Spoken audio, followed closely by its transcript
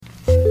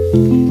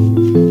Welcome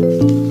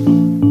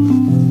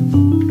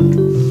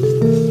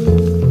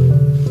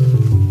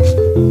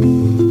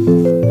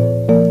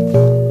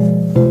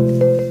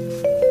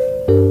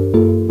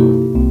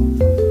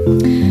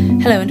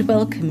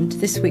to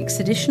this week's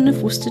edition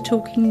of Worcester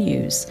Talking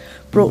News,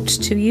 brought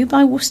to you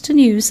by Worcester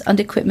News and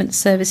Equipment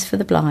Service for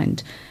the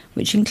Blind,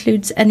 which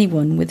includes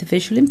anyone with a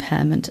visual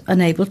impairment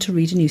unable to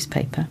read a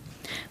newspaper.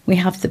 We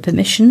have the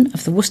permission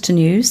of the Worcester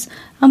News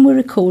and we're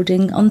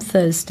recording on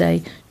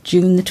Thursday,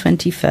 June the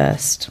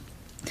 21st.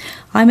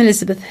 I'm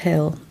Elizabeth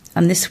Hill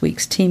and this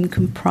week's team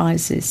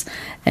comprises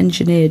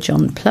engineer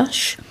John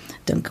Plush,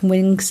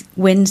 Duncan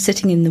Wynne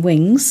sitting in the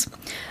wings,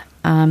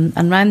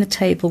 and round the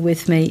table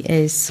with me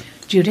is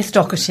Judith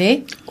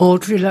Docherty,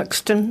 Audrey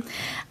Luxton,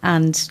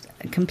 and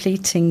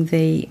completing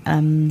the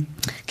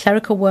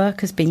clerical work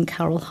has been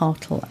Carol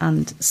Hartle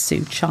and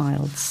Sue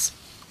Childs.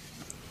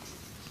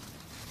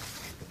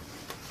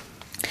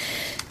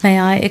 May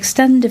I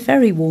extend a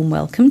very warm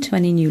welcome to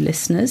any new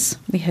listeners.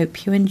 We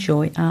hope you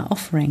enjoy our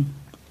offering.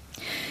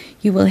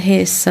 You will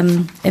hear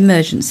some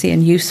emergency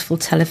and useful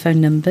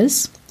telephone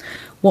numbers,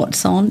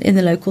 what's on in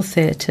the local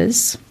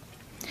theatres.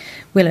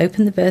 We'll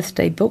open the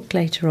birthday book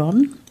later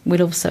on.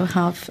 We'll also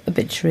have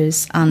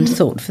obituaries and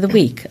thought for the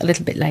week a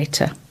little bit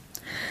later.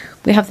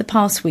 We have the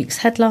past week's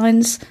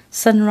headlines,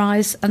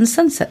 sunrise and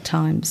sunset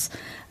times,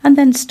 and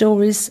then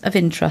stories of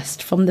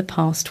interest from the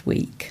past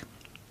week.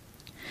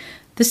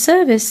 The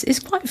service is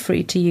quite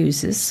free to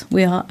users.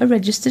 We are a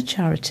registered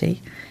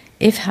charity.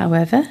 If,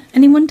 however,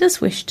 anyone does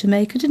wish to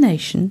make a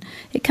donation,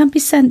 it can be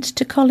sent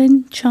to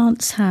Colin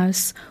Chance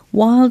House,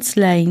 Wilds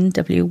Lane,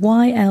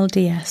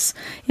 WYLDS,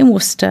 in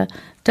Worcester,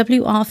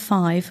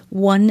 WR5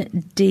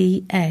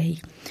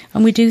 1DA.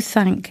 And we do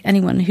thank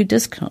anyone who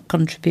does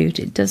contribute.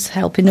 It does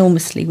help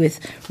enormously with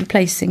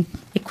replacing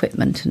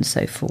equipment and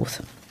so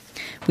forth.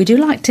 We do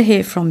like to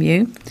hear from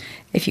you.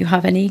 If you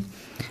have any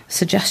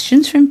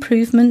suggestions for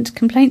improvement,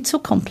 complaints or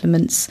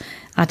compliments,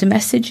 add a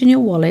message in your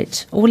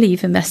wallet or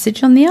leave a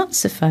message on the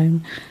answer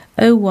phone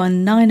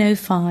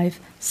 01905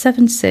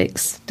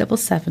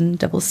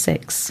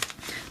 767766.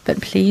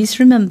 But please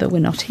remember we're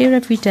not here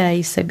every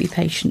day, so be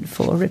patient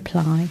for a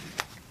reply.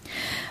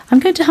 I'm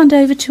going to hand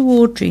over to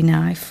Audrey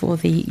now for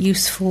the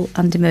useful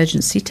and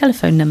emergency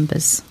telephone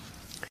numbers.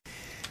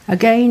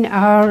 Again,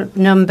 our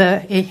number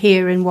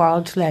here in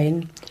Wilds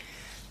Lane,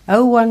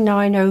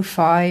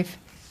 01905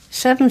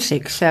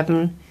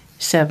 767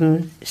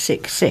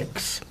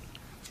 766.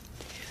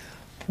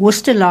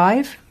 Worcester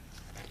Live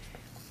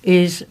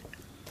is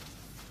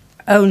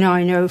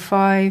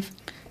 0905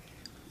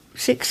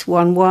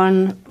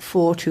 611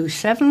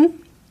 427.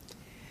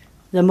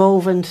 The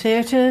Malvern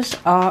Theatres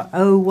are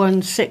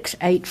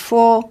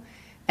 01684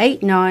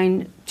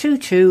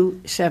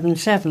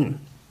 892277.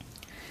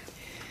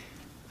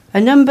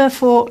 A number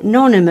for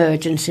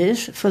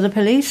non-emergencies for the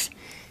police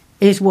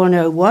is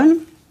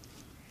 101.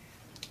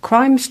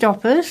 Crime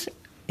Stoppers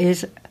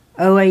is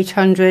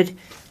 0800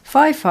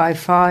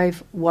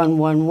 555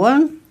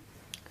 111.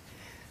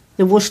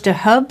 The Worcester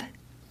Hub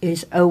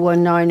is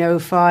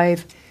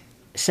 01905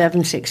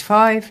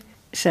 765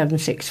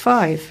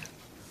 765.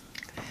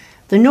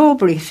 The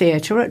Norbury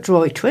Theatre at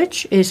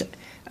Droitwich is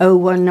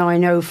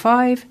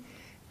 01905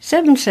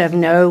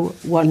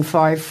 770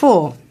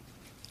 154.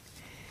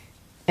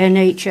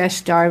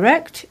 NHS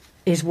Direct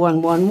is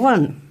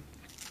 111.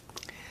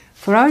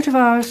 For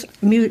out-of-hours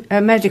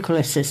medical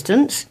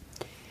assistance,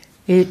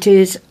 it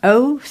is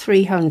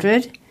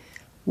 0300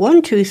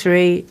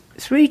 123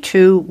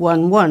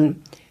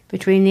 3211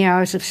 between the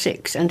hours of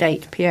 6 and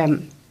 8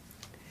 p.m.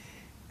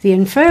 The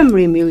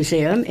Infirmary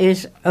Museum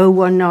is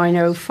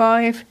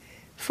 01905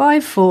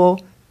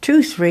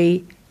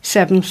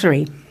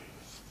 542373.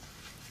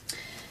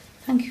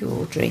 Thank you,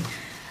 Audrey.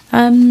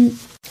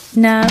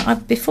 Now,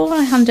 before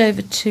I hand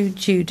over to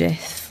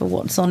Judith for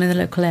what's on in the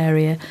local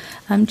area,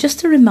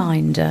 just a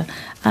reminder,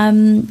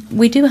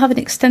 we do have an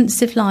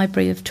extensive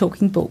library of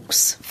talking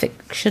books,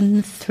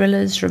 fiction,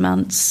 thrillers,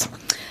 romance.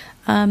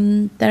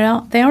 They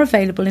are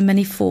available in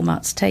many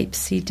formats, tape,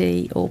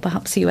 CD, or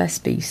perhaps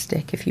USB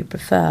stick if you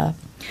prefer.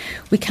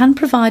 We can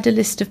provide a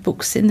list of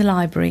books in the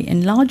library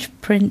in large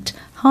print,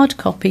 hard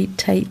copy,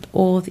 tape,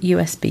 or the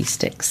USB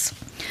sticks.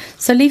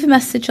 So leave a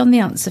message on the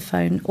answer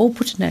phone or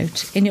put a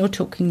note in your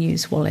Talking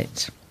News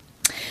wallet.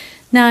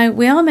 Now,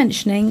 we are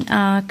mentioning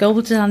our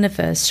golden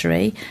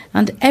anniversary,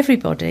 and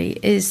everybody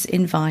is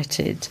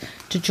invited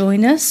to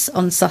join us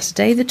on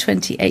Saturday the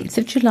 28th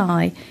of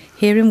July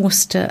here in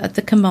Worcester at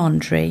the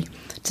Commandery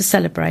to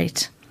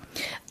celebrate.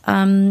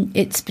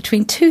 It's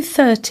between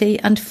 2:30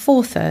 and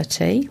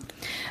 4:30.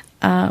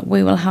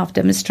 We will have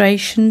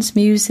demonstrations,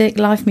 music,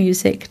 live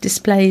music,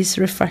 displays,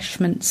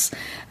 refreshments,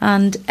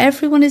 and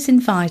everyone is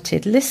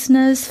invited.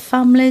 Listeners,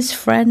 families,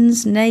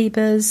 friends,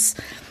 neighbours,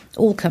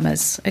 all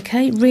comers,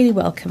 okay? Really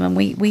welcome, and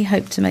we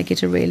hope to make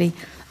it a really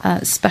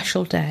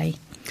special day.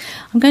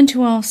 I'm going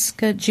to ask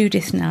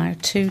Judith now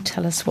to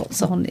tell us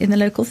what's on in the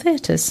local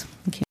theatres.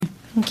 Thank you.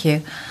 Thank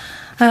you.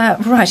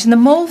 Right, in the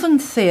Malvern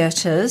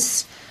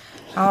Theatres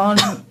on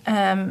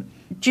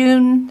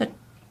June the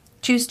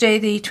Tuesday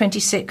the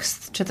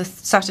 26th to the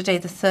Saturday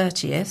the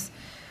 30th,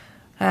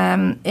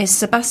 is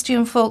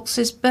Sebastian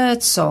Faulks's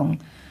Birdsong,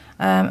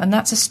 and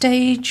that's a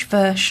stage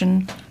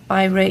version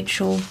by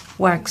Rachel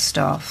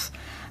Wagstaff.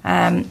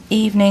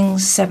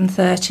 Evenings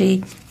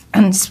 7:30,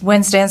 and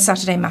Wednesday and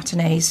Saturday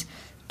matinees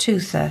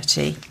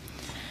 2:30.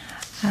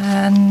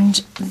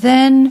 And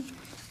then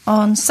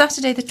on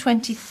Saturday the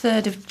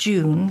 23rd of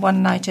June,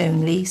 one night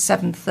only,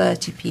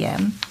 7:30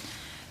 p.m,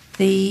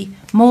 the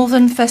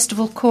Malvern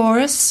Festival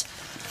Chorus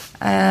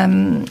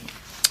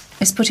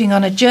is putting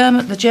on the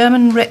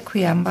German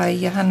Requiem by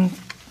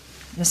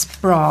Johannes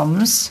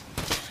Brahms,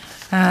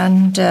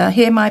 and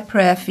Hear My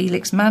Prayer,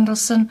 Felix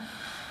Mendelssohn,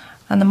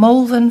 and the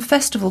Malvern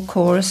Festival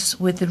Chorus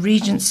with the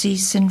Regency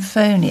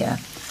Sinfonia.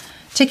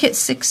 Tickets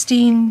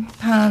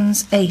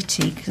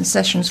 £16.80,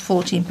 concessions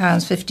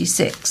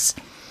 £14.56.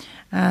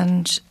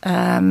 And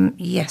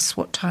yes,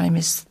 what time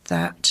is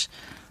that?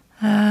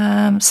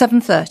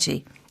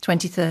 7:30,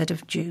 23rd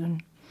of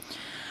June.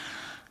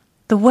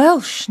 The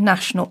Welsh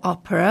National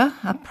Opera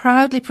are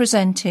proudly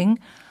presenting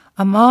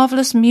a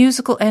marvellous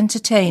musical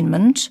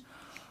entertainment,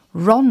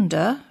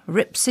 Rhonda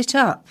Rips It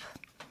Up.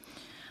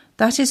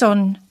 That is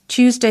on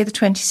Tuesday the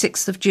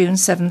 26th of June,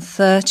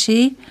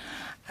 7:30,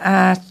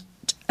 and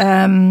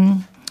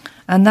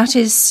that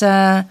is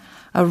a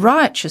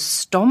riotous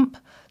stomp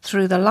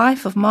through the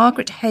life of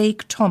Margaret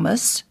Haig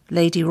Thomas,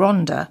 Lady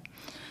Rhonda,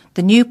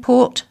 the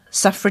Newport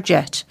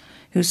suffragette,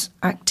 whose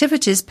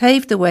activities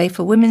paved the way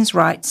for women's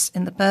rights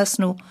in the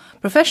personal,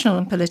 professional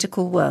and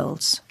political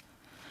worlds.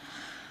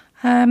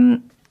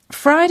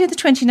 Friday the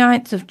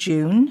 29th of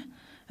June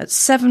at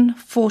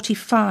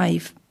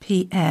 7:45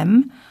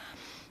 p.m,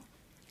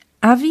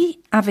 Avi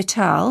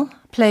Avital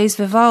plays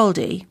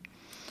Vivaldi,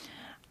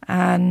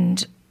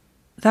 and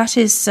that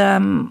is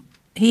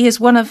he is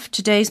one of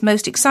today's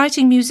most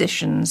exciting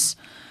musicians,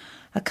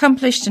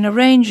 accomplished in a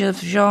range of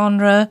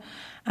genre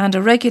and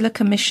a regular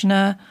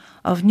commissioner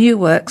of new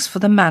works for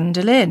the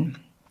mandolin.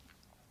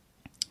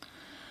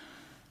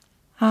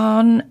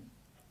 On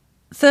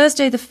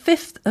Thursday the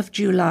 5th of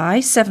July,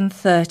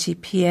 7:30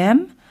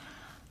 p.m,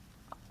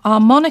 our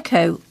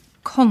Monaco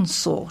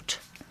Consort,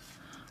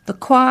 the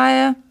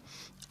choir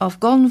of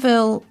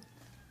Gonville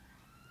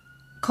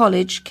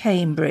College,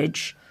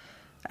 Cambridge,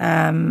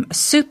 a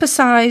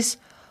supersize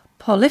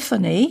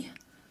polyphony,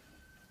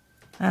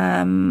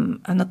 and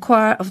the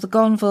choir of the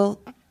Gonville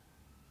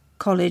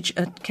College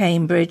at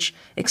Cambridge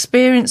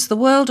experience the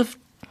world of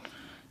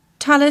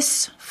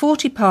Tallis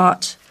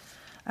 40-part,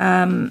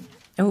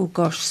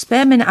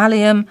 Spermin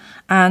Allium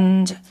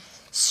and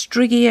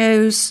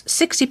Striggio's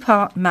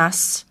 60-part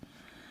Mass,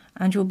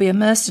 and you'll be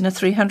immersed in a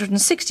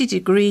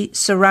 360-degree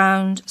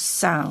surround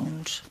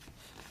sound.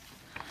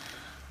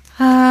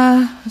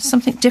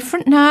 Something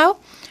different now.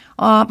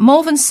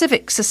 Malvern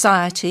Civic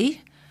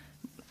Society,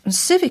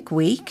 Civic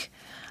Week,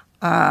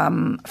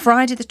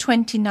 Friday the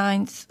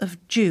 29th of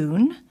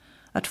June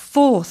at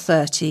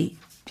 4:30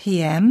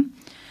 p.m,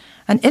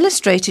 an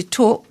illustrated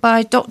talk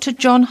by Dr.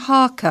 John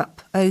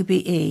Harcup,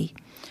 OBE.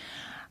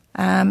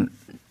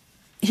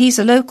 He's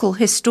a local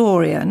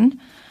historian,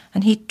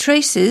 and he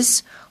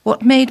traces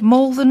what made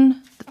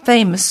Malvern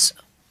famous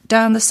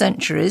down the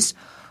centuries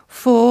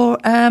for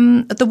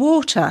the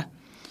water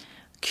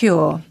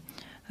cure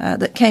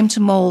that came to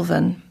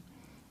Malvern,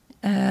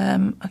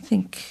 I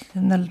think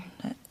in the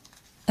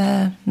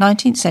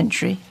 19th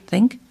century, I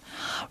think.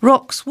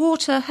 Rocks,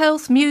 water,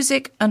 health,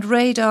 music and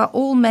radar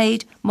all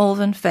made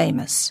Malvern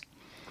famous.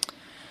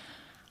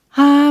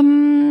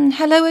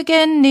 Hello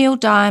again, Neil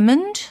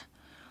Diamond,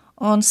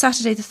 on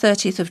Saturday the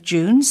 30th of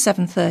June,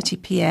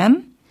 7:30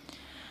 p.m.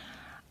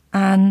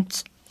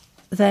 And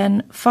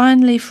then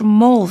finally from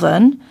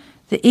Malvern,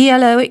 the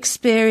ELO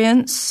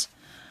Experience,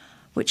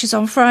 which is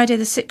on Friday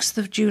the 6th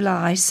of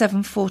July,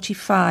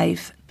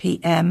 7:45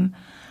 p.m.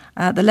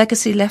 The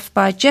legacy left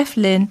by Jeff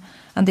Lynne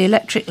and the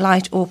Electric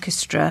Light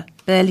Orchestra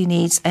barely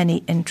needs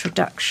any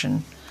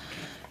introduction.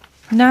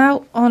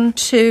 Now on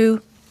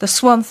to the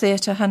Swan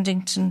Theatre,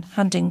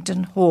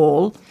 Huntington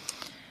Hall.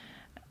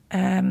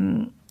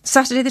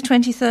 Saturday the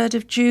 23rd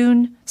of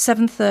June,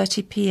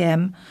 7:30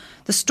 p.m.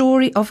 The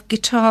story of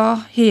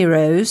Guitar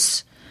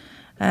Heroes.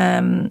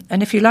 And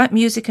if you like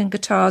music and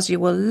guitars, you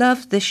will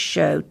love this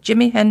show.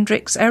 Jimi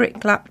Hendrix,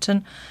 Eric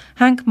Clapton,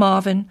 Hank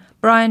Marvin,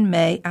 Brian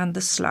May and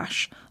The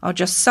Slash are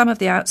just some of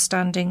the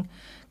outstanding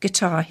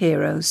guitar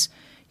heroes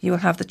you will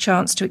have the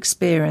chance to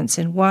experience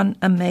in one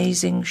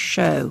amazing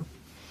show.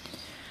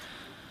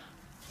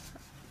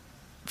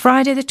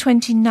 Friday the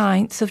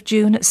 29th of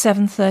June at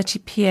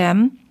 7:30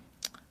 p.m.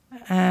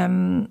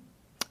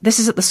 This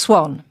is at the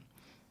Swan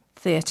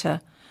Theatre.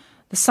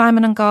 The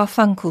Simon and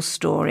Garfunkel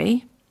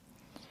Story.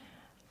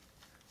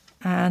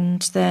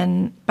 And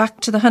then back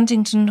to the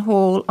Huntington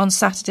Hall on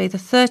Saturday the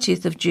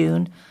 30th of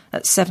June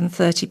at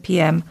 7:30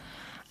 p.m.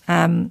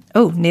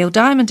 Neil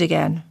Diamond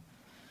again.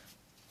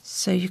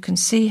 So you can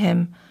see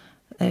him,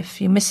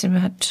 if you miss him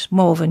at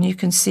Malvern, you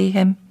can see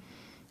him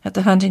at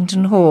the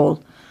Huntington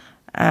Hall.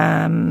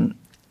 Got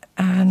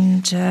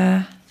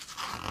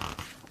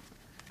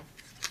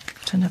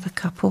another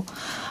couple.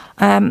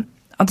 On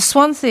the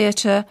Swan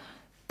Theatre,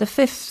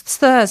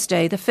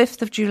 Thursday, the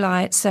 5th of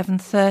July at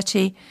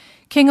 7:30,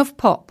 King of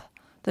Pop,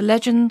 The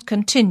Legend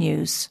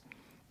Continues,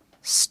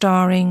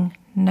 starring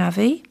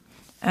Navi.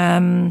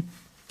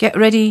 Get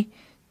ready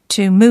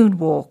to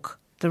moonwalk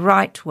the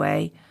right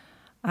way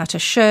at a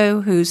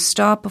show whose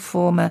star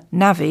performer,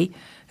 Navi,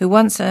 who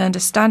once earned a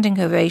standing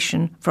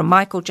ovation from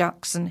Michael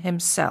Jackson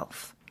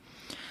himself.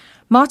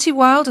 Marty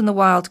Wilde and the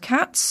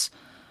Wildcats,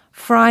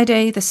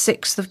 Friday the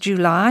 6th of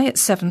July at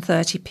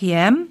 7:30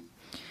 p.m.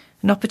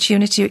 An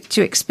opportunity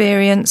to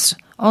experience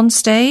on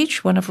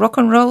stage one of rock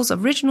and roll's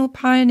original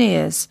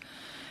pioneers,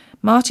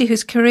 Marty,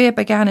 whose career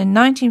began in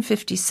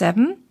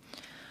 1957,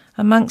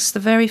 amongst the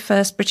very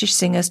first British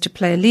singers to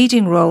play a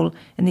leading role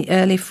in the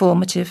early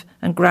formative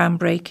and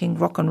groundbreaking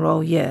rock and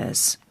roll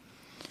years.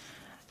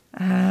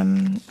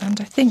 And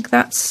I think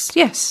that's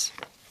it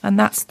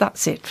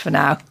for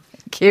now.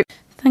 Thank you.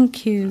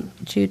 Thank you,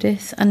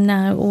 Judith. And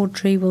now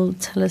Audrey will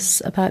tell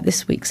us about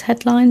this week's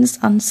headlines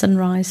and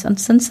sunrise and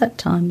sunset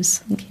times.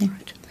 Thank you.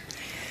 Right.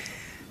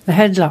 The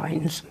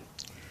headlines.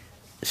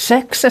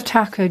 Sex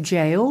attacker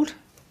jailed.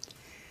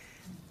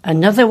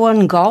 Another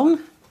one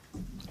gone.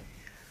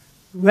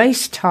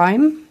 Race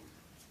time.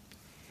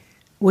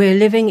 We're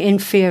living in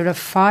fear of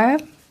fire.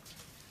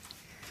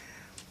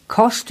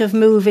 Cost of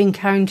moving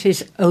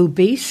counties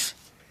obese.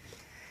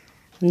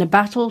 And the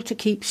battle to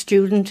keep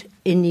student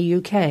in the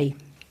UK.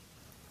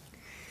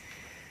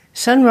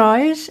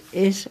 Sunrise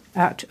is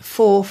at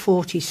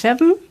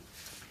 4:47.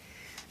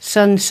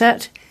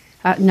 Sunset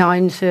at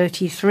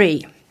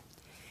 9:33,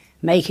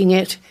 making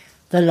it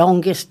the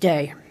longest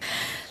day.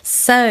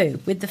 So,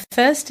 with the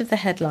first of the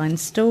headline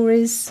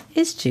stories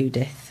is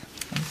Judith.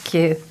 Thank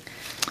you.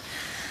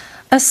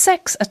 A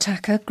sex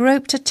attacker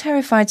groped a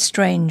terrified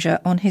stranger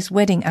on his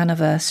wedding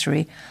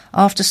anniversary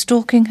after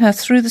stalking her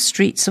through the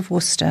streets of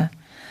Worcester.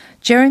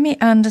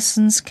 Jeremy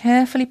Anderson's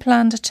carefully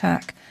planned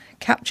attack,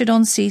 captured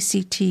on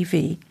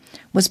CCTV,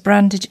 was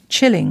branded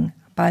chilling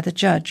by the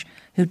judge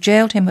who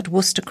jailed him at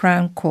Worcester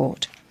Crown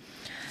Court.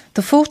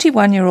 The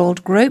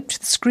 41-year-old groped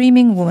the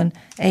screaming woman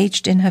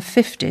aged in her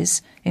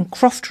 50s in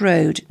Croft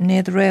Road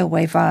near the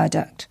railway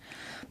viaduct,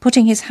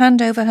 putting his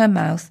hand over her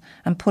mouth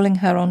and pulling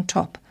her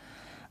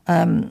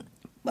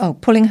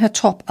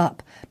top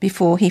up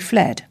before he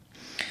fled.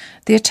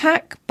 The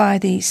attack by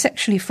the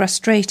sexually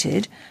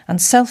frustrated and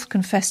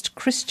self-confessed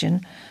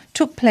Christian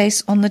took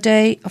place on the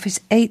day of his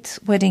 8th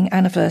wedding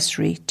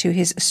anniversary to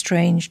his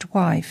estranged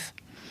wife.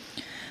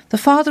 The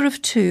father of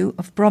two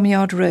of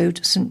Bromyard Road,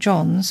 St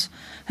John's,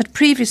 had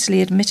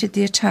previously admitted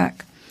the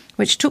attack,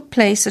 which took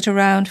place at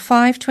around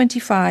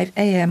 5:25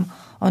 a.m.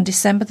 on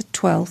December the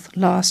 12th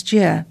last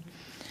year.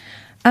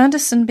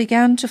 Anderson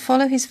began to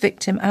follow his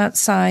victim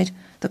outside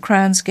the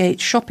Crownsgate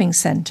shopping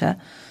centre,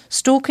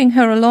 stalking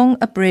her along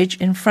a bridge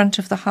in front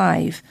of the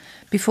Hive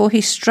before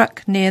he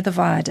struck near the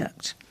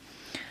viaduct.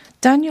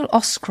 Daniel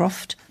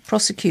Oscroft,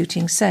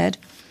 prosecuting, said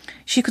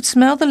she could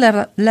smell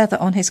the leather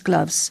on his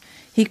gloves.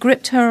 He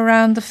gripped her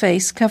around the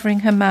face,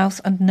 covering her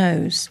mouth and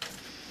nose.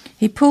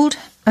 He pulled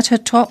at her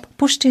top,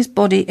 pushed his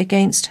body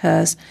against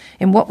hers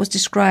in what was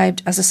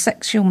described as a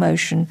sexual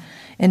motion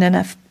in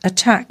an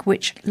attack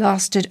which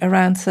lasted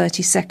around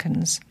 30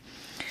 seconds.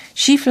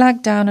 She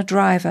flagged down a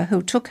driver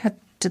who took her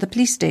to the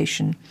police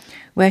station,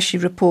 where she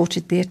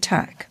reported the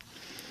attack.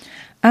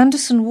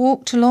 Anderson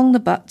walked along the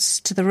butts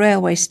to the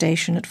railway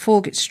station at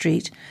Foregate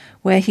Street,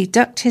 where he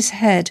ducked his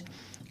head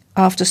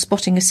after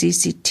spotting a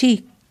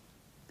CCTV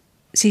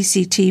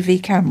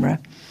camera.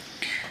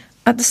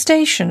 At the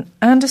station,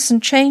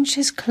 Anderson changed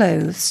his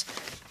clothes,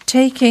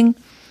 taking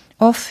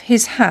off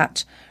his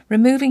hat,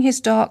 removing his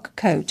dark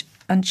coat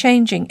and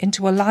changing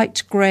into a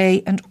light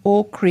grey and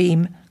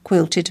cream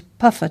quilted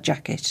puffer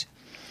jacket.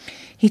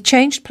 He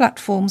changed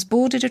platforms,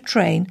 boarded a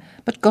train,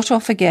 but got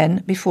off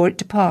again before it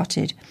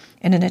departed,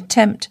 in an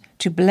attempt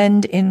to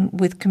blend in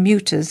with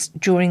commuters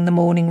during the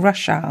morning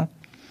rush hour.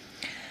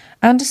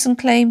 Anderson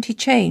claimed he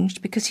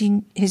changed because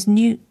the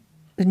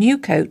new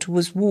coat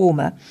was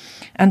warmer,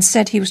 and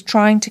said he was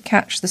trying to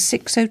catch the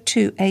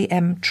 6:02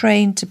 a.m.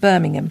 train to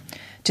Birmingham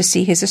to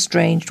see his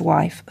estranged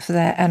wife for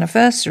their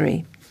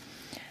anniversary.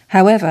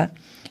 However,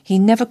 he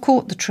never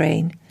caught the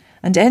train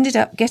and ended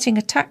up getting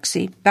a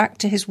taxi back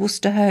to his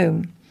Worcester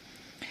home.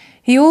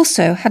 He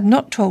also had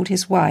not told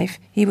his wife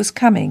he was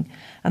coming,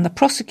 and the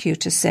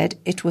prosecutor said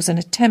it was an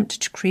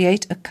attempt to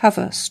create a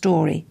cover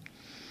story.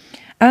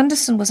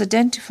 Anderson was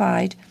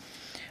identified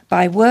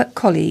by work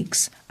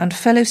colleagues and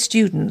fellow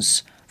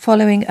students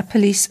following a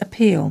police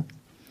appeal.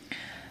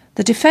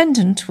 The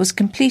defendant was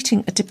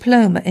completing a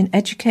diploma in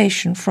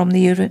education from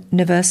the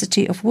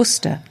University of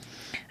Worcester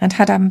and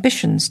had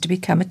ambitions to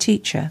become a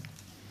teacher.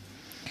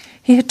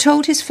 He had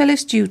told his fellow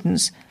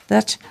students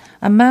that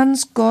a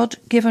man's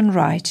God-given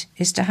right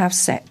is to have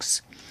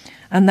sex,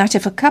 and that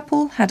if a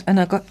couple had an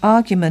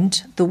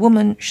argument, the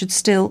woman should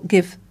still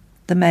give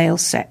the male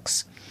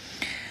sex.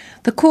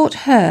 The court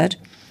heard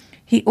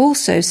he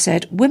also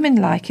said women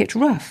like it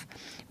rough,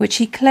 which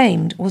he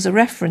claimed was a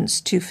reference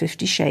to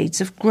 50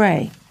 Shades of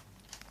Grey.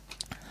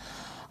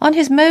 On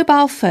his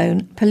mobile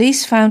phone,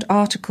 police found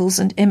articles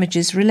and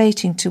images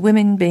relating to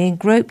women being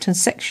groped and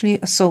sexually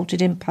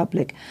assaulted in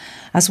public,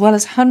 as well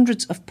as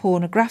hundreds of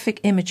pornographic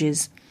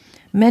images,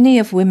 many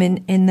of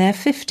women in their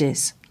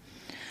 50s.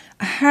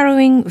 A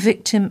harrowing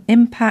victim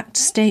impact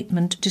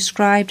statement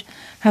described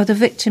how the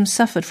victim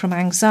suffered from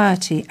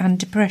anxiety and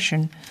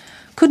depression,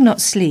 could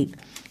not sleep,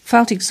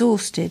 felt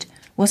exhausted,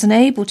 was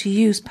unable to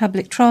use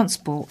public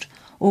transport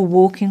or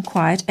walk in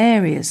quiet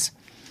areas,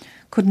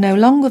 could no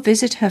longer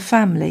visit her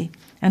family,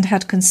 and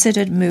had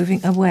considered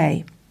moving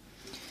away.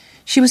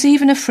 She was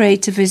even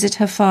afraid to visit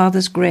her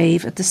father's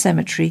grave at the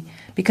cemetery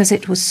because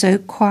it was so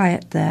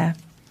quiet there.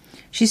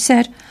 She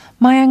said,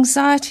 "My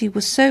anxiety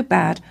was so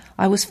bad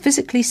I was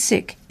physically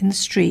sick in the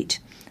street.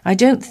 I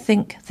don't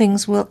think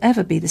things will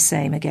ever be the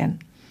same again."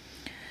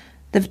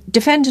 The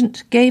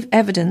defendant gave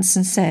evidence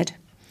and said,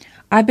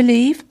 "I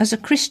believe, as a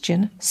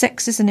Christian,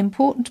 sex is an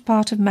important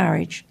part of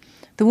marriage.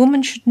 The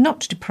woman should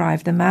not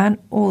deprive the man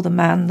or the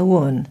man the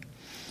woman."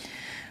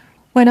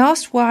 When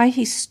asked why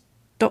he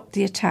stopped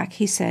the attack,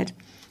 he said,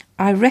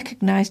 "I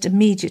recognised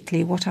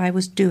immediately what I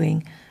was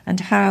doing and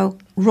how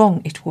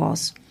wrong it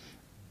was.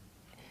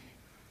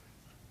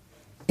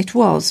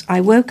 I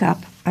woke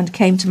up and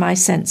came to my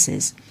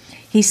senses."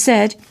 He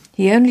said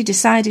he only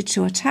decided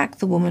to attack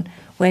the woman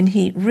when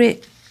he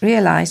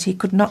realised he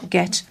could not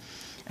get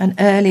an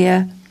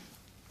earlier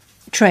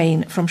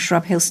train from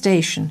Shrub Hill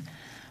Station.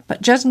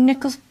 But Judge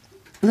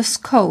Nicholas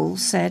Cole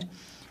said,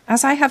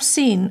 "As I have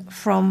seen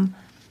from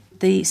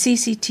the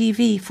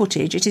CCTV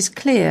footage, it is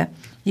clear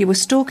you were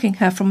stalking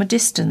her from a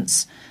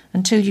distance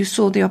until you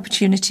saw the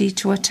opportunity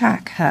to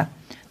attack her."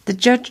 The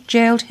judge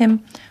jailed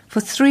him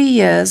for 3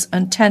 years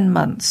and 10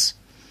 months,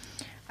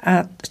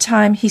 the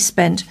time he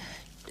spent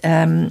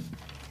to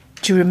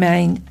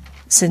remain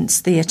since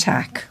the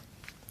attack.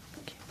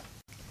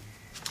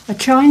 A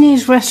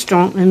Chinese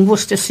restaurant in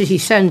Worcester city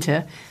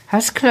centre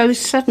has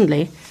closed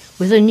suddenly,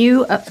 with a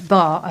new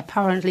bar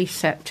apparently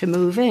set to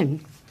move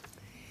in.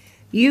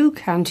 U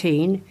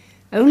Canteen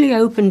only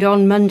opened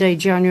on Monday,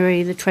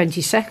 January the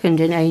 22nd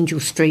in Angel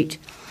Street,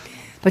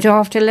 but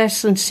after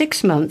less than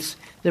 6 months,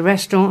 the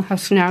restaurant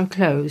has now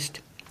closed.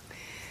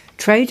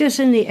 Traders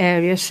in the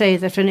area say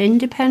that an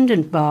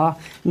independent bar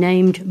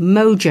named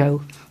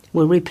Mojo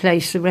will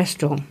replace the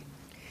restaurant.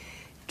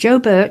 Joe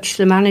Birch,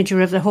 the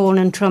manager of the Horn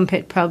and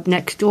Trumpet pub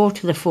next door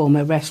to the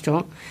former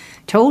restaurant,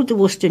 told the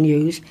Worcester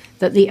News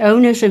that the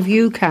owners of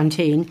U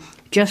Canteen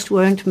just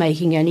weren't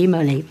making any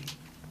money.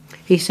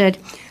 He said,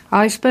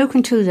 "I've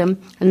spoken to them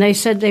and they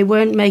said they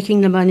weren't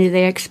making the money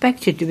they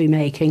expected to be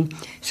making,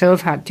 so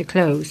have had to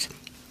close."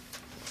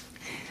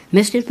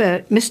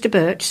 Mr.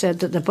 Birch said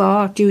that the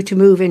bar due to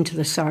move into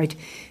the site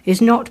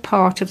is not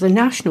part of the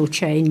national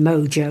chain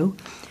Mojo,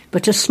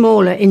 but a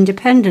smaller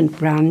independent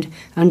brand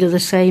under the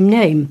same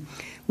name,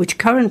 which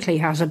currently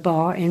has a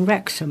bar in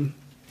Wrexham.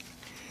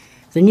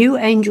 The new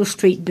Angel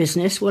Street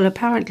business will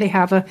apparently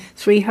have a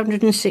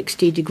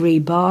 360-degree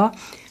bar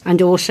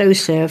and also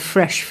serve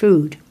fresh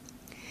food.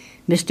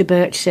 Mr.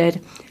 Birch said,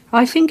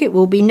 "I think it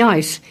will be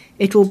nice.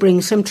 It will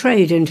bring some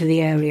trade into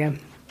the area."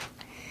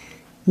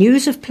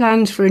 News of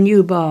plans for a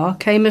new bar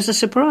came as a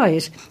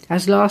surprise,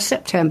 as last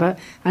September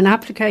an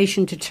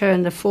application to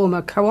turn the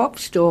former Co-op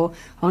store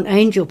on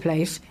Angel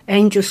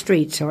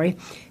Street,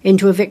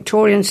 into a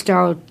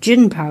Victorian-style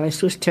gin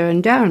palace was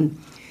turned down,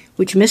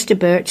 which Mr.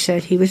 Birch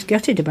said he was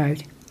gutted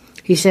about.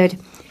 He said,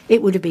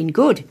 "It would have been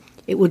good.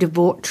 It would have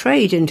brought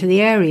trade into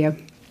the area."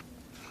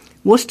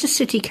 Worcester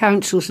City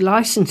Council's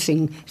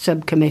licensing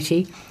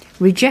subcommittee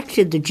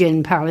rejected the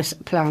gin palace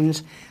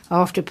plans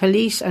after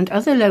police and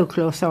other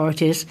local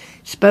authorities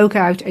spoke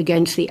out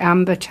against the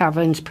Amber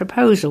Tavern's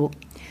proposal,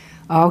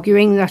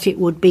 arguing that it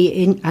would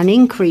be an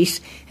increase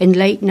in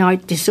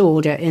late-night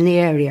disorder in the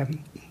area.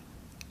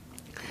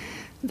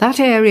 That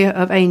area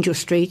of Angel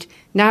Street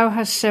now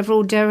has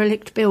several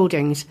derelict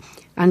buildings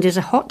and is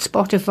a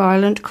hotspot of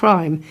violent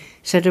crime,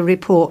 said a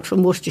report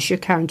from Worcestershire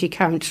County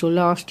Council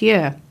last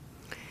year.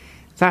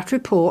 That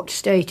report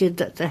stated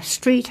that the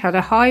street had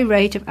a high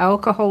rate of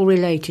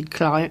alcohol-related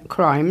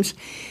crimes,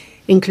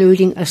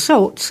 including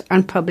assaults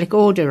and public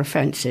order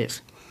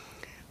offences.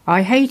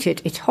 "I hate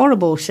it, it's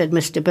horrible," said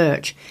Mr.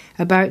 Birch,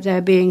 about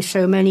there being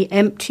so many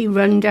empty,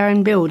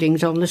 run-down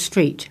buildings on the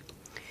street.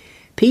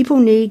 "People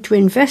need to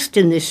invest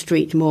in this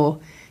street more,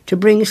 to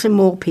bring some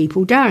more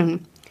people down.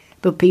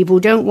 But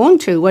people don't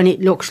want to when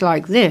it looks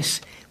like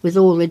this, with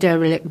all the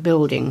derelict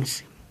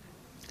buildings."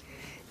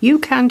 U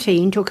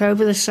Canteen took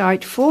over the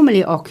site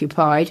formerly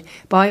occupied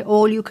by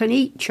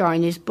all-you-can-eat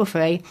Chinese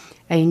buffet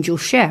Angel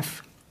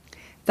Chef.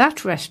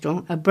 That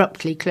restaurant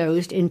abruptly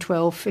closed in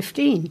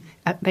 2015,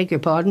 and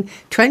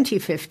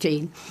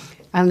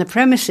the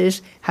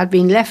premises had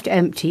been left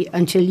empty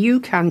until U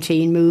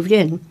Canteen moved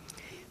in,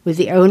 with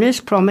the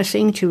owners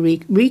promising to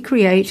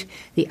recreate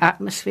the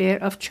atmosphere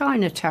of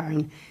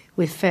Chinatown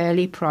with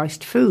fairly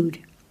priced food.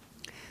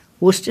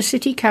 Worcester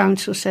City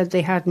Council said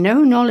they had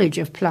no knowledge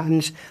of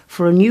plans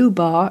for a new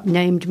bar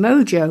named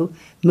Mojo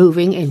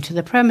moving into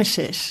the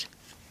premises.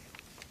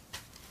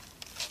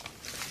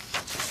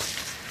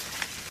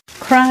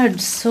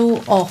 crowd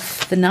saw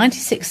off the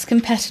 96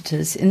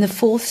 competitors in the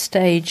fourth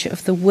stage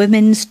of the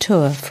Women's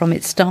Tour from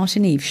its start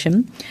in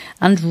Evesham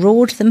and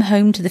roared them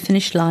home to the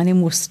finish line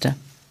in Worcester.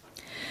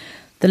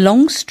 The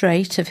long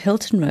straight of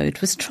Hilton Road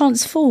was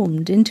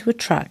transformed into a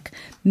track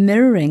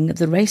mirroring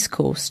the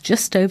racecourse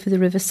just over the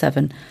River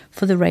Severn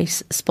for the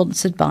race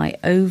sponsored by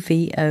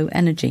OVO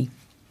Energy.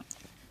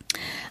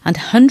 And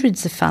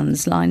hundreds of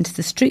fans lined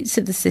the streets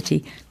of the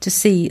city to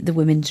see the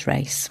women's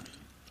race.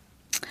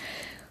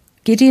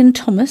 Gideon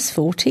Thomas,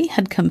 40,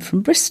 had come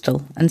from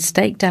Bristol and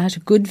staked out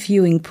a good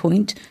viewing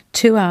point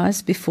 2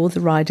 hours before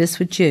the riders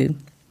were due.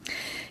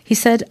 He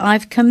said,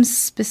 "I've come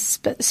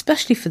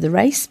especially for the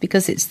race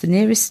because it's the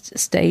nearest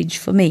stage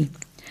for me.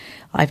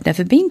 I've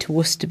never been to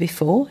Worcester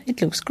before.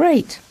 It looks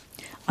great.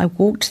 I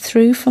walked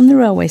through from the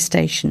railway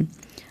station.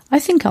 I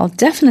think I'll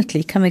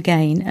definitely come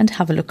again and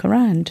have a look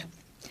around.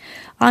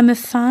 I'm a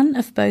fan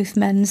of both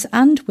men's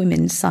and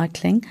women's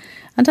cycling,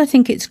 and I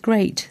think it's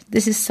great.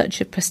 This is such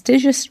a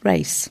prestigious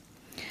race.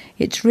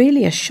 It's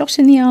really a shot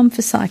in the arm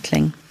for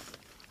cycling."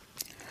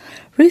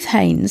 Ruth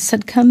Haynes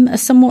had come a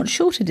somewhat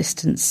shorter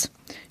distance.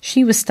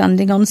 She was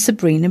standing on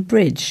Sabrina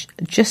Bridge,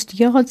 just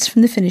yards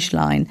from the finish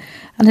line,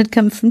 and had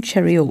come from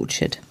Cherry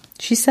Orchard.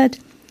 She said,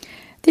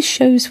 "This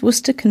shows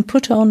Worcester can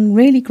put on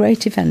really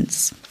great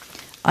events.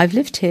 I've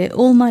lived here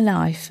all my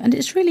life, and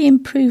it's really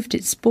improved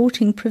its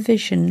sporting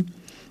provision.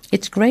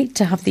 It's great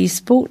to have these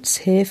sports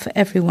here for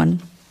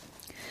everyone."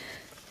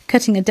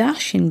 Cutting a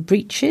dash in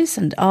breeches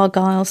and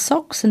argyle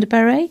socks and a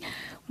beret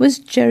was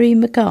Jerry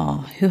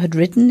McGarr, who had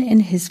ridden in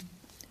his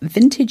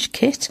vintage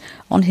kit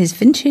on his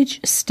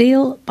vintage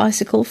steel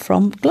bicycle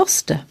from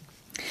Gloucester.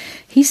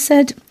 He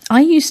said,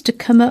 "I used to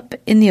come up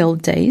in the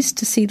old days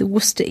to see the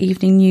Worcester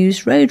Evening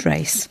News road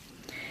race.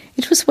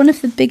 It was one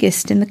of the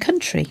biggest in the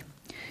country.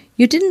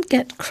 You didn't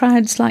get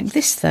crowds like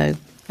this, though,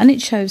 and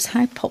it shows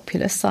how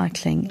popular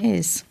cycling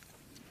is."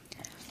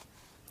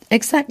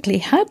 Exactly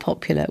how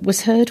popular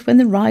was heard when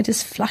the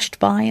riders flashed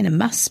by in a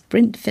mass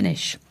sprint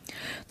finish.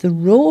 The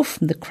roar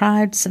from the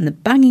crowds and the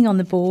banging on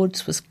the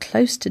boards was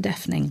close to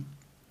deafening.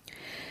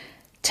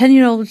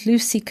 10-year-old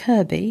Lucy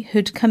Kirby,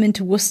 who'd come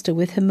into Worcester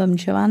with her mum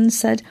Joanne,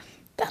 said,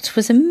 "That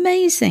was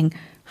amazing.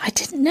 I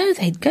didn't know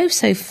they'd go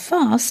so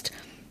fast.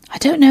 I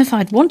don't know if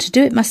I'd want to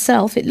do it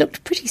myself. It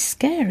looked pretty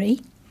scary."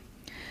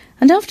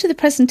 And after the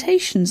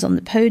presentations on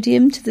the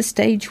podium to the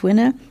stage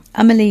winner,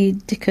 Amelie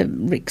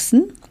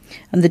Dicker-Rickson,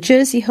 and the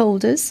jersey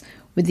holders,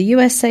 with the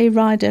USA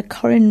rider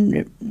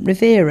Corinne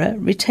Rivera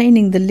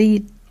retaining the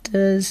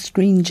leader's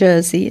green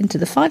jersey into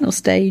the final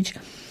stage,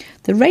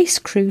 the race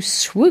crew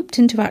swooped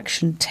into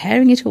action,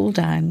 tearing it all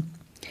down.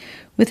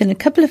 Within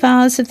a couple of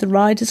hours of the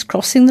riders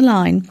crossing the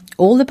line,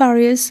 all the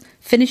barriers,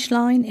 finish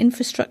line,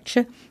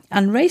 infrastructure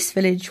and race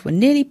village were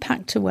nearly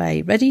packed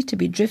away, ready to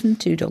be driven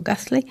to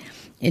Dolgelly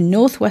in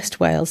northwest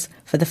Wales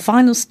for the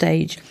final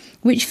stage,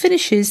 which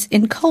finishes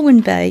in Colwyn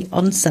Bay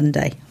on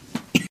Sunday.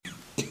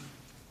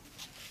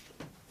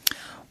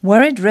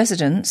 Worried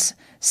residents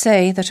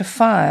say that a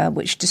fire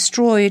which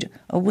destroyed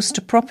a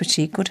Worcester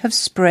property could have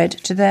spread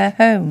to their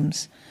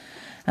homes,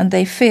 and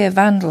they fear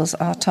vandals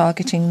are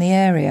targeting the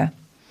area.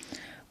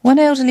 One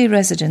elderly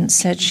resident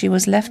said she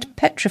was left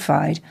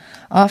petrified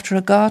after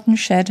a garden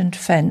shed and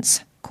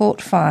fence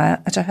caught fire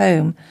at a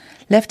home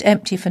left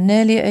empty for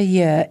nearly a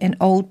year in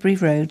Oldbury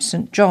Road,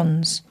 St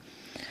John's.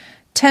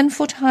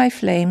 10-foot-high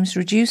flames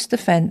reduced the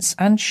fence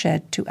and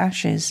shed to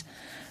ashes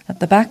at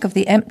the back of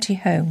the empty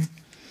home,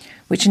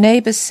 which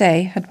neighbours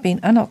say had been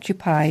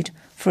unoccupied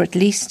for at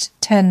least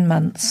 10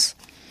 months.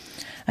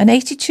 An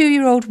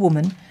 82-year-old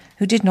woman,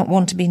 who did not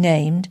want to be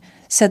named,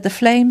 said the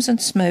flames and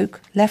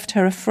smoke left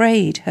her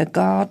afraid her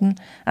garden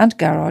and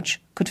garage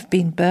could have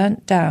been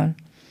burnt down.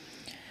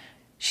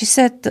 She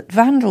said that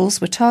vandals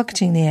were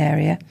targeting the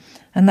area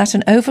and that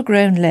an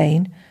overgrown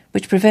lane,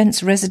 which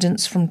prevents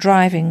residents from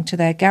driving to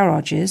their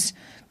garages,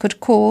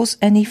 could cause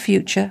any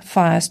future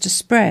fires to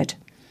spread.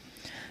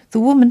 The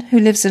woman, who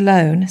lives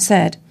alone,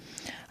 said,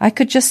 "I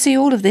could just see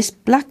all of this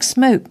black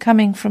smoke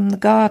coming from the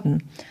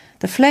garden.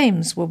 The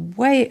flames were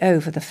way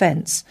over the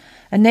fence.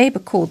 A neighbour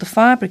called the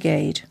fire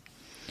brigade.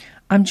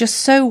 I'm just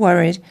so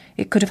worried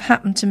it could have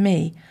happened to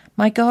me.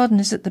 My garden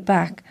is at the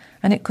back,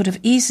 and it could have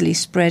easily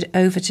spread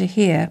over to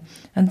here,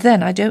 and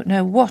then I don't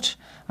know what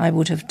I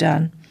would have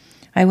done.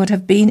 I would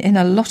have been in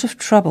a lot of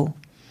trouble."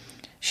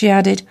 She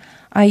added,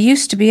 "I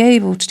used to be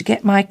able to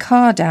get my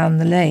car down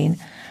the lane,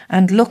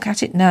 and look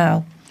at it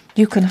now.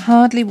 You can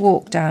hardly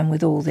walk down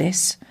with all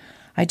this.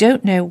 I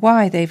don't know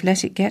why they've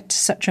let it get to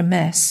such a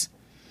mess."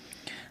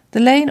 The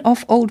lane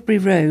off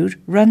Oldbury Road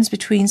runs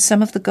between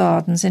some of the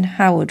gardens in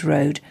Howard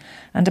Road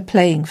and a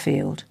playing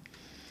field.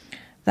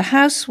 The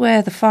house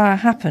where the fire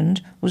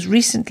happened was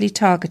recently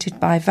targeted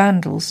by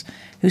vandals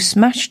who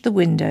smashed the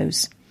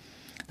windows.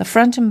 The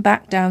front and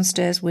back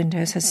downstairs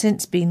windows have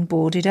since been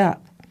boarded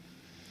up.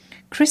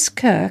 Chris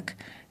Kirk,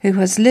 who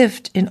has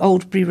lived in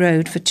Oldbury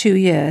Road for 2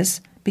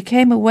 years,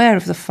 became aware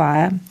of the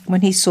fire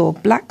when he saw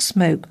black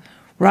smoke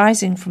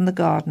rising from the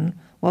garden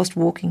whilst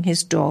walking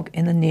his dog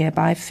in the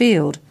nearby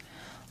field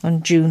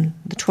on June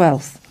the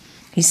 12th.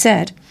 He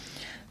said,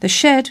 The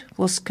shed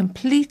was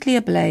completely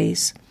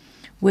ablaze.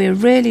 We're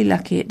really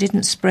lucky it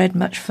didn't spread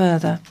much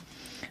further.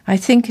 I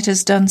think it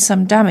has done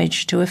some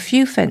damage to a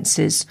few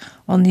fences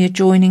on the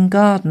adjoining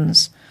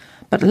gardens,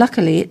 but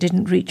luckily it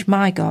didn't reach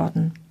my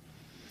garden.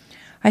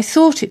 I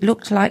thought it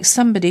looked like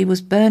somebody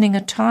was burning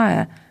a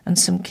tyre, and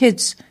some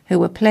kids who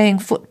were playing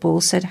football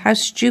said how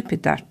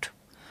stupid that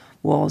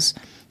was,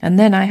 and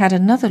then I had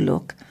another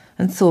look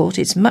and thought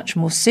it's much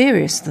more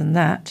serious than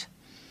that.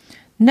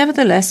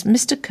 Nevertheless,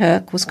 Mr.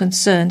 Kirk was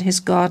concerned his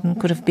garden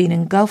could have been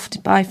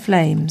engulfed by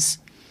flames.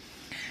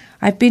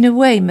 I've been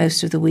away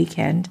most of the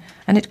weekend,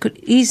 and it could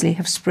easily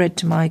have spread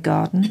to my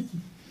garden.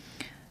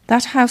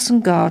 That house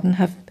and garden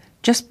have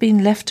just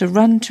been left to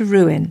run to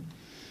ruin.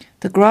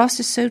 The grass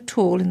is so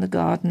tall in the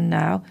garden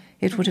now,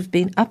 it would have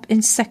been up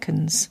in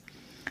seconds.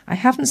 I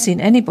haven't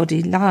seen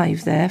anybody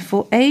live there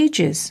for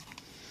ages.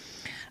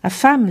 A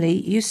family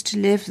used to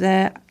live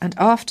there, and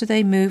after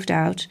they moved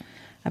out,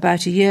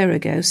 about a year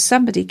ago,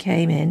 somebody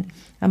came in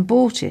and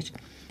bought it,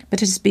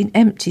 but it has been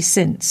empty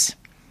since.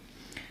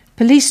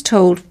 Police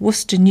told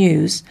Worcester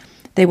News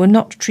they were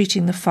not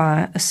treating the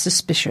fire as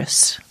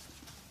suspicious.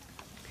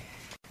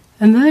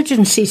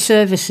 Emergency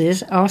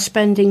services are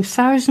spending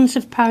thousands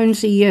of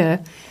pounds a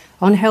year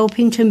on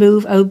helping to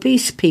move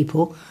obese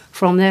people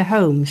from their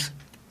homes.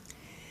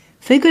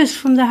 Figures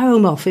from the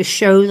Home Office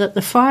show that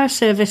the Fire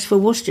Service for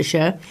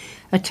Worcestershire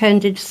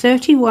attended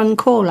 31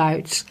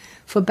 call-outs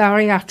for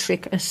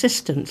bariatric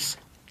assistance.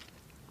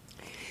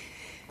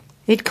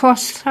 It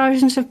costs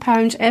thousands of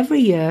pounds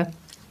every year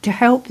to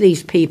help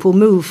these people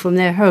move from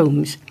their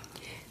homes,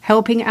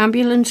 helping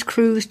ambulance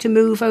crews to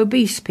move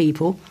obese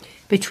people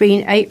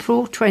between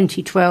April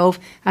 2012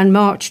 and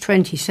March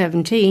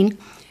 2017,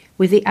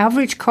 with the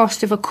average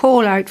cost of a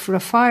call-out for a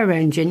fire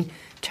engine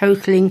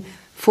totalling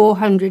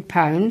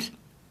 £400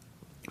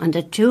 and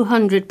a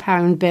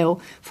 £200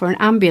 bill for an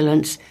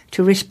ambulance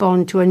to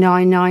respond to a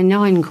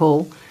 999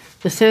 call.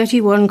 The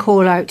 31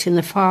 call-outs in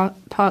the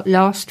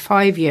last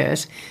 5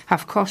 years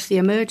have cost the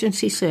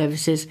emergency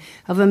services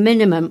of a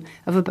minimum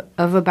of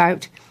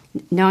about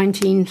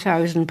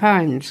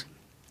 £19,000.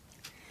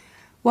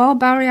 While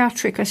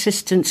bariatric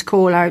assistance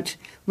call-outs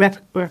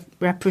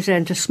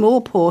represent a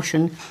small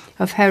portion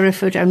of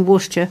Hereford and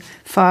Worcester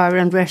Fire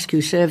and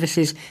Rescue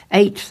Services'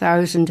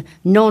 8,000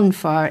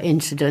 non-fire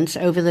incidents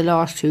over the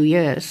last 2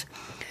 years,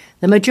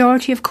 the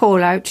majority of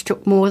call-outs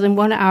took more than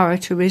 1 hour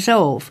to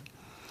resolve.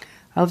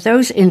 Of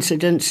those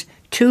incidents,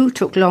 2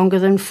 took longer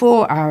than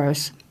 4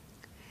 hours.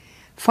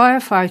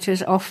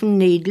 Firefighters often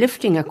need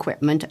lifting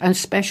equipment and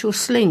special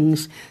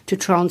slings to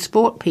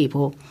transport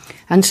people,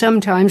 and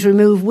sometimes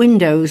remove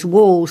windows,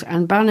 walls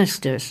and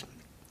banisters.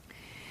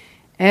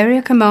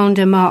 Area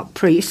Commander Mark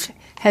Priest,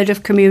 Head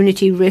of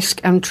Community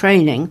Risk and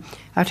Training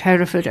at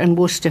Hereford and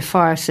Worcester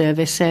Fire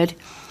Service, said,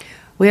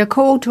 "We are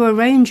called to a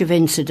range of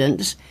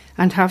incidents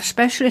and have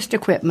specialist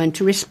equipment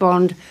to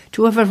respond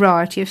to a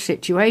variety of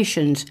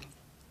situations,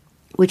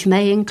 which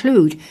may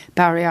include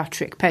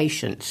bariatric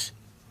patients.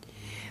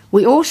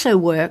 We also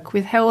work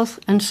with health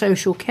and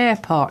social care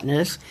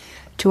partners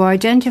to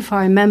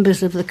identify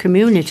members of the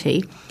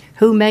community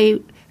who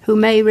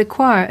may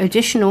require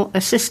additional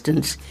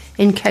assistance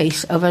in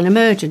case of an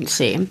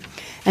emergency,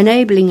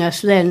 enabling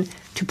us then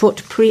to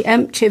put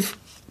preemptive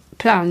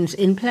plans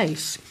in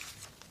place."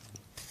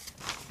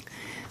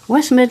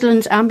 West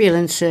Midlands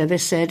Ambulance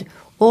Service said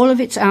all of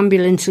its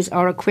ambulances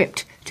are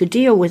equipped to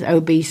deal with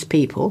obese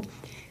people.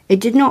 It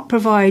did not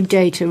provide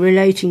data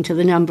relating to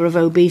the number of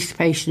obese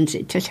patients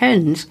it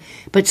attends,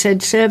 but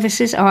said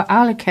services are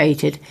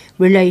allocated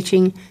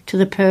relating to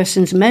the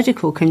person's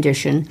medical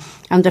condition,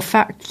 and the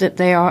fact that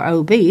they are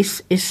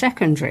obese is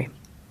secondary.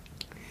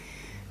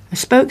 A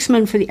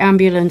spokesman for the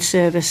ambulance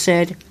service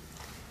said,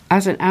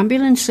 "As an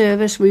ambulance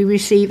service, we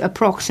receive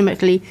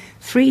approximately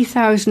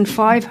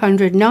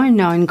 3,500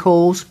 999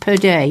 calls per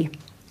day.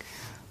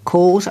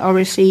 Calls are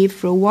received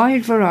for a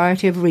wide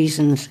variety of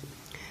reasons.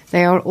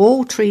 They are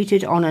all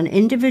treated on an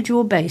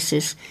individual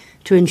basis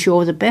to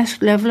ensure the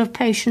best level of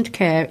patient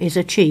care is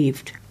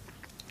achieved."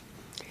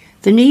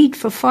 The need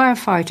for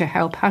firefighter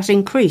help has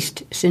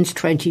increased since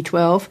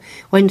 2012,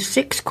 when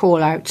 6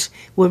 call-outs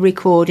were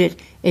recorded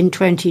in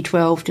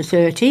 2012 to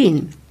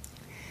 13.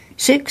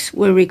 6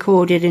 were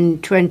recorded in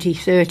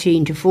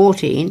 2013 to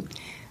 14,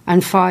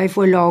 and 5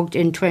 were logged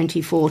in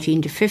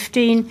 2014 to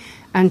 15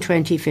 and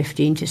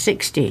 2015 to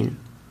 16.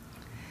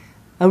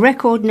 A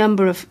record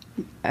number of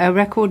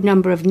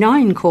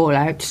 9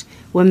 call-outs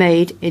were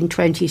made in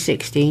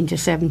 2016 to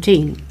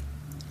 17.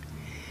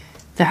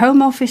 The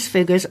Home Office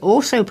figures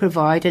also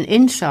provide an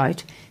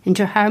insight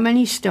into how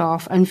many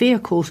staff and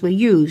vehicles were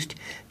used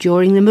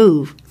during the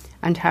move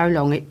and how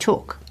long it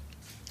took.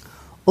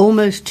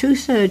 Almost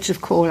 2/3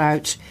 of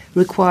call-outs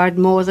required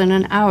more than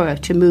an hour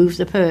to move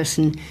the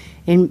person,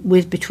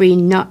 with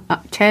between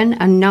 10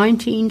 and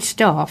 19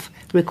 staff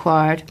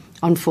required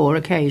on 4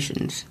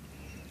 occasions.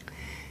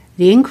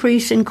 The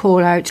increase in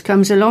call-outs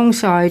comes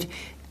alongside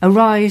a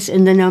rise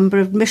in the number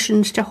of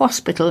admissions to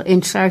hospital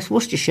in South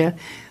Worcestershire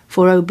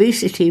for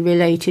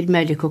obesity-related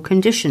medical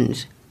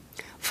conditions,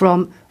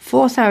 from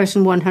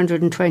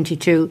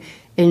 4,122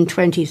 in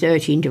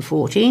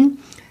 2013-14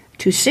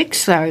 to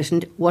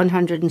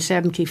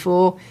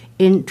 6,174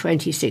 in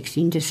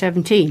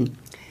 2016-17,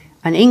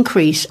 an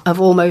increase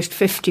of almost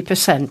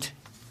 50%.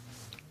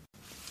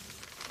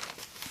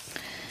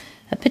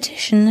 A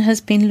petition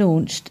has been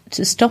launched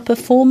to stop a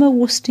former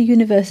Worcester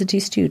University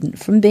student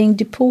from being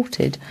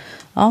deported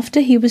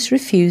after he was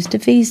refused a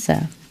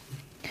visa.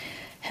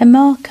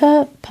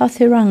 Hemaka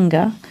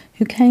Pathiranga,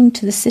 who came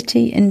to the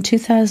city in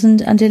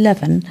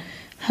 2011,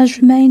 has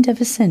remained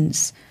ever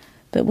since,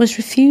 but was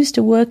refused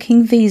a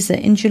working visa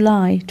in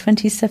July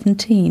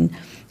 2017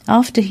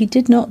 after he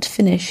did not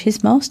finish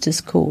his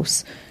master's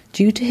course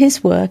due to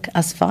his work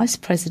as Vice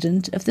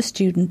President of the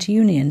Student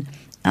Union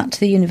at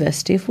the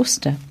University of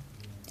Worcester.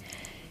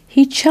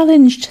 He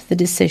challenged the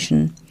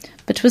decision,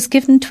 but was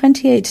given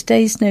 28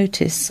 days'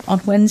 notice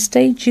on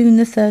Wednesday, June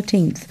the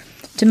 13th,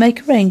 to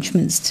make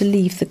arrangements to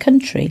leave the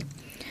country.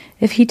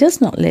 If he does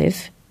not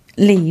leave,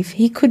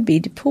 he could be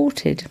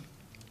deported.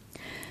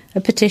 A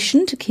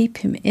petition to keep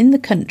him in the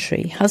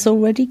country has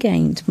already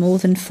gained more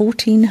than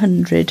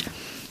 1,400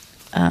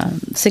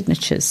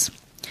 signatures.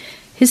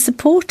 His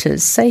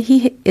supporters say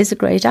he is a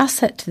great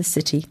asset to the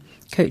city,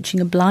 coaching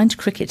a blind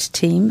cricket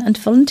team and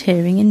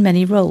volunteering in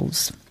many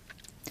roles.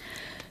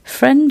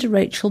 Friend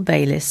Rachel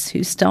Bayliss,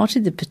 who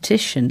started the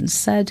petition,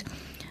 said,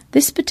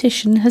 "This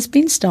petition has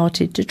been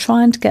started to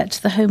try and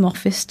get the Home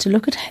Office to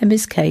look at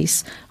Hemi's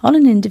case on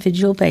an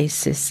individual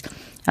basis,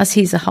 as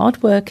he's a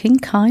hard-working,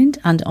 kind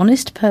and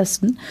honest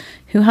person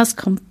who has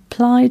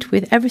complied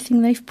with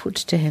everything they've put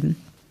to him."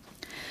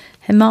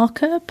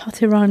 Hemaka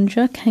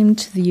Pathiranga came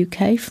to the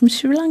UK from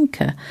Sri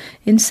Lanka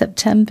in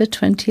September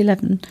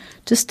 2011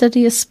 to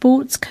study a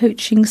sports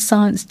coaching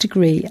science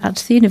degree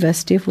at the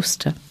University of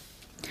Worcester.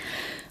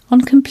 On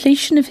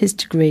completion of his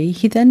degree,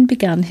 he then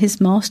began his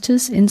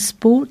Masters in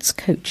Sports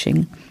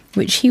Coaching,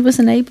 which he was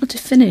unable to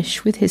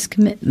finish with his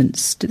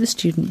commitments to the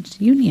Student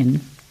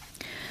Union.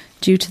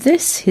 Due to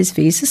this, his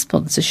visa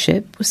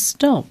sponsorship was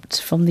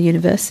stopped from the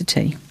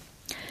university.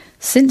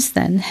 Since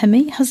then,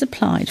 Hemi has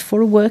applied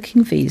for a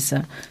working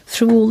visa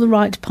through all the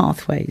right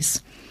pathways,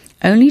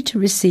 only to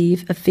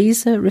receive a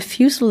visa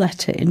refusal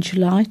letter in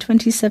July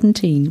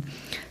 2017,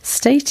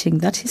 stating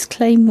that his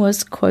claim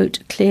was, quote,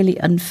 clearly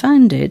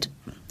unfounded,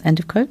 end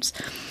of quotes,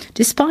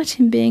 despite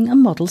him being a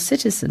model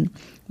citizen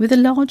with a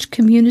large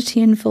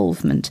community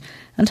involvement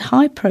and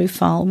high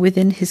profile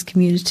within his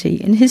community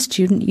in his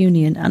student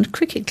union and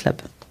cricket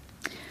club.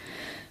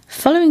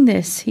 Following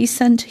this, he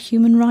sent a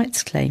human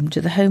rights claim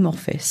to the Home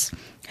Office,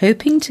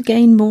 hoping to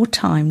gain more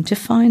time to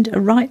find a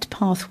right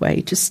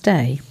pathway to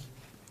stay.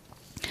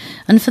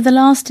 And for the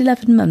last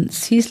 11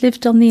 months, he's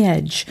lived on the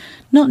edge,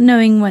 not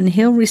knowing when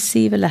he'll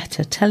receive a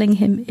letter telling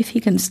him if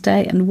he can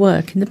stay and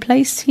work in the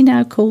place he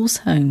now calls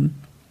home.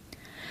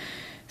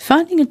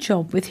 Finding a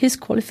job with his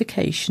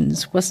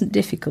qualifications wasn't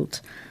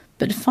difficult,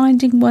 but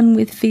finding one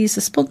with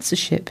visa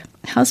sponsorship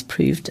has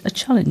proved a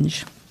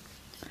challenge.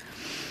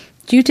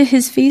 Due to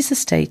his visa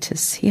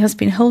status, he has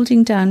been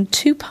holding down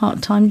 2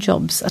 part-time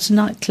jobs at a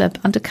nightclub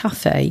and a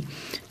cafe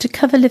to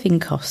cover living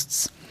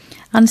costs,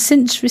 and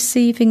since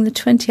receiving the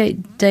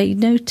 28-day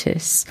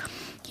notice,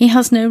 he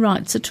has no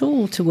rights at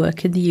all to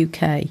work in the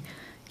UK,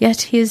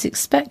 yet he is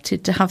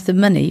expected to have the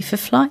money for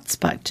flights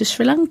back to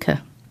Sri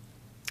Lanka.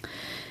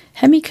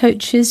 Hemi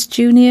coaches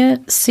junior,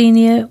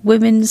 senior,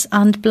 women's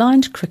and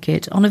blind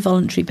cricket on a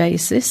voluntary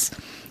basis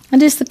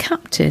and is the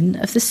captain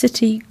of the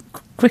City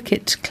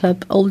Cricket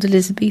Club Old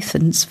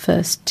Elizabethans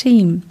first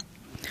team.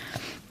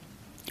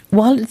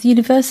 While at the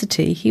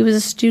university, he was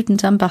a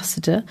student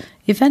ambassador,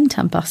 event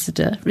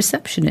ambassador,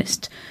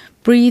 receptionist,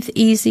 Breathe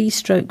Easy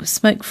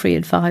smoke-free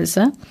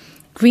advisor,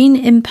 Green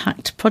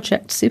Impact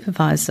project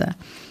supervisor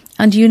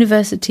and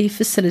university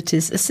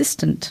facilities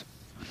assistant.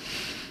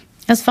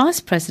 As Vice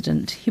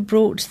President, he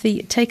brought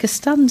the Take a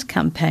Stand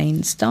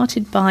campaign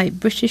started by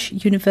British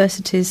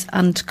Universities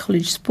and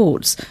College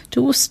Sports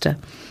to Worcester,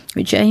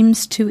 which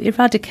aims to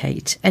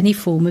eradicate any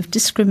form of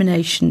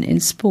discrimination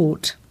in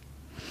sport.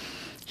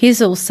 He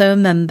is also a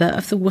member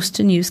of the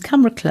Worcester News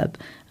Camera Club,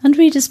 and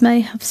readers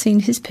may have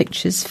seen his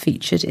pictures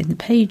featured in the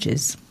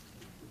pages.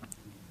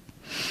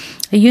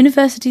 A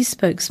university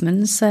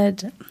spokesman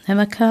said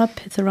Hemaka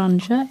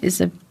Pathiranga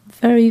is a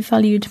very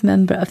valued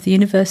member of the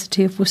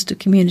University of Worcester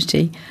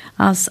community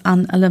as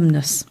an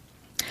alumnus.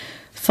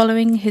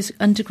 Following his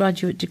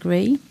undergraduate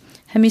degree,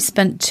 Hemi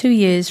spent 2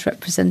 years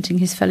representing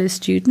his fellow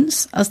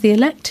students as the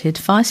elected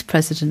Vice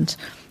President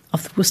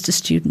of the Worcester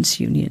Students'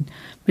 Union,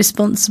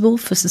 responsible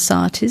for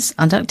societies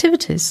and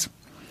activities.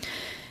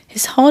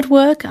 His hard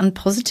work and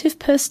positive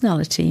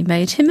personality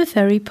made him a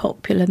very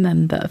popular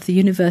member of the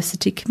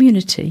university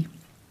community.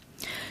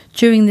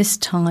 During this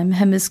time,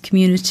 Hemi's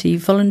community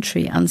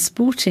voluntary and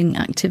sporting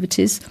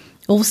activities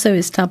also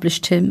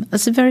established him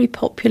as a very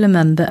popular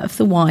member of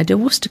the wider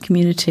Worcester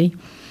community.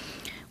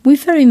 We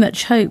very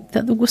much hope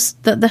that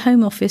the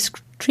Home Office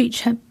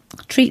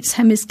treats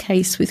Hemi's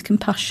case with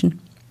compassion.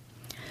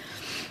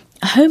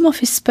 A Home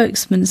Office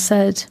spokesman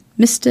said,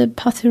 Mr.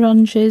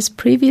 Pathirange's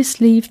previous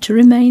leave to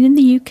remain in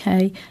the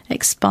UK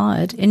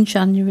expired in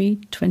January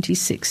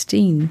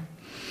 2016.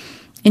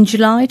 In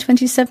July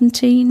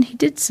 2017, he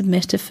did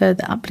submit a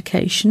further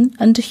application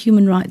under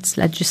human rights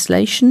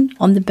legislation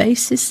on the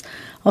basis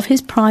of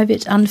his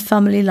private and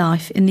family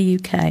life in the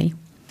UK.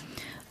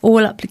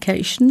 All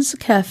applications are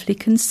carefully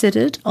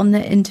considered on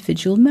their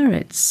individual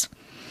merits.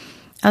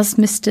 As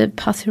Mr.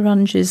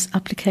 Pathirange's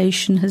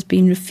application has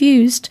been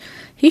refused,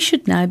 he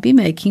should now be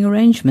making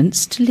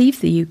arrangements to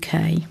leave the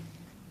UK.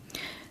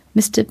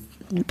 Mr.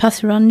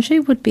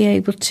 Pathirange would be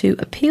able to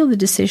appeal the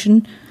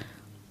decision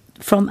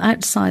from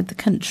outside the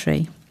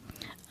country,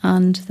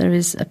 and there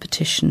is a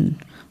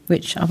petition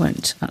which I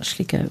won't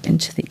actually go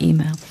into the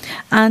email.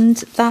 And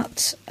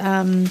that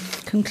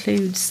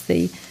concludes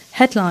the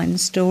headline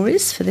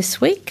stories for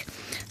this week.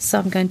 So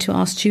I'm going to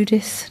ask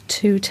Judith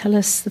to tell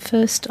us the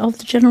first of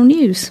the general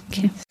news.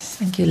 Thank you.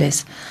 Thank you,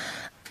 Liz.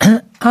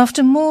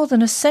 After more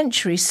than a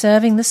century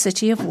serving the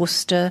city of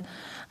Worcester,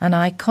 an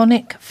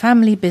iconic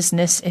family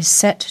business is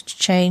set to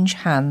change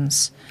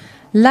hands.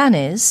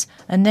 Lanny's,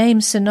 a name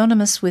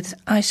synonymous with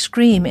ice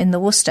cream in the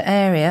Worcester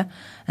area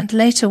and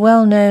later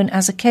well known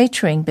as a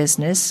catering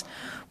business,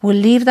 will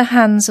leave the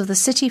hands of the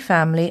city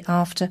family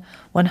after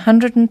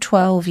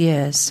 112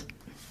 years.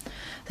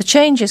 The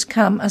changes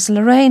come as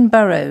Lorraine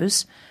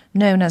Burrows,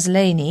 known as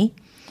Laney,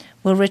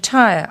 will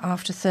retire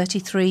after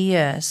 33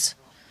 years.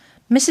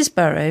 Mrs.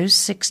 Burrows,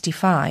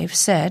 65,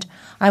 said,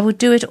 "I would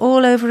do it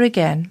all over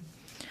again.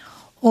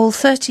 All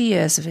 30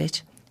 years of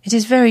it. It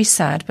is very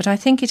sad, but I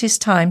think it is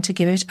time to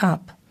give it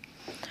up.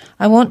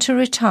 I want to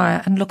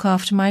retire and look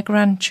after my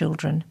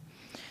grandchildren."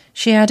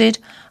 She added,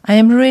 "I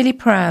am really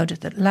proud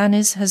that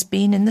Lanny's has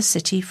been in the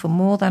city for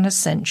more than a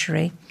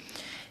century.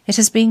 It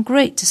has been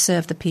great to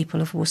serve the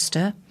people of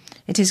Worcester.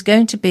 It is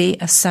going to be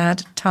a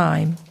sad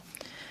time."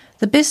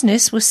 The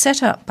business was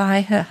set up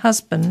by her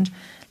husband,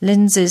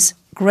 Lindsay's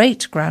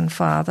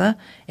great-grandfather,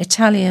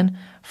 Italian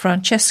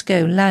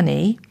Francesco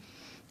Lanni,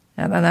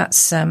 and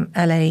that's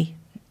L-A-N-N-I.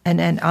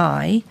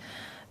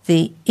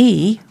 The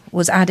E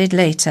was added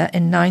later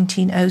in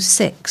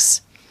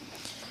 1906.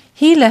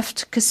 He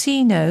left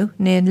Cassino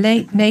near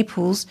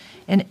Naples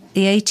in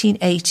the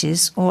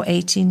 1880s or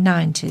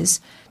 1890s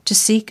to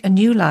seek a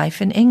new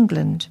life in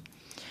England.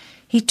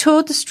 He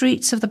toured the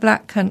streets of the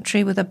Black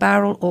Country with a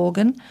barrel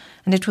organ,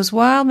 and it was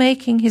while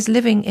making his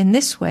living in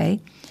this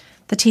way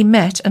that he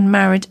met and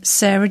married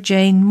Sarah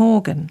Jane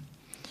Morgan.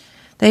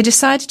 They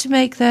decided to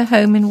make their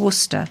home in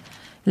Worcester,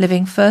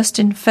 living first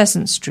in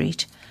Pheasant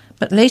Street,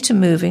 but later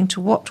moving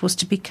to what was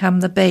to become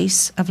the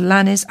base of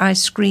Lanny's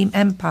ice cream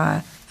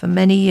empire for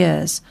many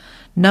years,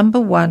 number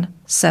 1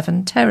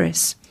 Severn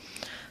Terrace,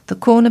 the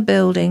corner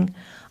building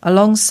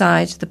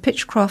alongside the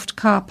Pitchcroft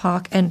car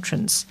park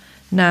entrance,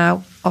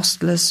 now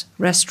Ostler's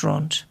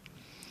Restaurant.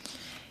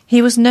 He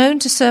was known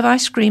to serve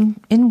ice cream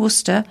in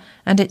Worcester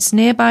and its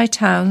nearby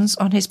towns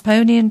on his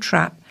pony and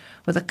trap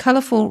with a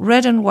colourful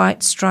red and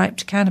white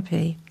striped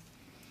canopy.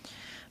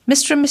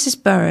 Mr. and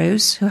Mrs.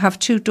 Burrows, who have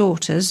 2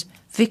 daughters,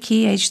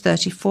 Vicky, aged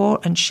 34,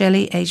 and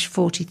Shelley, aged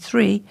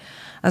 43,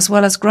 as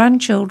well as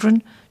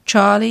grandchildren,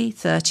 Charlie,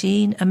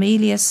 13,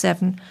 Amelia,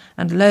 7,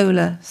 and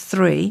Lola,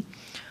 3,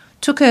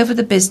 took over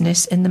the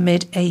business in the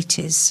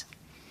mid-80s.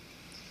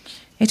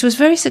 It was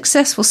very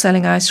successful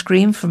selling ice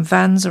cream from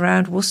vans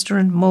around Worcester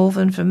and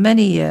Malvern for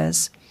many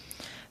years.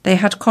 They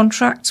had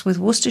contracts with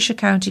Worcestershire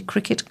County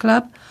Cricket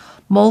Club,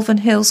 Malvern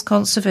Hills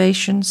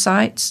Conservation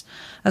Sites,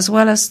 as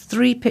well as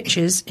 3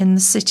 pitches in the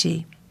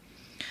city.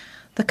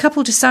 The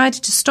couple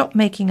decided to stop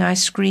making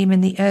ice cream in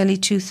the early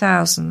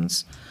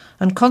 2000s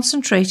and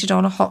concentrated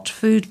on a hot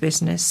food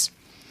business,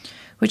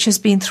 which has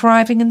been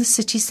thriving in the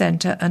city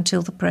centre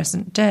until the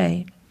present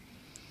day.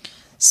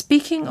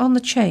 Speaking on the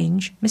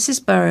change,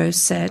 Mrs. Burrows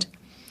said,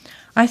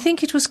 "I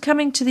think it was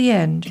coming to the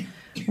end.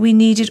 We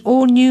needed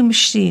all new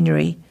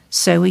machinery,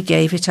 so we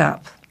gave it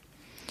up."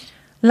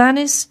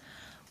 Lanny's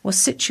was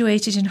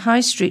situated in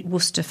High Street,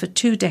 Worcester, for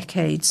 2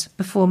 decades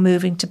before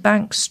moving to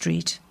Bank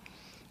Street.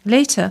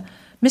 Later,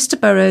 Mr.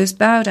 Burrows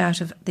bowed out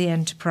of the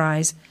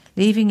enterprise,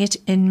 leaving it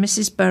in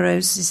Mrs.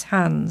 Burrows'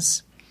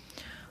 hands.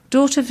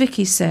 Daughter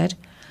Vicky said,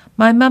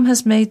 "My mum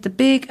has made the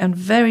big and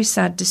very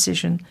sad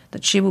decision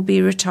that she will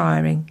be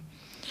retiring.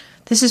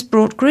 This has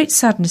brought great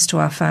sadness to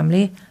our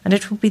family, and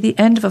it will be the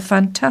end of a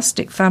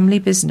fantastic family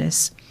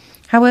business.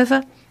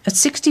 However, at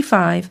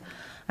 65,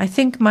 I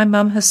think my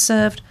mum has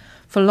served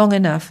for long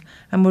enough,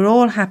 and we're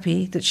all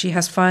happy that she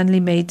has finally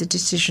made the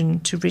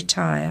decision to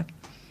retire.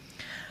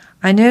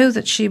 I know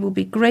that she will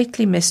be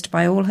greatly missed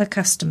by all her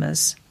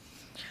customers."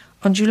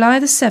 On July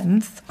the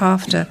 7th,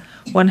 after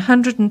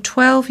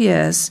 112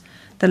 years,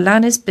 the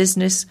Lanny's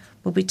business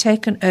will be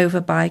taken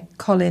over by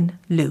Colin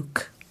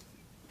Luke.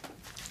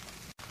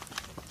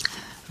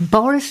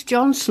 Boris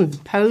Johnson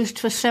posed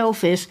for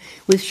selfies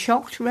with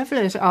shocked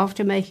revellers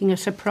after making a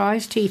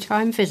surprise tea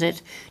time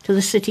visit to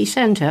the city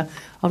centre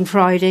on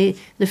Friday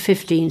the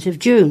 15th of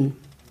June.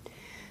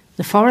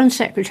 The Foreign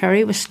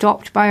Secretary was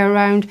stopped by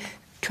around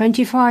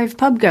 25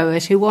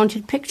 pubgoers who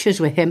wanted pictures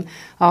with him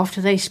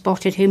after they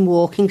spotted him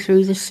walking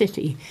through the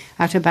city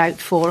at about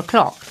 4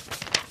 o'clock.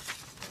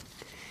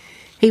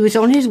 He was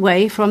on his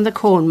way from the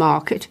Corn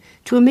Market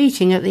to a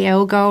meeting at the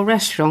Elgar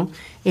restaurant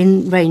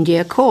in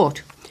Reindeer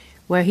Court,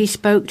 where he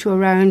spoke to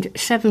around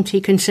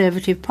 70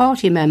 Conservative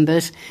Party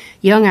members,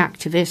 young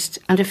activists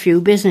and a few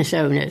business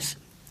owners.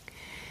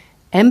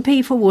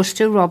 MP for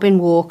Worcester Robin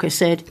Walker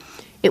said,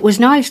 "It was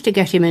nice to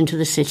get him into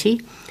the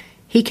city.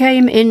 He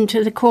came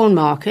into the Corn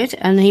Market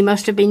and he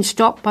must have been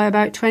stopped by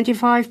about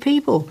 25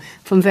 people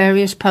from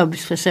various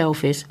pubs for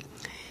selfies."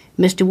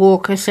 Mr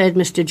Walker said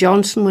Mr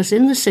Johnson was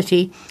in the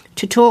city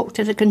to talk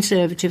to the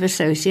Conservative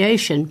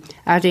Association,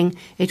 adding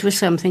it was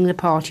something the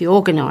party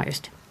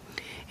organised.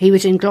 He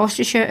was in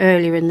Gloucestershire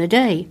earlier in the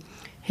day.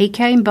 He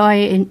came by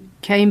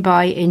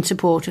in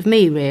support of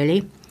me,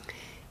 really.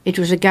 It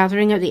was a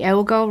gathering at the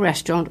Elgar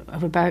restaurant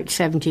of about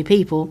 70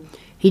 people.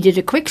 He did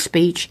a quick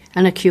speech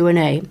and a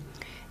Q&A.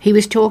 He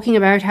was talking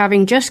about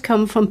having just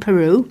come from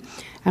Peru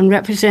and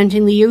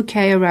representing the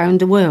UK around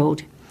the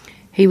world.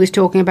 He was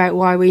talking about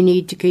why we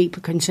need to keep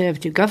a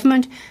Conservative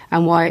government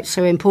and why it's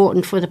so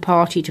important for the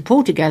party to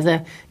pull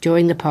together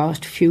during the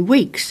past few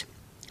weeks.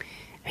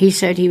 He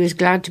said he was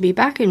glad to be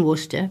back in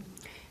Worcester.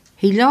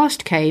 He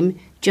last came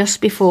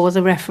just before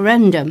the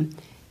referendum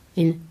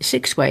in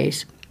 6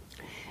 ways.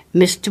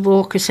 Mr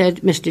Walker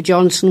said Mr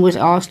Johnson was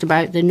asked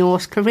about the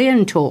North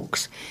Korean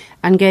talks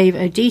and gave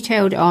a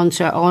detailed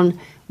answer on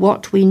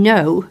what we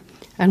know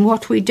and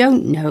what we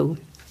don't know.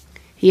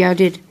 He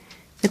added,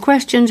 "The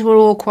questions were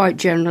all quite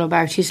general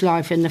about his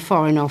life in the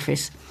Foreign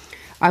Office.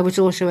 I was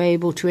also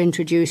able to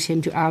introduce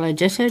him to Ala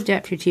Ditter,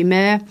 Deputy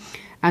Mayor,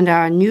 and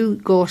our new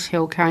Gorse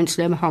Hill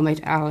Councillor,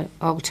 Mohammed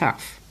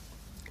Altaf."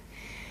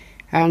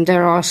 And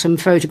there are some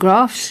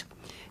photographs.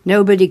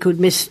 Nobody could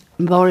miss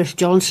Boris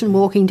Johnson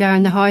walking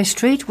down the High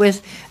Street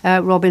with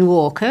Robin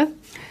Walker.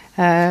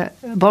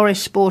 Boris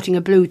sporting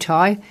a blue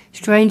tie.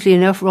 Strangely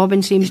enough,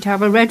 Robin seems to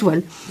have a red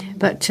one.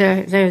 But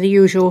they're the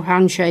usual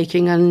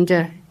handshaking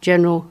and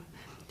general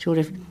sort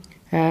of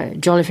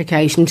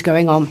jollifications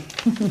going on.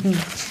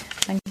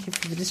 Thank you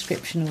for the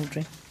description,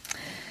 Audrey.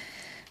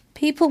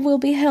 People will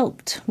be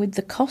helped with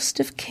the cost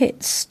of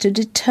kits to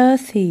deter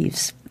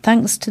thieves,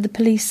 thanks to the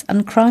Police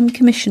and Crime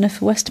Commissioner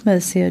for West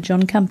Mercia,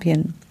 John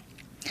Campion.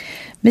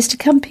 Mr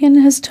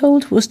Campion has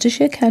told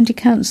Worcestershire County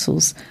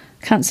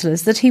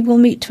councillors that he will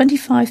meet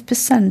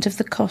 25% of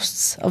the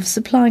costs of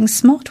supplying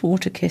smart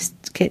water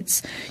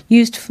kits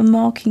used for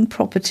marking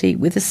property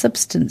with a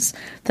substance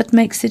that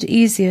makes it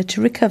easier to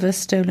recover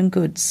stolen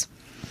goods.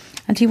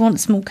 And he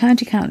wants more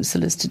county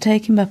councillors to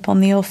take him up on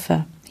the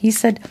offer. He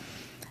said,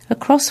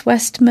 "Across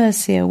West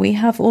Mercia we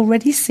have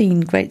already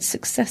seen great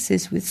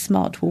successes with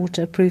smart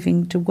water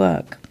proving to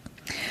work.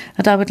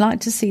 And I would like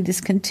to see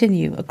this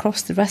continue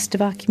across the rest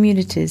of our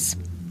communities.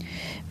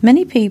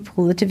 Many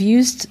people that have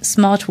used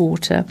smart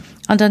water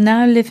and are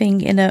now living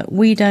in a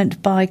we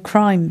don't buy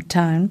crime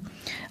town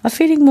are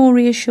feeling more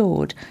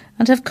reassured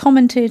and have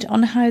commented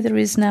on how there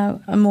is now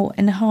a more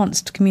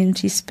enhanced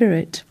community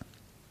spirit.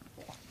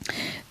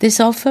 This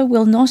offer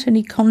will not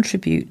only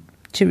contribute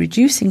to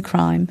reducing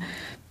crime,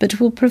 but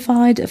will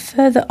provide a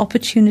further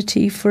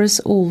opportunity for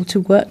us all to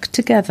work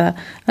together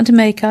and to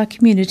make our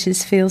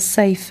communities feel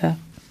safer.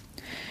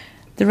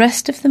 The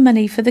rest of the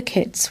money for the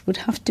kits would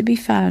have to be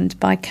found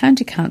by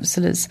county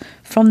councillors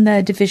from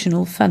their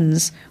divisional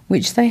funds,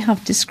 which they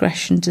have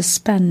discretion to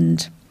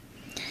spend.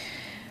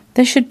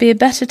 There should be a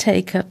better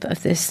take-up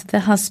of this than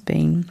there has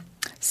been.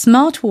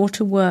 Smart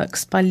water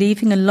works by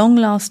leaving a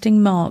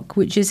long-lasting mark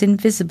which is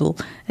invisible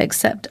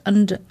except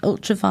under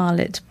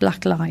ultraviolet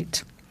black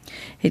light.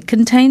 It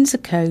contains a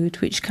code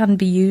which can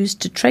be used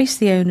to trace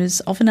the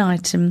owners of an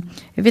item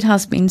if it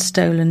has been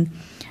stolen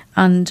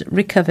and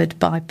recovered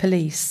by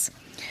police.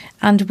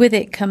 And with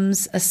it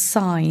comes a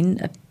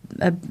sign,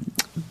 a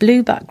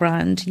blue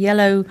background,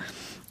 yellow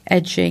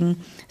edging,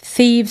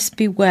 "Thieves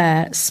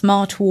Beware,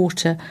 Smart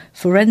Water,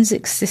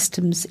 Forensic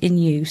Systems in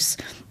Use,"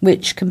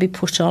 which can be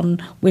put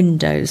on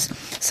windows.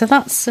 So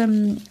that's a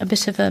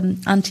bit of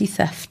an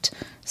anti-theft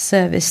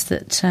service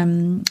that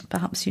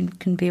perhaps you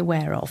can be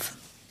aware of.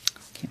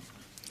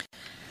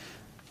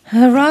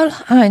 Her Royal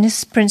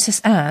Highness Princess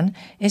Anne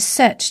is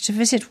set to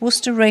visit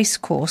Worcester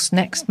Racecourse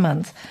next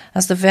month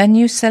as the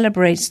venue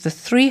celebrates the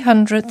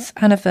 300th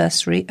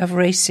anniversary of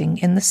racing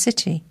in the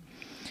city.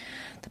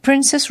 The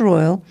Princess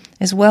Royal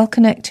is well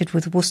connected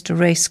with Worcester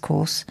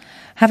Racecourse,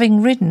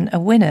 having ridden a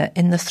winner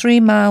in the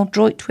 3-mile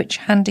Droitwich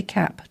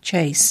Handicap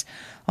Chase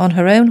on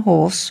her own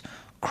horse,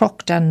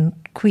 Croc Dan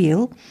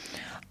Queel,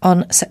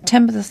 on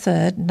September the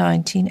 3rd,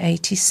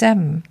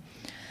 1987.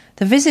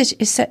 The visit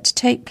is set to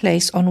take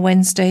place on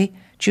Wednesday,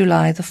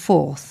 July the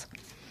 4th.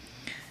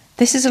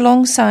 This is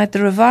alongside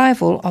the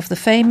revival of the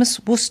famous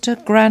Worcester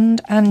Grand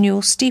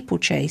Annual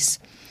Steeplechase,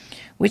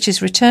 which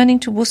is returning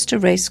to Worcester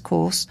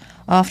Racecourse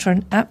after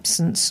an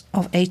absence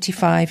of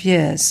 85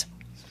 years.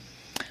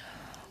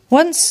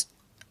 Once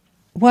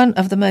one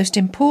of the most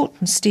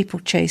important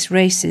steeplechase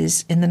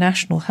races in the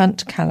National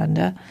Hunt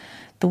calendar,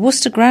 the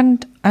Worcester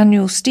Grand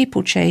Annual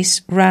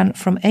Steeplechase ran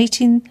from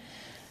 18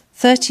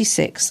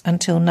 36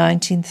 until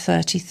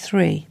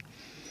 1933.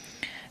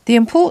 The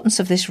importance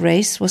of this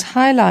race was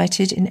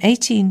highlighted in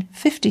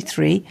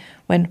 1853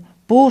 when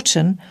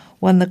Bourton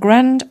won the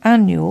Grand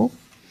Annual,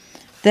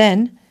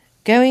 then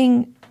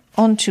going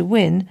on to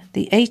win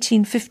the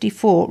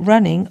 1854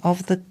 running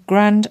of the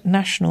Grand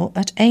National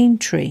at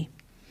Aintree.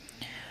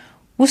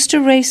 Worcester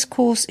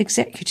Racecourse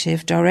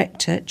Executive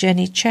Director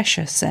Jenny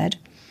Cheshire said,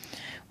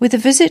 "With a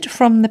visit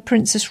from the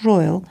Princess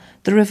Royal,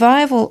 the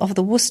revival of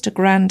the Worcester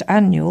Grand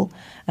Annual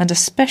and a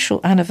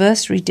special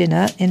anniversary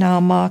dinner in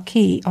our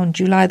marquee on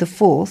July the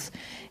 4th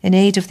in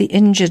aid of the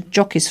Injured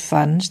Jockeys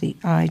Fund, the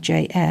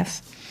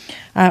IJF,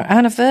 our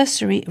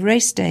anniversary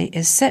race day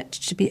is set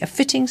to be a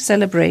fitting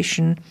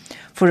celebration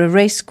for a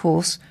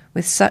racecourse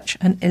with such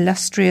an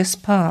illustrious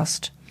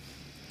past."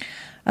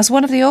 As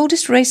one of the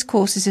oldest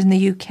racecourses in the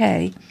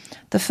UK,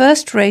 the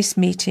first race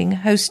meeting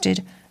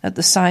hosted at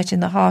the site in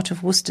the heart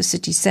of Worcester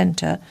city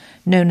centre,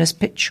 known as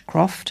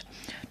Pitchcroft,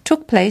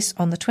 took place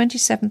on the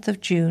 27th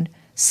of June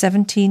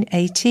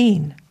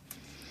 1718.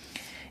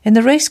 In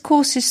the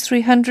racecourse's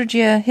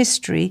 300-year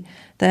history,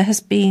 there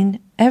has been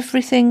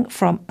everything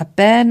from a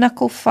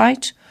bare-knuckle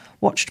fight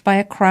watched by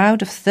a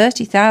crowd of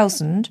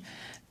 30,000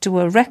 to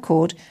a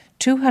record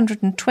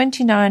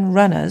 229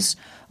 runners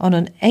on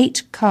an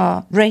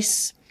 8-car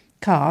race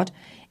card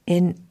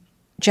in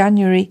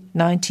January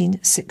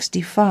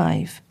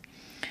 1965.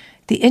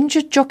 The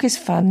Injured Jockeys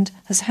Fund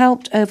has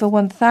helped over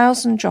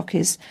 1,000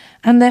 jockeys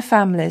and their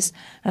families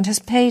and has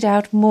paid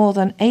out more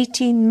than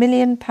 £18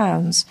 million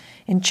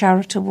in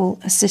charitable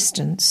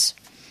assistance.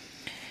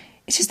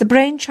 It is the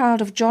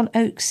brainchild of John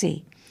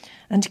Oaksey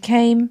and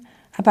came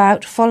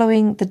about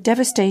following the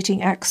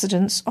devastating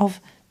accidents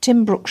of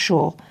Tim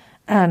Brookshaw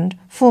and,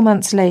 4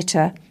 months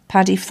later,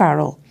 Paddy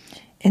Farrell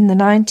in the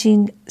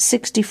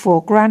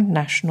 1964 Grand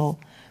National,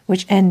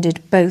 which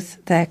ended both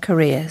their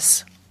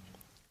careers.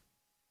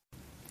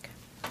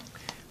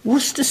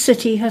 Worcester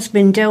City has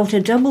been dealt a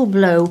double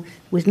blow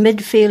with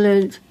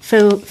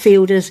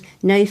midfielders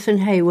Nathan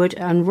Hayward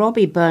and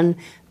Robbie Bunn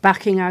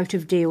backing out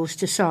of deals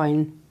to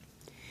sign.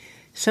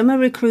 Summer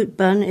recruit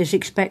Bunn is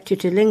expected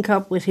to link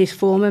up with his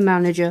former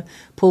manager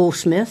Paul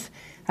Smith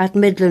at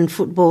Midland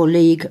Football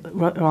League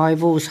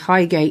rivals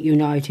Highgate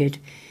United,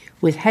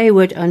 with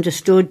Hayward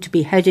understood to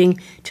be heading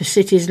to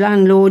City's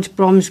landlords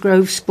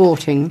Bromsgrove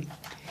Sporting.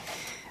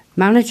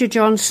 Manager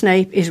John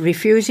Snape is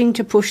refusing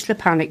to push the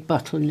panic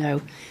button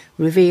now,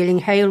 revealing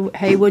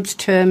Hayward's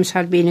terms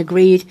had been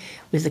agreed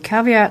with the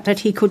caveat that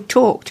he could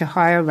talk to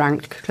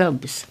higher-ranked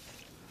clubs.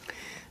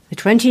 The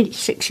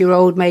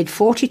 26-year-old made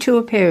 42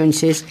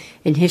 appearances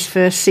in his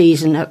first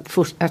season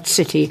at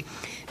City,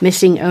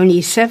 missing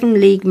only 7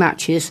 league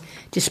matches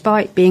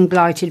despite being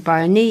blighted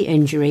by a knee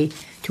injury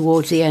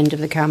towards the end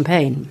of the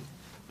campaign.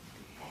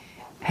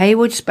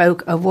 Hayward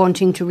spoke of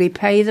wanting to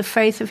repay the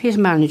faith of his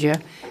manager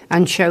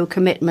and show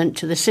commitment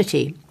to the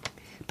City,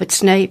 but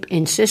Snape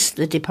insists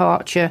the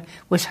departure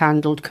was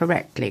handled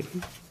correctly.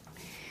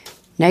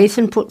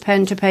 Nathan put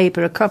pen to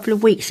paper a couple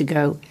of weeks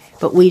ago,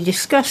 but we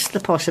discussed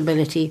the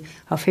possibility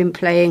of him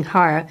playing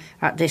higher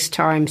at this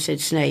time, said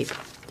Snape.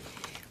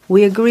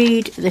 We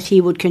agreed that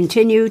he would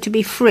continue to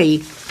be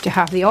free to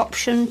have the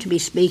option to be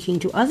speaking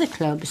to other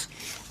clubs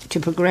to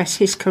progress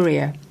his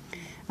career,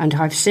 and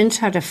I've since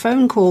had a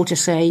phone call to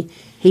say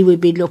he would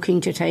be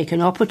looking to take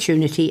an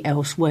opportunity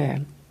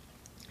elsewhere.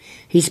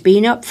 He's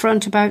been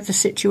upfront about the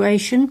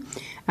situation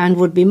and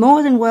would be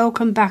more than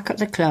welcome back at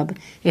the club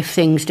if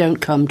things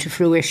don't come to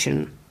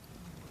fruition.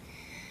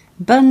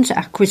 Bunn's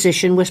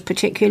acquisition was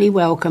particularly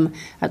welcome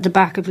at the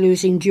back of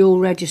losing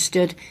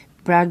dual-registered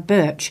Brad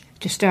Birch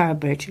to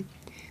Stourbridge,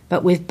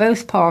 but with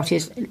both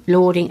parties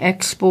lauding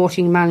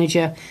ex-Sporting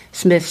manager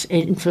Smith's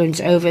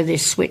influence over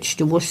this switch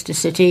to Worcester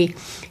City,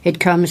 it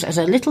comes as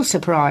a little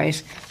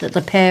surprise that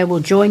the pair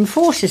will join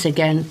forces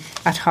again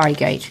at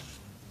Highgate.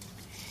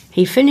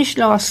 He finished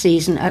last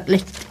season at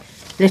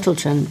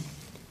Littleton,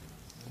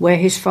 where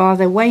his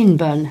father Wayne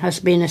Bunn has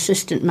been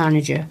assistant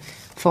manager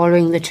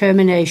following the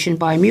termination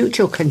by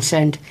mutual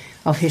consent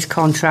of his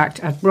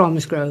contract at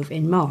Bromsgrove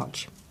in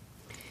March.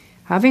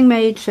 Having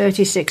made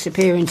 36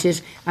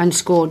 appearances and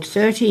scored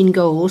 13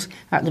 goals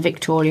at the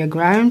Victoria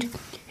Ground,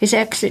 his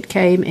exit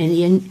came in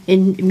the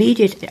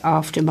immediate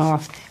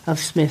aftermath of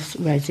Smith's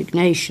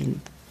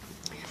resignation.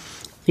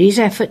 These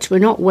efforts were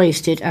not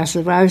wasted as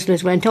the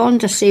Rouslers went on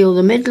to seal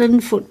the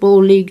Midland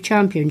Football League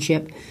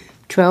Championship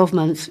 12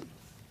 months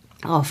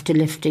after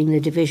lifting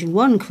the Division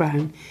 1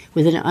 crown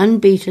with an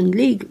unbeaten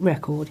league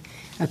record,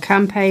 a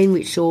campaign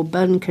which saw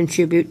Bunn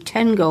contribute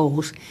 10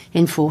 goals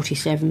in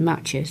 47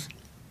 matches.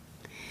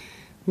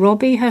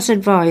 Robbie has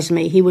advised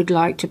me he would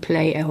like to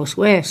play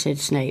elsewhere, said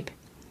Snape.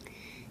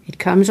 It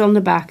comes on the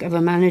back of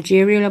a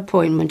managerial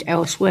appointment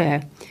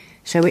elsewhere,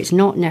 so it's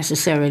not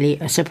necessarily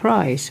a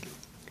surprise.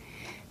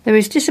 There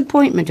is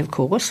disappointment, of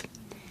course,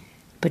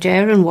 but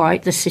Aaron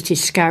White, the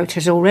City's scout,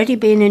 has already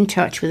been in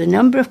touch with a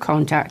number of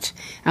contacts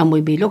and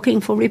will be looking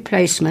for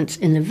replacements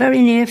in the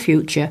very near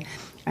future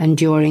and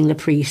during the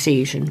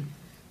pre-season.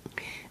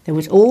 There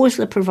was always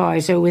the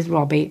proviso with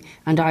Robbie,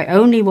 and I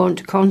only want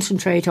to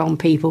concentrate on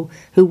people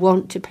who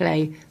want to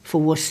play for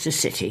Worcester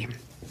City.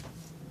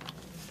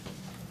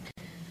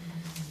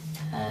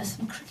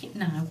 Some cricket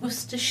now.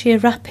 Worcestershire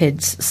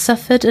Rapids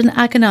suffered an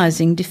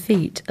agonising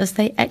defeat as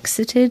they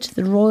exited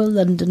the Royal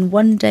London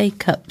One Day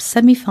Cup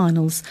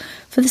semi-finals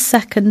for the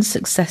second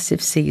successive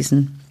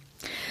season.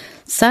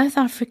 South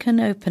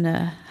African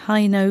opener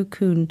Heino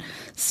Kuhn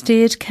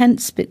steered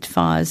Kent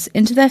Spitfires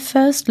into their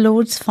first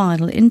Lord's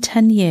final in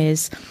 10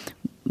 years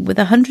with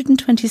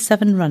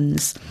 127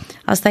 runs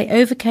as they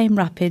overcame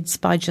Rapids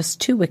by just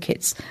 2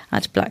 wickets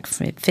at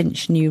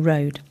Blackfinch New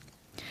Road.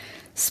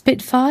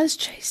 Spitfires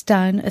chased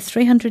down a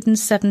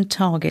 307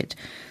 target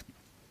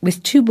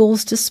with 2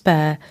 balls to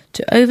spare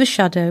to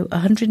overshadow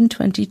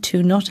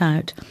 122 not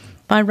out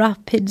by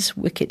Rapids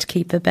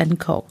wicket-keeper Ben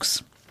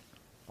Cox.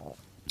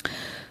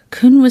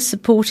 Kuhn was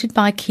supported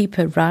by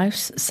keeper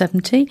Rouse,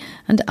 70,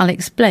 and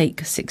Alex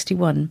Blake,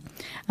 61,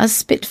 as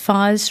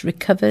Spitfires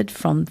recovered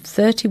from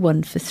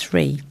 31 for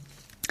 3.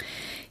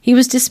 He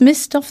was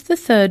dismissed off the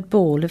 3rd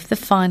ball of the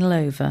final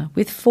over,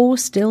 with 4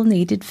 still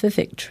needed for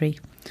victory,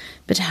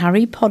 but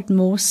Harry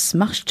Podmore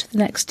smashed the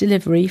next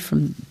delivery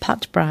from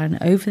Pat Brown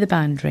over the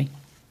boundary.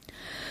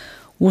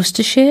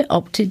 Worcestershire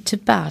opted to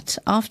bat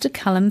after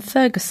Callum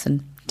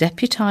Ferguson,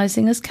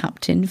 deputising as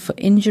captain for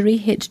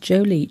injury-hit Joe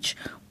Leach,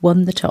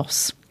 won the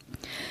toss.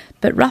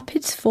 But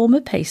Rapids' former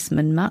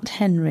paceman Matt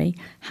Henry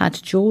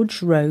had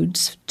George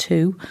Rhodes,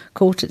 2,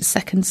 caught at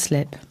second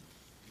slip.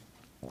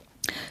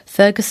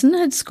 Ferguson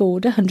had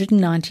scored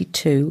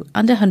 192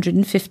 and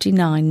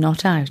 159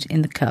 not out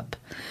in the Cup,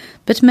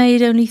 but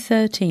made only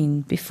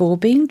 13 before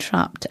being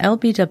trapped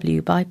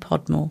LBW by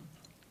Podmore.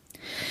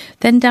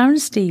 Then Darren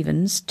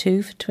Stevens,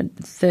 2 for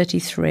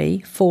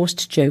 33,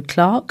 forced Joe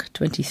Clark,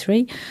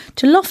 23,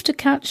 to loft a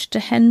catch to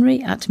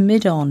Henry at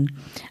mid-on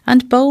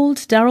and bowled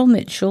Daryl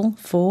Mitchell,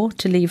 4,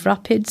 to leave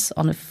Rapids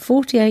on a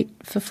 48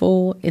 for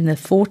 4 in the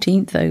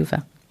 14th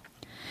over.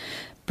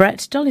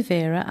 Brett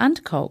D'Oliveira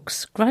and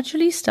Cox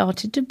gradually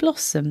started to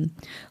blossom,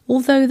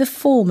 although the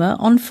former,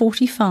 on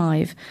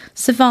 45,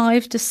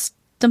 survived a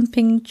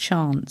stumping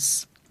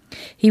chance.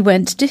 He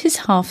went to his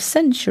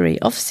half-century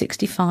of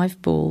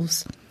 65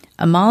 balls,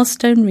 a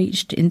milestone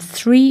reached in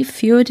 3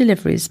 fewer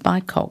deliveries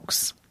by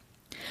Cox.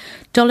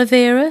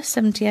 D'Oliveira,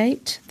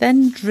 78,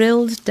 then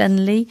drilled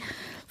Denley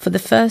for the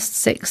first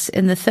 6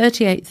 in the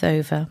 38th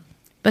over,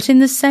 but in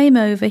the same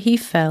over he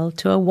fell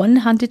to a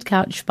one-handed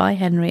catch by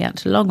Henry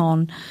at long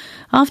on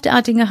after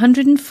adding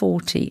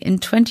 140 in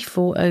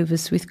 24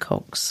 overs with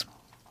Cox.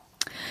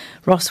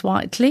 Ross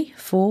Whiteley,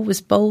 4,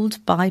 was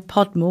bowled by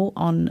Podmore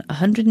on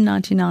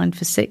 199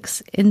 for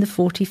 6 in the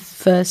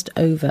 41st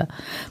over,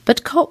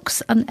 but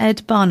Cox and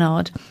Ed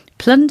Barnard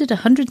plundered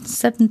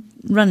 107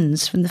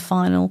 runs from the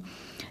final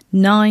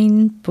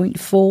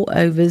 9.4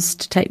 overs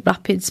to take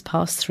Rapids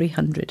past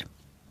 300.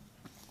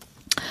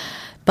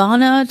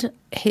 Barnard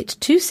hit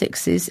 2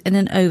 sixes in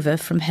an over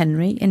from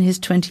Henry in his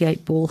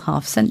 28-ball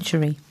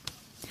half-century.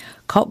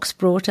 Cox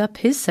brought up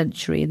his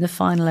century in the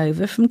final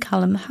over from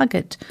Callum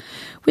Haggart,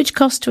 which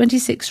cost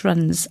 26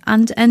 runs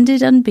and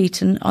ended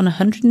unbeaten on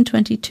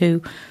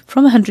 122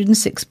 from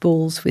 106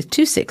 balls with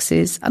 2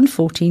 sixes and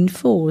 14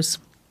 fours.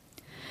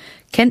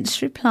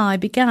 Kent's reply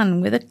began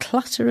with a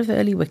clatter of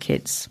early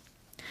wickets.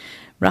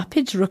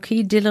 Rapids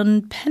rookie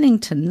Dylan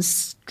Pennington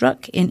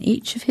struck in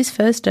each of his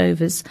first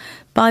overs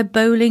by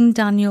bowling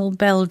Daniel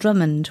Bell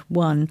Drummond,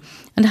 1,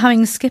 and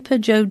having skipper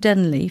Joe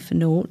Denley, for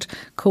 0,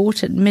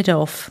 caught at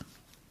mid-off.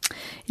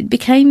 It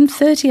became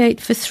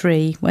 38 for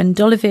 3 when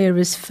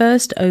D'Oliveira's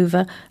first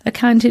over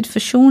accounted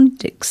for Sean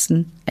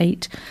Dixon,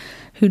 8,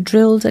 who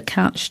drilled a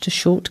catch to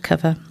short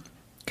cover.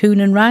 Kuhn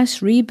and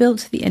Rouse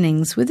rebuilt the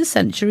innings with a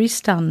century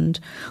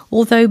stand,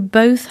 although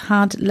both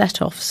had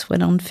let-offs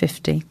when on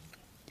 50.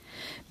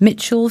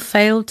 Mitchell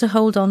failed to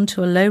hold on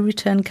to a low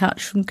return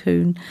catch from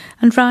Kuhn,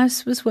 and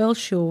Rouse was well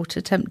short,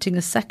 attempting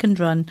a second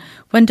run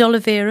when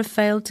D'Oliveira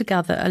failed to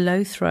gather a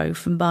low throw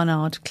from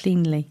Barnard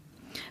cleanly.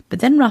 But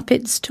then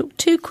Rapids took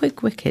 2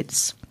 quick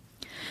wickets.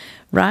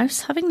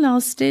 Rouse, having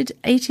lasted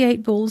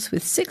 88 balls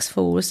with 6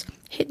 fours,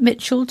 hit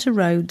Mitchell to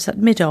Rhodes at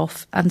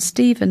mid-off, and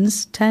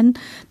Stevens, 10,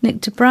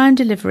 nicked a Brown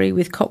delivery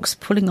with Cox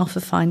pulling off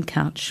a fine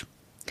catch.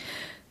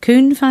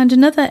 Kuhn found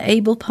another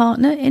able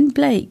partner in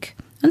Blake,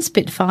 and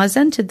Spitfires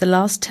entered the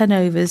last 10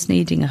 overs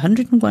needing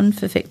 101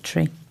 for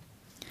victory.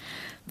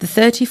 The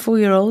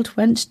 34-year-old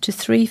went to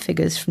 3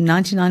 figures from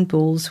 99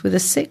 balls with a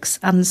 6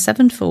 and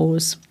 7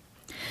 fours.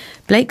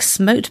 Blake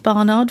smote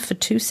Barnard for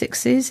 2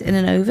 sixes in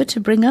an over to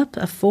bring up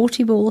a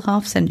 40-ball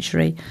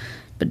half-century,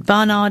 but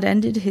Barnard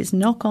ended his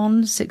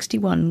knock-on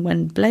 61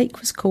 when Blake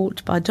was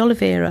caught by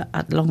D'Oliveira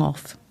at long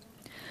off.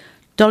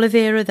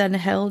 D'Oliveira then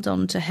held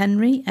on to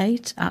Henry,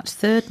 8, at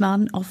third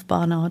man off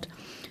Barnard,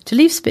 to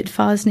leave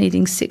Spitfires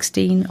needing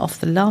 16 off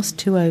the last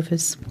 2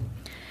 overs.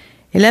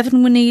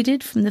 11 were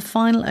needed from the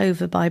final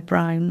over by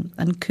Brown,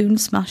 and Kuhn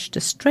smashed a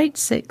straight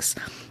 6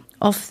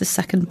 off the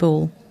second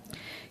ball.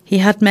 He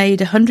had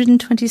made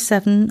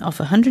 127 off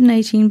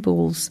 118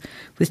 balls,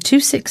 with 2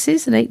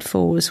 sixes and 8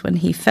 fours when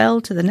he fell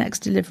to the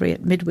next delivery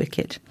at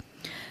mid-wicket.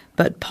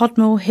 But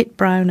Podmore hit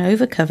Brown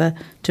over cover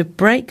to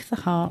break the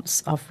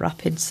hearts of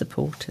Rapid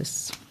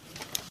supporters.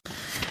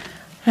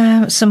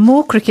 Some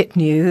more cricket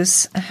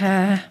news.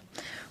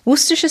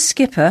 Worcestershire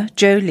skipper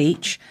Joe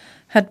Leach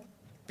had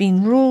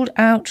been ruled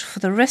out for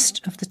the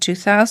rest of the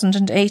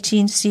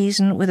 2018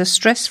 season with a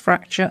stress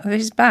fracture of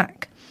his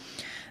back.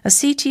 A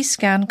CT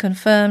scan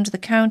confirmed the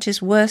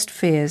county's worst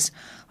fears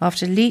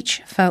after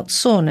Leach felt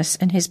soreness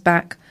in his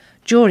back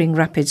during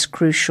Rapid's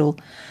crucial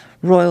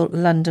Royal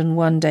London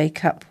One Day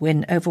Cup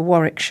win over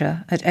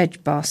Warwickshire at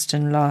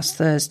Edgbaston last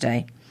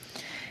Thursday.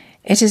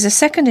 It is a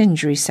second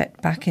injury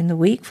setback in the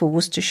week for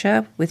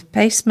Worcestershire, with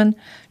paceman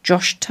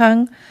Josh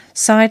Tongue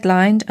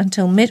sidelined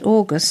until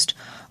mid-August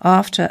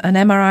after an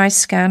MRI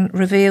scan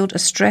revealed a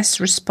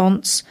stress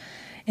response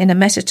in a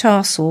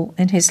metatarsal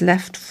in his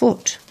left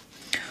foot.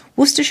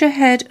 Worcestershire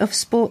Head of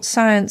Sports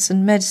Science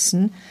and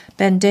Medicine,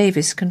 Ben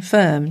Davis,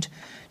 confirmed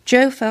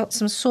Joe felt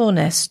some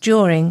soreness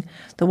during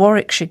the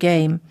Warwickshire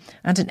game,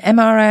 and an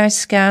MRI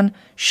scan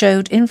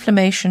showed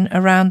inflammation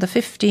around the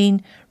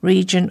 15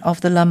 region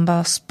of the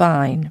lumbar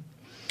spine.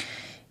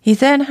 He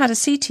then had a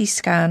CT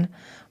scan,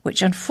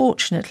 which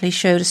unfortunately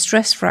showed a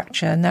stress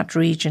fracture in that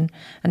region,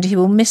 and he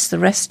will miss the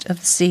rest of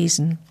the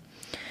season.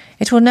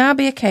 It will now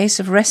be a case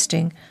of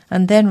resting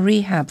and then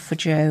rehab for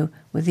Joe,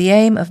 with the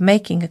aim of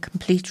making a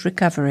complete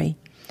recovery.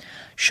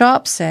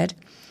 Sharp said,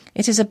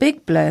 "It is a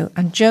big blow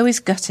and Joe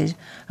is gutted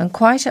and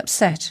quite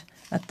upset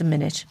at the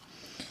minute.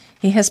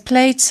 He has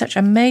played such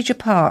a major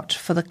part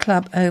for the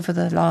club over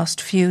the last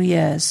few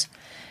years.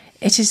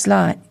 It is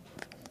like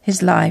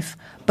his life.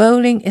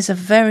 Bowling is a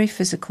very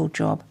physical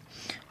job.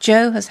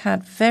 Joe has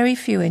had very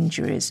few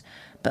injuries,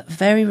 but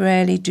very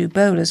rarely do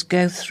bowlers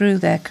go through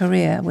their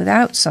career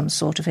without some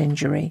sort of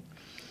injury.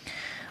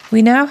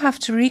 We now have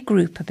to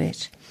regroup a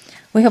bit.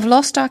 We have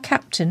lost our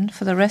captain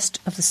for the rest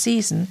of the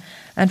season,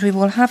 and we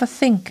will have a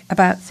think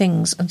about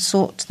things and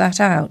sort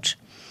that out.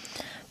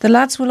 The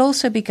lads will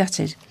also be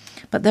gutted,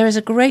 but there is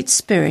a great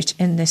spirit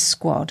in this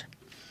squad.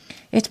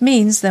 It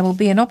means there will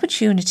be an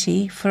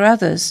opportunity for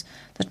others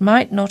that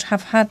might not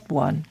have had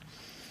one.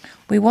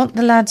 We want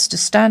the lads to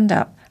stand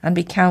up and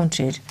be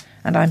counted,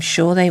 and I'm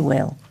sure they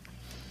will."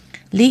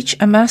 Leach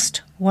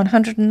amassed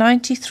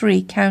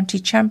 193 county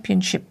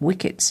championship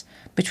wickets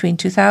between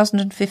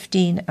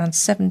 2015 and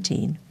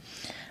 17,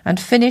 and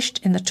finished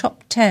in the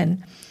top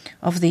 10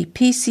 of the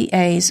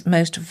PCA's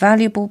most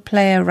valuable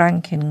player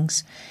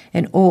rankings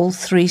in all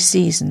 3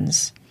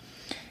 seasons.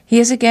 He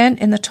is again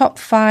in the top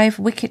 5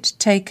 wicket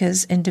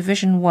takers in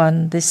Division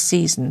 1 this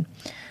season,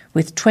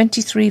 with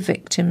 23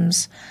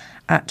 victims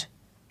at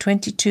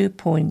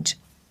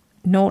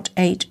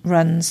 22.08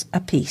 runs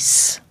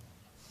apiece.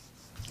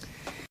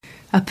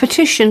 A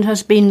petition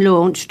has been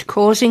launched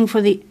calling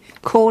for the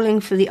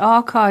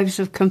archives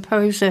of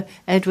composer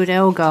Edward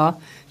Elgar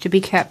to be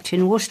kept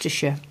in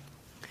Worcestershire.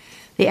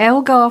 The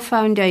Elgar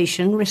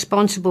Foundation,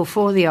 responsible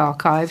for the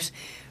archives,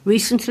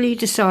 recently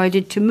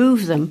decided to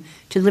move them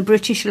to the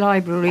British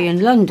Library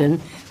in London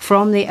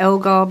from the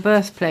Elgar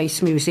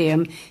Birthplace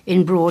Museum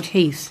in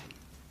Broadheath.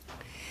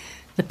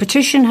 The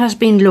petition has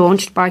been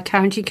launched by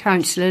County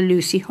Councillor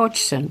Lucy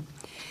Hodgson,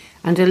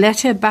 and a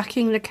letter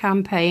backing the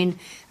campaign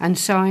and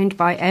signed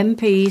by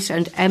MPs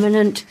and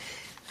eminent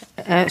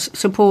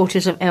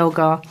supporters of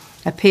Elgar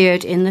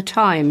appeared in the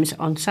Times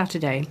on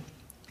Saturday.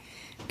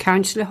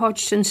 Councillor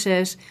Hodgson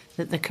says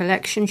that the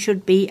collection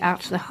should be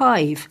at the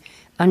Hive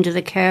under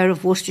the care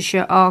of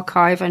Worcestershire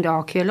Archive and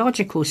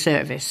Archaeological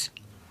Service.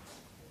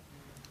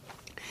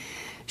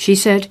 She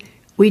said,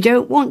 "We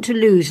don't want to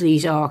lose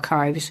these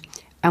archives,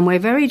 and we're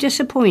very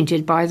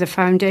disappointed by the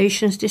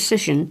Foundation's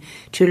decision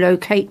to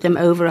locate them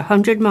over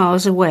 100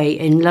 miles away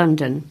in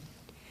London.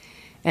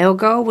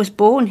 Elgar was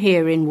born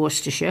here in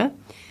Worcestershire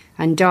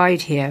and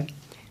died here,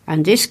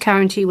 and this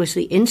county was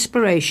the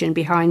inspiration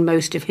behind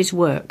most of his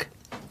work.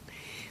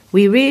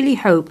 We really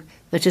hope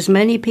that as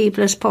many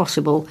people as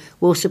possible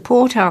will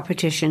support our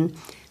petition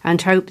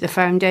and hope the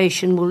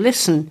Foundation will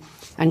listen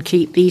and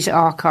keep these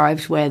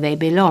archives where they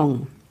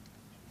belong."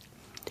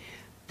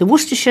 The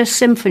Worcestershire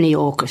Symphony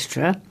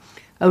Orchestra,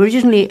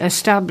 originally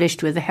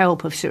established with the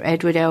help of Sir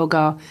Edward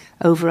Elgar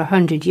over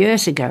 100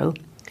 years ago,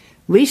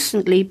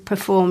 recently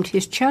performed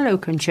his cello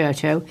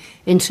concerto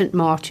in St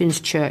Martin's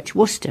Church,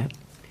 Worcester,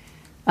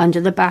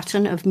 under the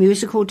baton of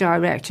musical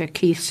director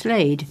Keith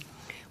Slade,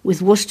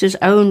 with Worcester's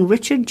own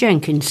Richard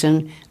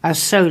Jenkinson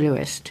as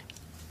soloist.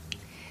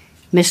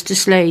 Mr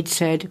Slade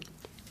said,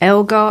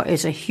 "Elgar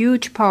is a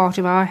huge part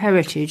of our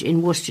heritage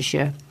in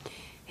Worcestershire.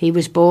 He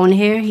was born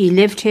here, he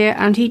lived here,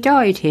 and he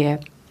died here.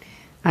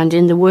 And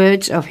in the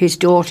words of his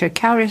daughter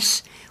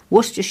Caris,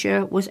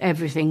 Worcestershire was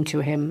everything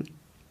to him."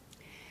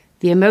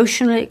 The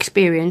emotional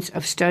experience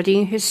of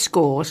studying his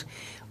scores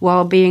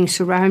while being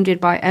surrounded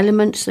by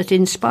elements that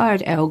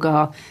inspired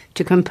Elgar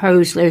to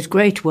compose those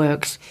great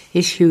works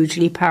is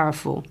hugely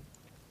powerful.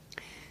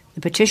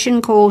 The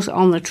petition calls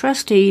on the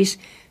trustees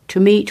to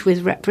meet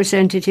with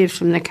representatives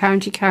from the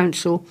County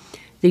Council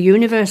the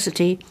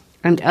university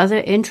and other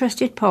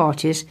interested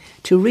parties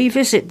to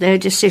revisit their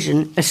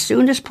decision as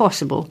soon as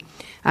possible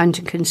and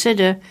to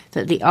consider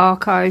that the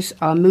archives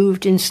are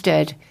moved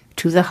instead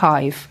to the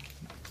Hive.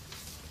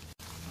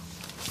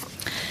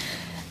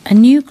 A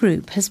new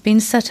group has been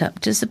set up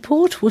to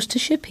support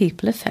Worcestershire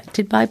people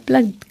affected by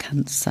blood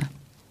cancer.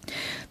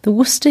 The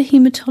Worcester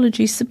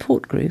Haematology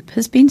Support Group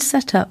has been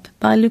set up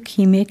by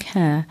Leukaemia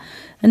Care,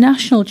 a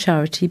national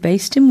charity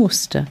based in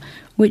Worcester,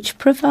 which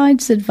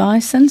provides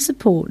advice and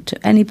support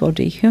to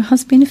anybody who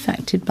has been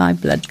affected by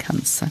blood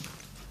cancer.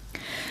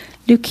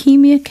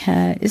 Leukaemia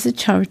Care is a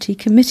charity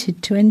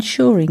committed to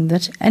ensuring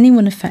that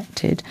anyone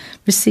affected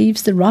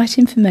receives the right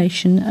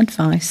information,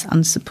 advice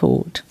and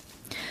support.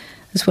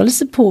 As well as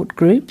support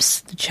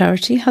groups, the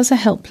charity has a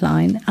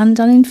helpline and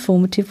an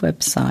informative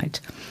website,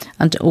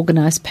 and to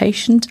organise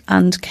patient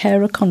and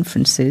carer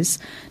conferences,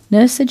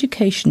 nurse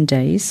education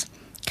days,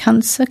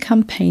 cancer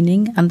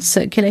campaigning and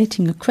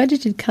circulating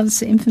accredited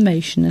cancer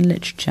information and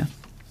literature.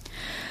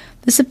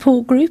 The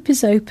support group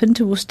is open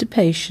to Worcester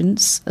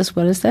patients as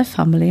well as their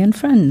family and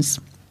friends.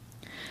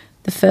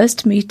 The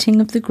first meeting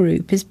of the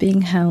group was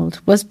being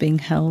held this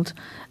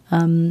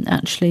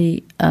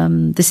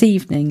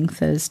evening,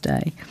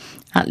 Thursday,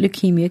 at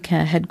Leukaemia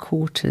Care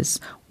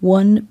headquarters,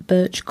 1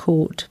 Birch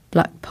Court,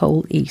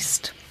 Blackpool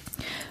East.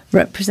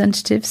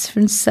 Representatives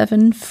from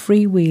 7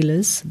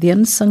 freewheelers, the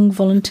Unsung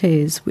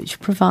Volunteers, which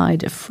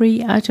provide a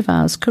free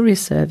out-of-hours courier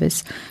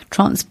service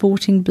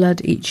transporting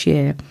blood each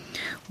year,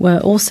 were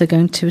also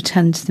going to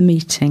attend the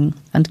meeting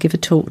and give a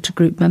talk to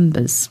group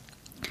members.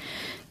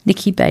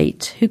 Nikki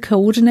Bate, who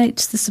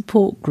coordinates the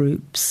support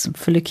groups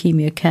for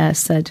Leukaemia Care,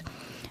 said,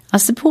 "Our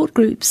support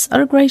groups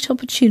are a great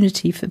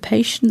opportunity for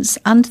patients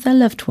and their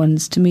loved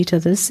ones to meet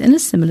others in a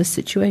similar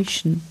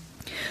situation.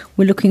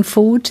 We're looking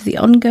forward to the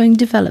ongoing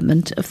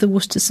development of the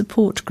Worcester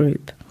Support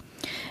Group.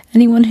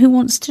 Anyone who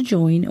wants to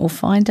join or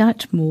find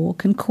out more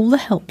can call the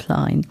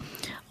helpline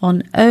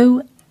on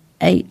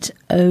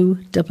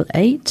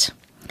 08088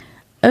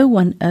 010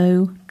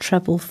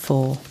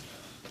 444.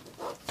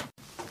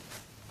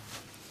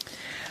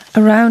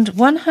 Around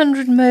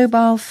 100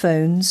 mobile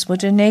phones were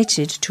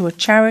donated to a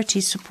charity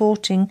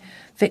supporting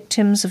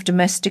victims of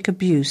domestic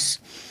abuse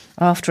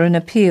after an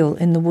appeal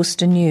in the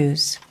Worcester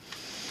News.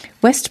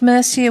 West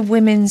Mercia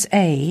Women's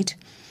Aid,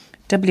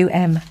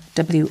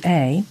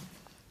 WMWA,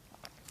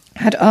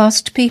 had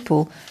asked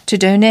people to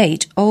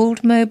donate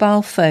old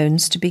mobile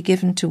phones to be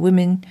given to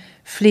women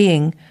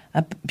fleeing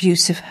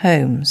abusive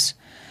homes.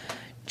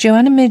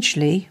 Joanna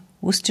Midgley,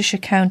 Worcestershire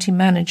County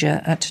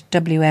Manager at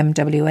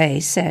WMWA,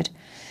 said,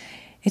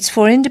 "It's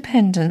for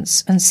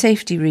independence and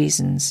safety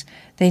reasons.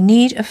 They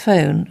need a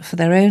phone for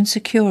their own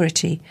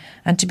security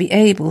and to be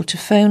able to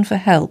phone for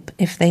help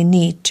if they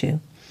need to."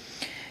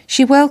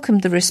 She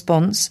welcomed the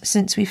response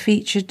since we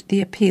featured the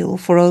appeal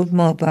for old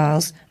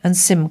mobiles and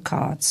SIM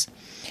cards.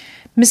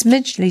 Ms.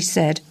 Midgley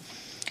said,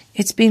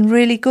 "It's been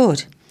really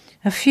good.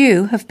 A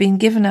few have been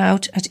given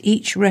out at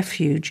each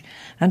refuge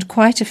and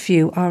quite a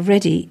few are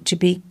ready to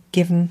be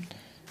given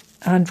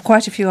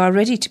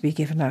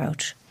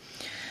out.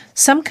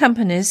 Some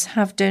companies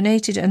have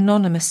donated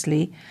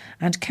anonymously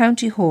and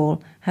County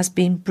Hall has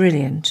been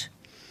brilliant.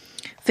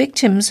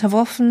 Victims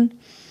often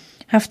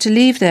have to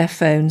leave their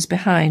phones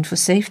behind for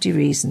safety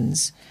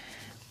reasons."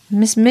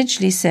 Miss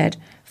Midgley said,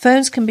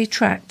 "Phones can be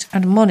tracked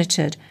and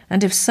monitored,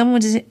 and if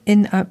someone is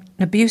in an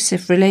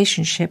abusive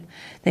relationship,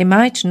 they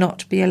might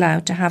not be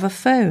allowed to have a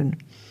phone.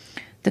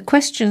 The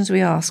questions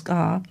we ask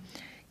are,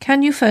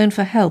 can you phone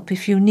for help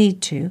if you need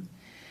to?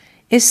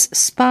 Is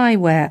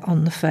spyware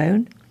on the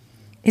phone?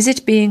 Is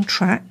it being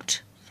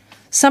tracked?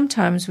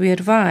 Sometimes we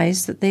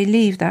advise that they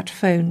leave that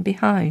phone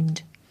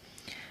behind."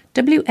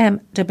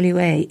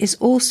 WMWA is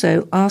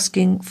also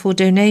asking for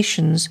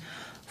donations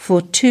for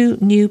 2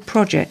 new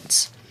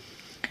projects.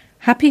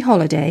 Happy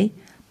Holiday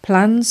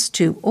plans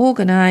to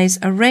organise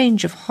a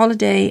range of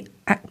holiday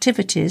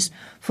activities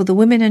for the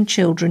women and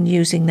children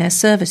using their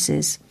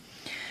services.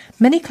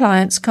 Many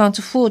clients can't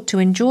afford to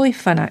enjoy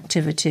fun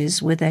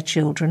activities with their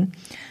children,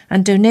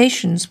 and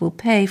donations will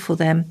pay for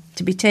them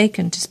to be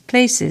taken to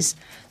places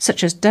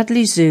such as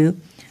Dudley Zoo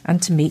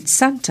and to meet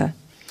Santa.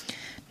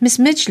 Miss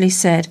Midgley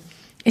said,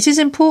 "It is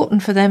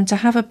important for them to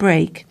have a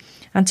break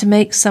and to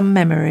make some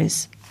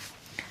memories."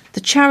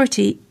 The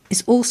charity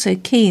is also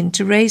keen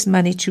to raise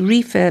money to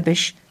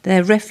refurbish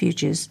their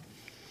refuges,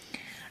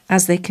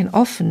 as they can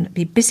often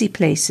be busy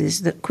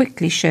places that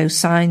quickly show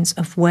signs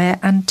of wear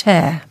and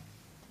tear.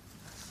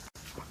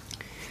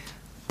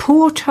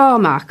 Poor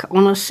tarmac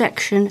on a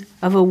section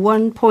of a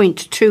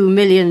 £1.2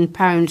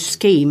 million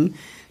scheme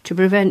to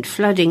prevent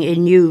flooding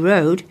in New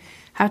Road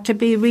had to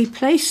be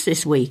replaced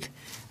this week,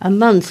 a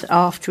month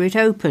after it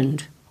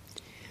opened.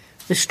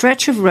 The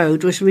stretch of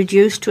road was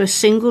reduced to a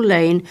single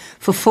lane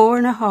for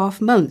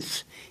 4.5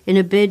 months in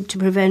a bid to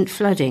prevent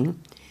flooding,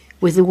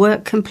 with the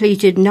work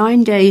completed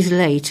 9 days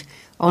late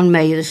on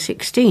May the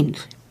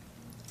 16th.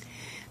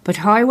 But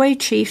highway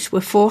chiefs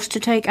were forced to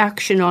take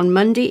action on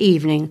Monday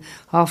evening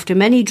after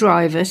many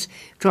drivers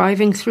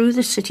driving through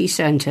the city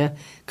centre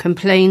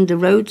complained the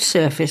road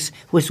surface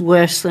was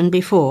worse than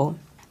before.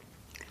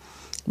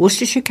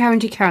 Worcestershire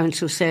County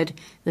Council said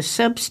the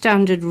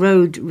substandard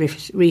road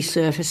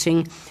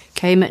resurfacing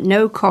came at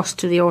no cost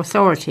to the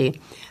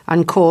authority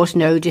and caused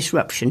no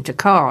disruption to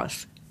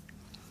cars.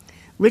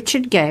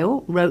 Richard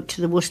Gale wrote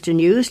to the Worcester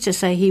News to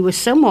say he was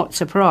somewhat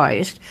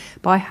surprised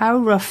by how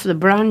rough the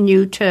brand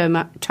new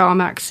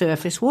tarmac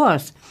surface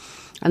was,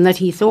 and that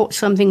he thought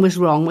something was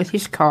wrong with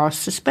his car's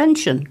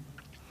suspension.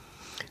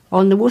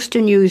 On the Worcester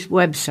News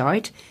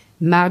website,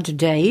 Mad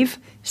Dave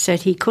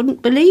said he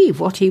couldn't believe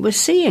what he was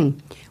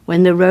seeing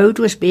when the road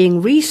was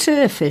being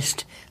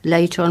resurfaced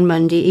late on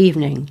Monday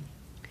evening.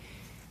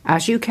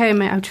 As you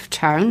came out of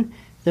town,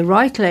 the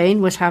right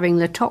lane was having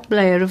the top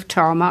layer of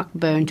tarmac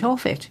burnt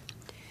off it.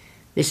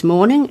 This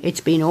morning it's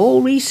been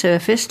all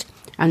resurfaced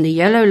and the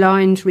yellow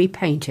lines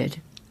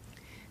repainted.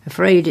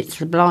 Afraid it's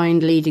the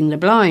blind leading the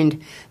blind.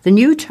 The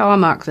new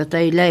tarmac that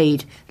they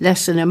laid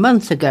less than a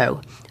month ago,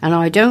 and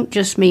I don't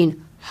just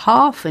mean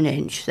half an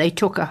inch, they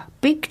took a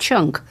big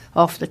chunk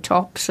off the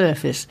top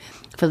surface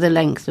for the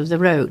length of the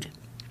road.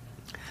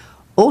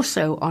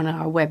 Also on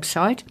our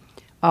website,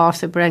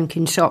 Arthur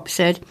Blenkinsop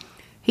said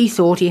he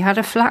thought he had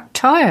a flat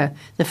tyre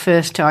the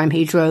first time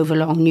he drove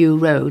along New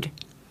Road.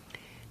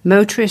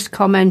 Motorists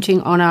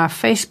commenting on our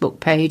Facebook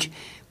page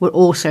were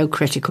also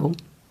critical.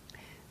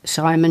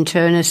 Simon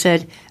Turner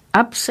said,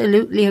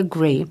 "Absolutely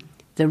agree.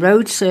 The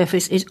road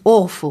surface is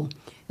awful.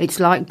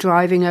 It's like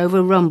driving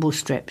over rumble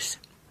strips."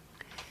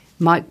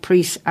 Mike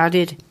Priest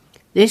added,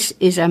 "This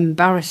is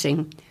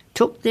embarrassing.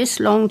 Took this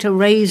long to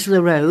raise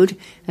the road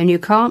and you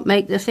can't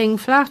make the thing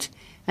flat,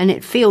 and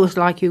it feels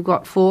like you've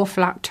got 4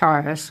 flat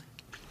tyres."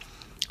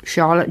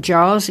 Charlotte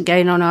Giles,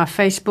 again on our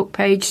Facebook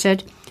page,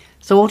 said,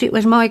 "Thought it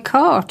was my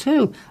car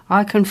too.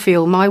 I can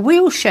feel my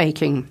wheels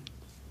shaking."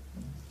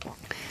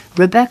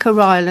 Rebecca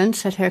Ryland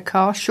said her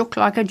car shook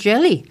like a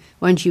jelly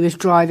when she was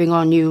driving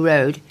on New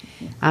Road.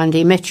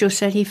 Andy Mitchell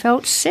said he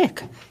felt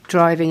sick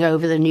driving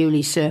over the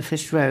newly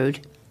surfaced road.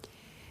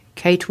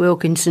 Kate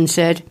Wilkinson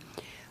said,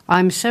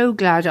 "I'm so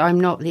glad I'm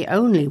not the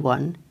only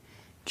one.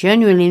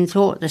 Genuinely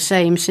thought the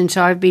same since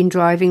I've been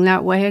driving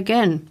that way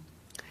again."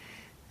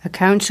 A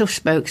council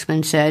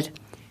spokesman said,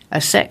 "A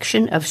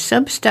section of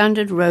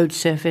substandard road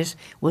surface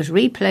was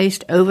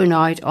replaced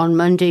overnight on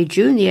Monday,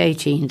 June the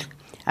 18th,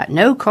 at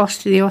no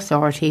cost to the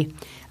authority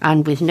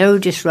and with no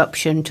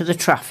disruption to the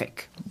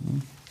traffic."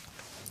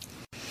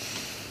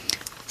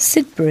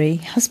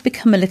 Sidbury has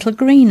become a little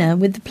greener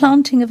with the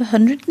planting of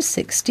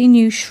 160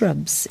 new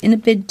shrubs in a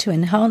bid to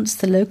enhance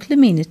the local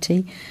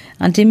amenity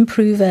and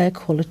improve air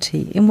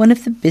quality in one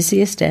of the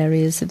busiest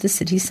areas of the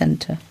city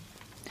centre.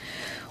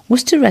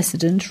 Worcester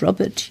resident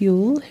Robert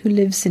Yule, who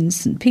lives in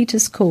St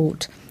Peter's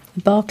Court,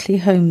 Berkeley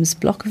Homes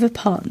block of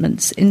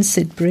apartments in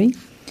Sidbury,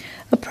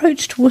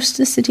 approached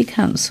Worcester City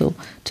Council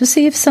to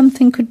see if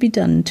something could be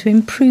done to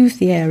improve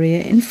the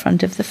area in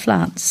front of the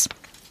flats.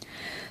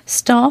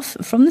 Staff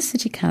from the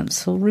City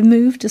Council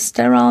removed a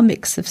sterile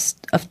mix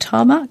of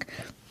tarmac,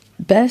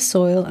 bare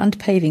soil and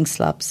paving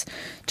slabs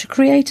to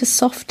create a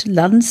soft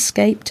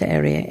landscaped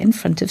area in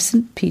front of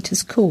St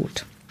Peter's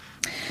Court.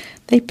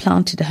 They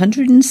planted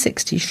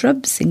 160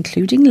 shrubs,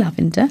 including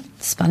lavender,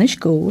 Spanish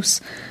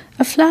gorse,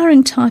 a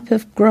flowering type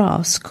of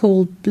grass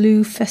called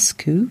blue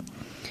fescue,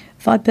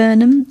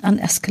 viburnum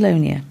and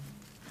escallonia.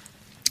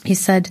 He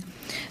said,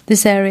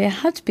 "This area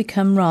had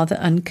become rather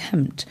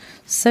unkempt,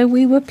 so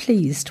we were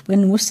pleased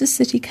when Worcester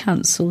City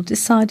Council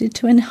decided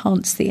to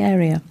enhance the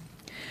area.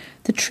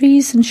 The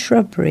trees and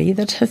shrubbery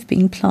that have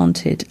been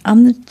planted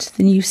and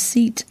the new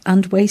seat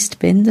and waste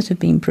bin that have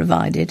been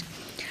provided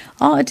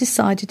are a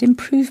decided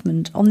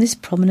improvement on this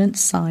prominent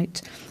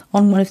site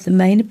on one of the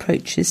main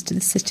approaches to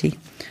the city.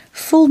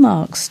 Full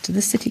marks to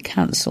the City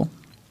Council."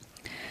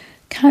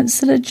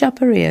 Councillor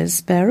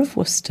Jabarias, Bear of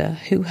Worcester,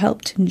 who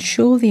helped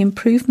ensure the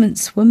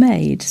improvements were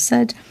made,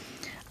 said,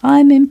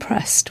 "I'm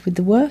impressed with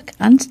the work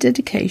and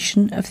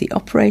dedication of the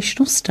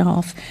operational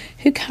staff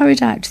who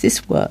carried out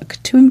this work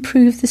to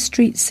improve the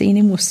street scene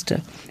in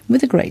Worcester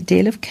with a great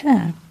deal of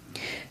care.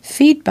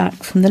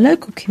 Feedback from the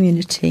local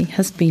community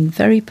has been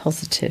very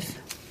positive."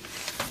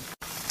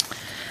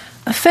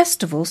 A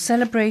festival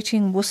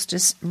celebrating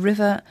Worcester's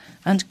river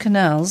and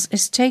canals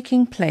is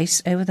taking place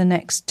over the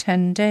next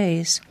 10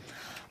 days.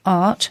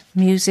 Art,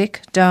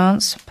 music,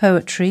 dance,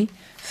 poetry,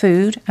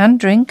 food and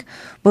drink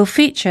will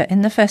feature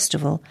in the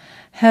festival,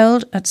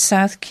 held at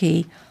South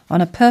Quay on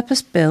a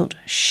purpose-built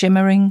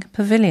shimmering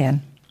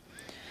pavilion.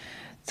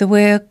 The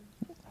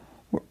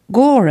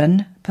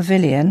Weirgoran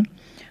Pavilion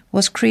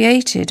was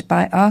created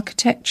by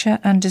architecture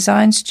and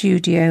design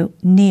studio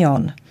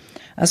Neon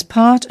as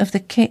part of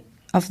the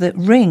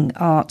Ring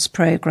Arts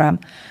programme,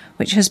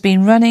 which has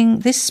been running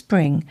this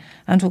spring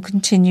and will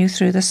continue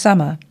through the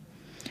summer.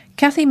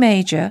 Kathy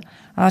Major,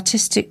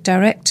 artistic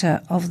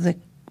director of the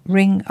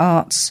Ring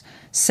Arts,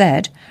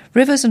 said,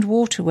 "Rivers and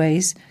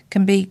waterways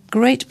can be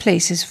great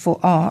places for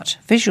art,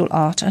 visual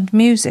art and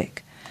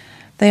music.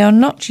 They are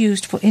not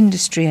used for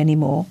industry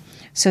anymore,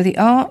 so the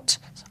art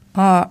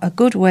are a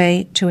good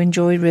way to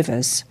enjoy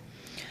rivers.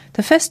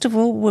 The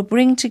festival will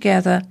bring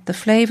together the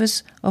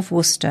flavours of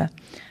Worcester,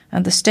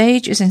 and the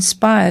stage is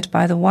inspired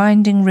by the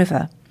winding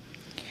river.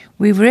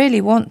 We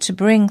really want to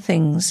bring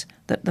things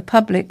that the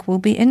public will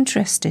be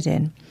interested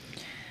in,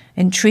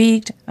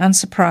 intrigued and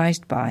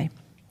surprised by.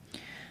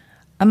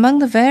 Among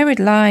the varied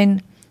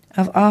line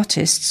of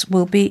artists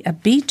will be a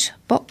beat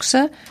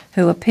boxer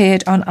who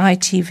appeared on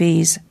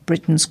ITV's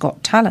Britain's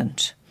Got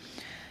Talent.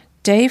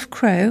 Dave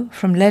Crow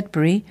from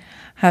Ledbury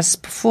has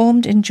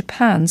performed in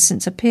Japan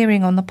since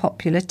appearing on the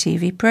popular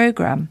TV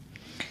programme.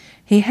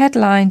 He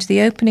headlined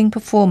the opening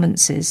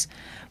performances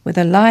with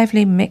a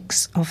lively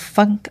mix of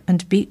funk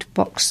and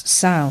beatbox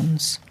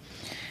sounds.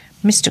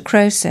 Mr.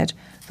 Crow said,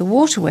 "The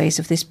waterways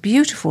of this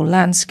beautiful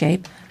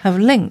landscape have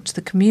linked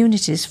the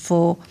communities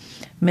for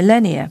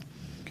millennia,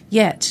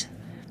 yet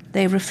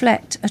they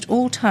reflect at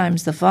all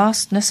times the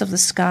vastness of the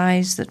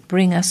skies that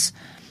bring us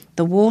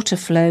the water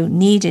flow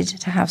needed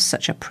to have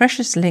such a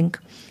precious link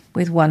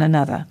with one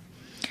another."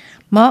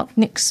 Mark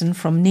Nixon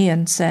from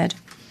Neon said,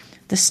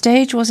 "The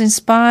stage was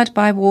inspired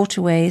by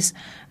waterways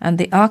and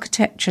the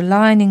architecture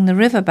lining the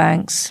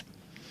riverbanks.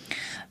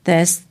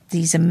 There's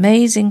these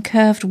amazing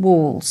curved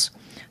walls.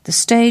 The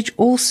stage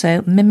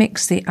also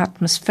mimics the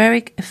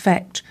atmospheric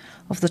effect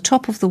of the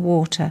top of the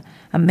water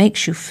and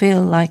makes you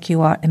feel like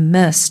you are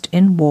immersed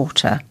in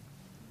water."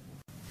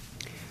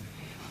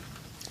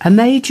 A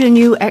major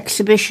new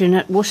exhibition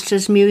at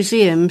Worcester's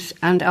Museum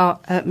and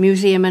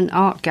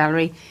Art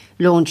Gallery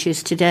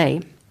launches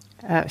today.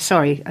 Was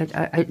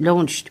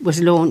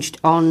launched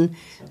on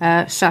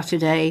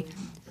Saturday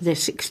the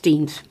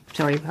 16th.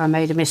 Sorry, I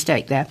made a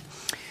mistake there.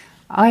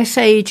 Ice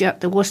Age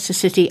at the Worcester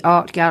City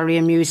Art Gallery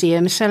and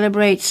Museum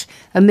celebrates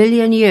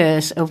 1,000,000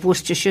 years of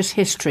Worcestershire's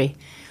history,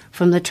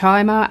 from the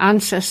time our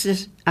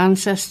ancestors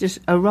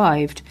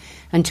arrived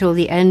until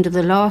the end of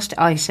the last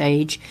Ice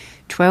Age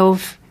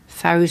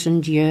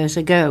 12,000 years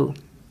ago.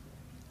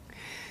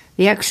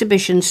 The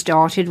exhibition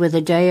started with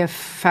a day of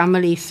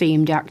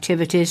family-themed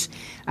activities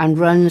and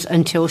runs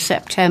until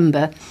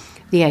September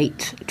the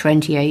 8th,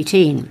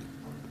 2018.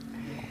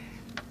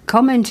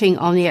 Commenting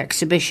on the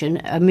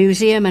exhibition, a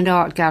museum and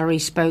art gallery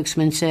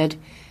spokesman said,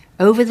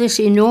 "Over this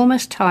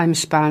enormous time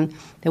span,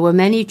 there were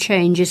many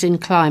changes in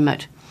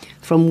climate,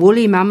 from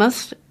woolly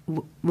mammoths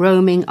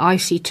roaming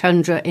icy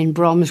tundra in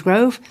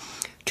Bromsgrove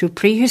to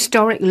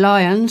prehistoric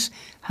lions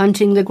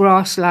hunting the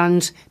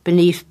grasslands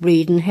beneath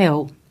Breeden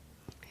Hill.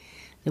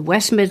 The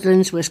West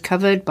Midlands was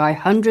covered by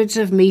hundreds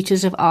of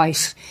metres of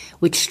ice,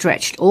 which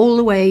stretched all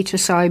the way to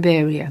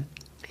Siberia.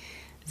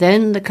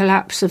 Then the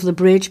collapse of the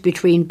bridge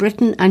between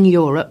Britain and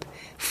Europe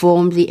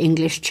formed the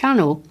English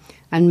Channel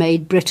and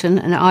made Britain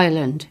an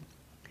island.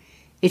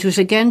 It was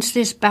against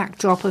this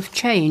backdrop of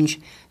change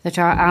that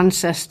our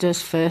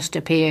ancestors first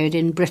appeared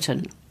in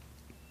Britain."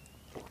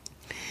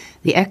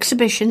 The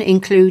exhibition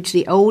includes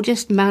the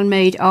oldest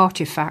man-made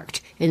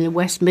artefact in the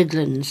West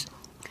Midlands,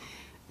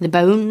 the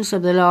bones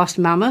of the last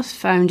mammoth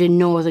found in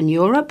northern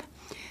Europe,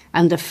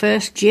 and the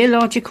first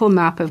geological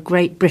map of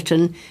Great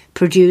Britain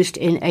produced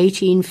in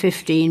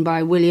 1815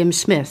 by William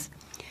Smith,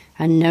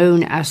 and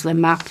known as the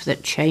map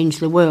that changed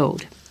the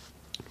world.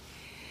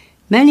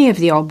 Many of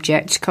the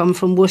objects come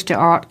from Worcester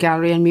Art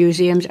Gallery and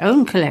Museum's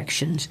own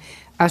collections,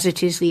 as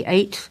it is the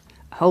 8th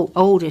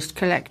oldest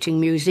collecting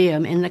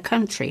museum in the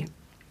country.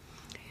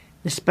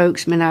 The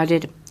spokesman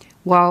added,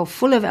 "While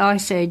full of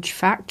Ice Age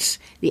facts,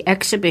 the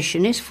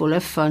exhibition is full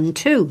of fun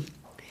too.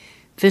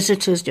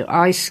 Visitors to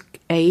Ice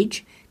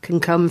Age can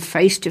come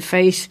face to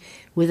face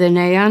with a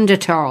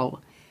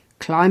Neanderthal,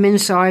 climb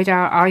inside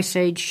our Ice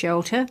Age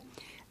shelter,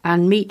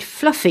 and meet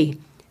Fluffy,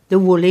 the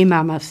woolly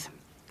mammoth."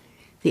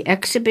 The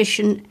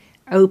exhibition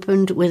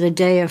opened with a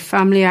day of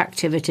family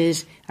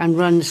activities and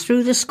runs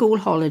through the school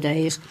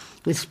holidays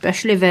with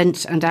special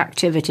events and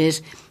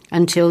activities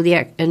until the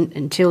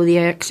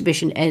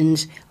exhibition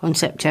ends on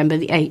September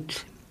the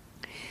 8th.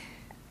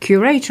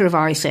 Curator of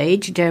Ice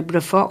Age,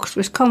 Deborah Fox,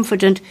 was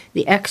confident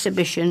the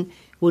exhibition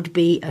would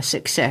be a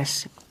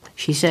success.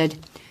 She said,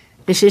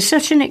 "This is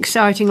such an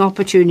exciting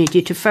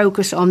opportunity to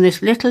focus on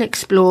this little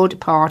explored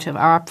part of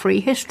our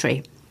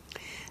prehistory.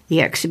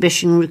 The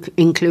exhibition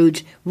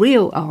includes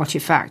real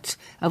artefacts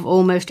of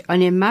almost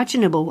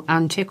unimaginable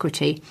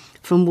antiquity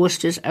from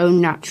Worcester's own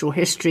natural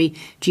history,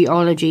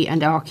 geology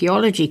and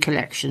archaeology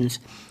collections,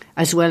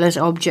 as well as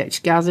objects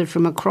gathered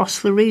from across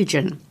the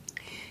region.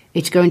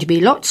 It's going to be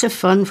lots of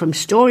fun, from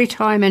story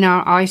time in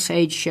our Ice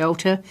Age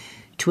shelter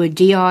to a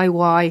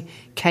DIY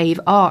cave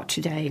art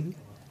day."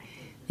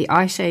 The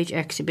Ice Age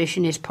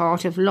exhibition is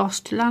part of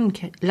Lost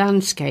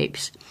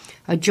Landscapes,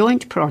 a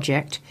joint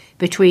project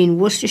between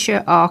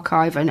Worcestershire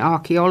Archive and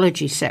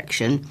Archaeology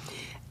section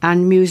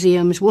and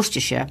Museums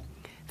Worcestershire,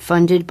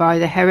 funded by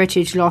the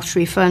Heritage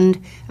Lottery Fund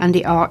and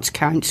the Arts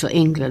Council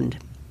England.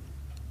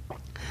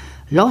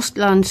 Lost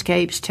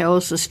Landscapes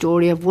tells the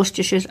story of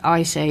Worcestershire's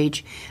Ice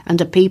Age and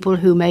the people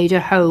who made a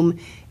home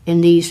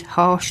in these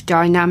harsh,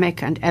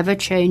 dynamic and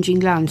ever-changing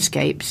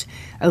landscapes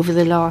over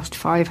the last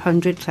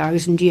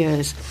 500,000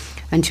 years,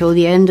 until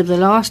the end of the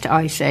last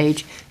ice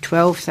age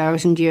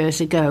 12,000 years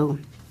ago.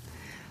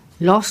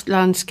 Lost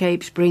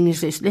Landscapes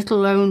brings this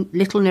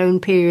little-known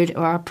period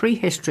of our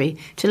prehistory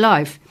to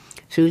life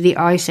through the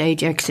Ice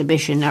Age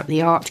exhibition at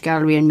the Art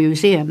Gallery and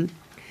Museum,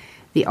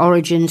 the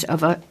Origins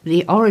of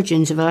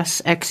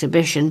Us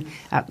exhibition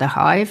at the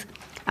Hive,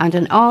 and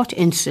an art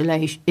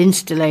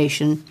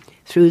installation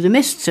Through the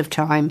Mists of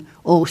Time,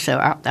 also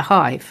at the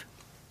Hive.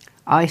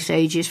 Ice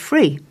Age is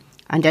free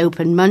and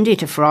open Monday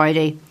to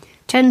Friday,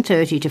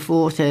 10:30 to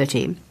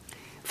 4:30.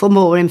 For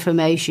more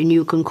information,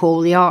 you can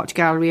call the Art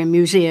Gallery and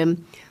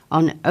Museum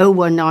on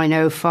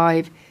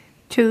 01905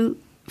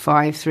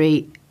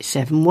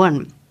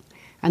 25371.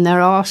 And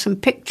there are some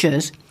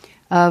pictures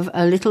of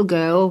a little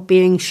girl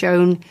being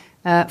shown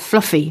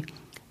Fluffy,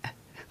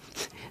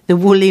 the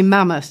woolly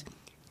mammoth.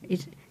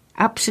 It's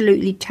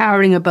absolutely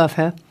towering above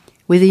her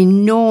with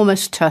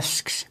enormous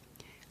tusks.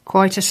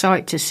 Quite a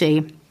sight to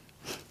see.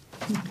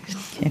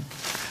 Okay.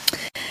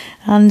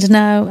 And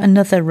now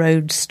another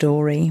road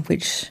story,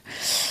 which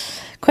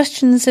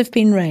questions have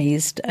been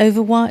raised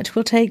over why it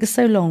will take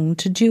so long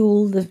to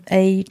dual the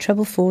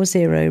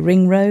A4440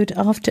 ring road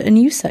after a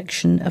new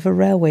section of a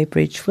railway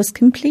bridge was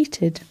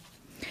completed.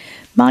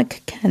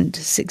 Mike Kent,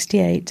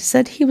 68,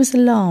 said he was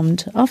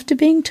alarmed after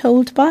being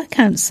told by a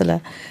councillor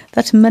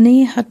that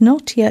money had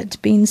not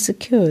yet been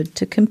secured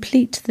to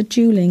complete the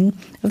dualling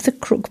of the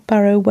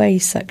Crookbarrow Way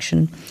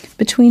section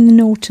between the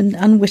Norton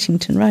and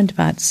Whittington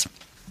roundabouts.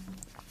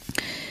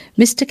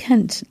 Mr.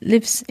 Kent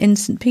lives in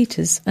St.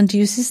 Peter's and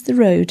uses the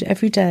road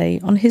every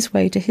day on his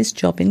way to his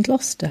job in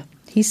Gloucester.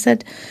 He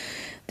said,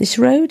 "This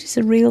road is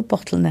a real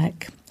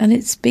bottleneck, and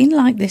it's been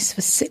like this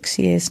for 6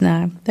 years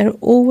now. There are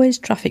always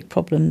traffic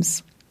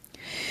problems.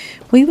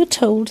 We were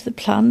told the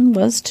plan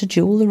was to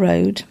dual the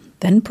road,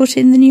 then put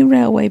in the new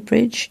railway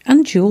bridge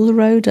and dual the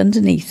road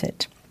underneath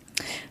it.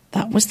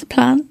 That was the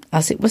plan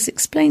as it was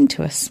explained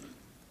to us.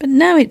 But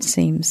now it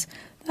seems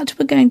that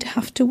we're going to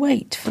have to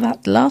wait for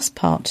that last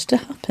part to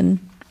happen."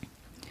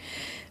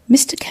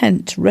 Mr.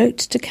 Kent wrote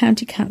to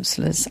county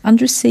councillors and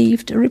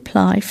received a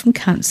reply from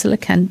Councillor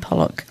Ken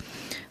Pollock,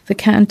 the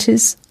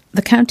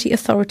county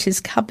authority's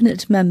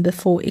cabinet member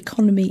for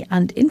economy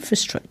and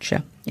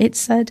infrastructure. It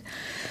said,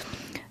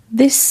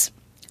 "This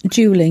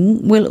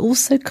dualling will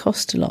also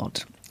cost a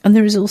lot, and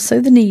there is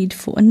also the need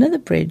for another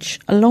bridge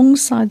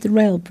alongside the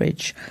rail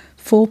bridge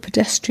for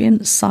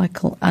pedestrian,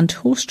 cycle and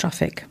horse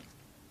traffic.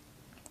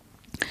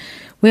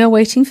 We are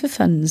waiting for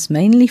funds,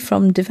 mainly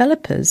from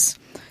developers,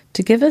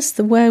 to give us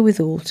the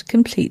wherewithal to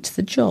complete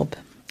the job.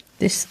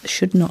 This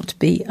should not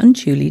be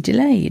unduly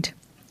delayed."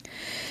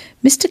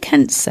 Mr.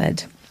 Kent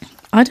said,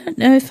 "I don't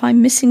know if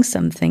I'm missing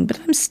something, but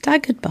I'm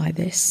staggered by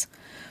this.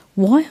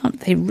 Why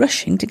aren't they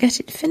rushing to get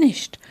it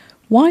finished?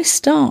 Why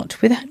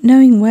start without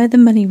knowing where the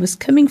money was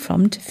coming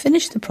from to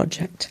finish the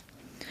project?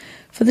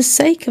 For the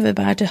sake of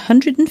about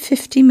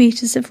 150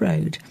 metres of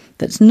road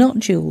that's not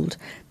dualled,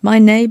 my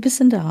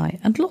neighbours and I,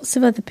 and lots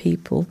of other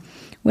people,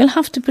 will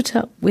have to put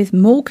up with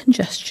more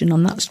congestion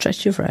on that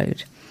stretch of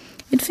road.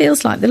 It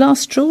feels like the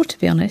last straw, to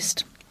be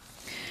honest."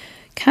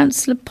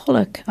 Councillor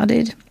Pollock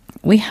added,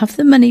 "We have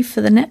the money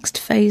for the next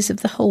phase of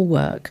the whole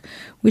work,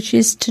 which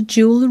is to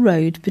dual the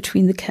road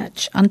between the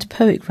Ketch and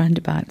Powick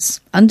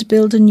roundabouts and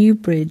build a new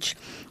bridge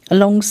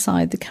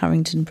alongside the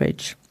Carrington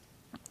Bridge.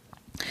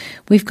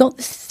 We've got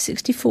the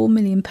 £64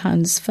 million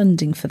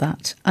funding for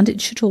that, and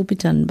it should all be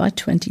done by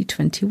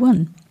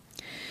 2021.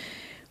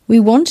 We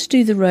want to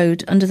do the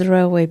road under the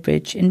railway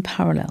bridge in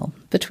parallel,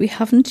 but we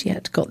haven't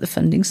yet got the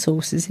funding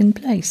sources in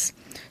place,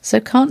 so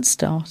can't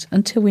start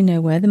until we know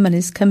where the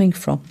money's coming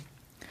from.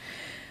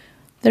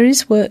 There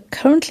is work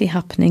currently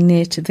happening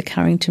near to the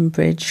Carrington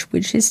Bridge,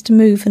 which is to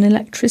move an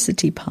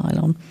electricity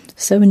pylon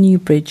so a new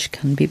bridge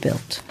can be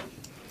built."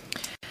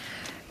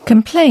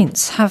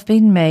 Complaints have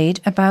been made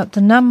about the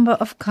number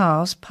of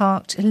cars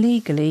parked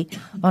illegally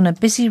on a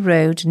busy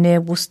road near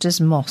Worcester's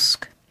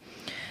Mosque.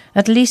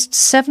 At least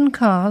 7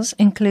 cars,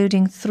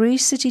 including 3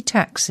 city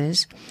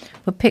taxis,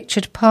 were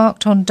pictured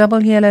parked on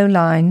double yellow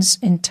lines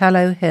in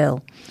Tallow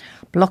Hill,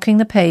 blocking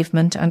the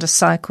pavement and a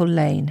cycle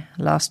lane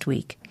last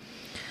week.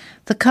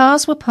 The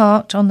cars were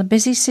parked on the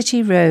busy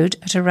city road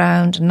at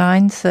around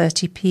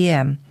 9:30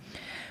 p.m,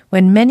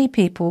 when many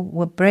people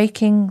were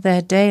breaking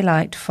their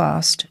daylight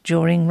fast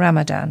during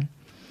Ramadan.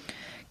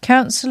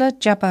 Councillor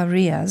Jabbar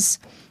Riaz,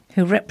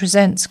 who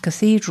represents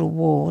Cathedral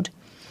Ward,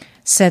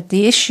 said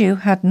the issue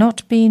had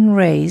not been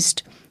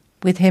raised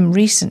with him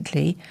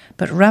recently,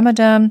 but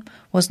Ramadan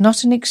was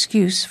not an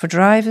excuse for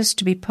drivers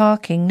to be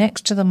parking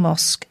next to the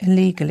mosque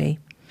illegally.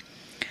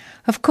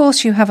 Of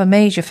course you have a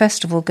major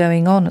festival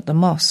going on at the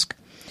mosque,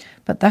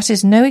 but that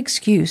is no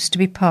excuse to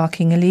be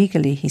parking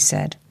illegally, he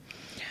said.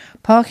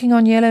 Parking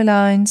on yellow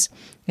lines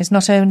is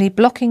not only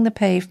blocking the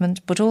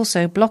pavement but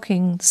also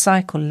blocking the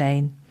cycle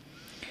lane.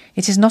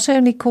 It is not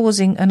only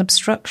causing an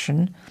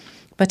obstruction,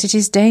 but it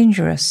is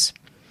dangerous.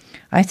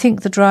 I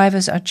think the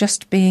drivers are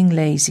just being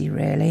lazy,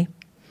 really.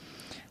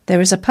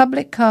 There is a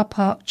public car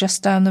park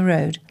just down the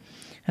road,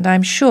 and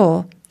I'm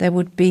sure there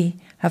would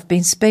have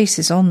been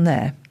spaces on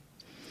there.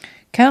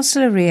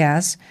 Councillor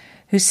Riaz,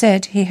 who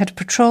said he had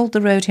patrolled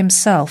the road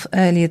himself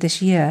earlier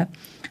this year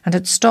and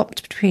had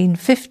stopped between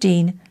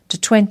 15 to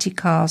 20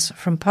 cars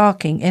from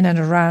parking in and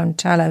around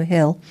Tallow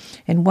Hill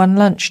in one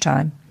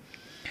lunchtime.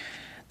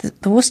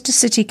 The Worcester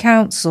City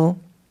Council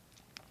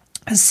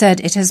has said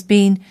it has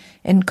been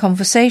in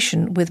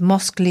conversation with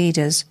mosque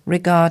leaders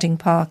regarding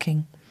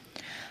parking.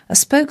 A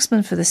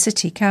spokesman for the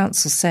City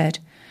Council said,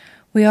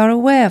 "We are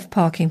aware of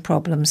parking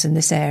problems in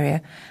this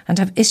area and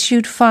have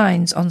issued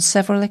fines on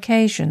several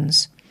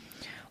occasions.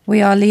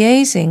 We are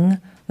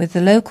liaising with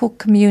the local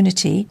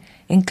community,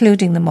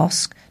 including the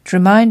mosque, to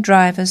remind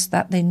drivers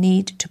that they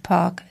need to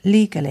park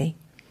legally."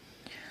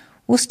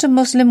 Worcester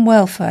Muslim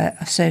Welfare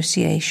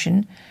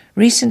Association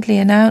recently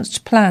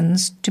announced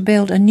plans to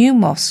build a new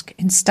mosque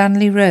in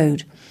Stanley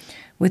Road,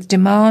 with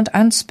demand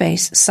and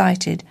space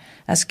cited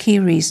as key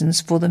reasons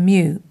for the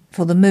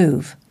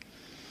move.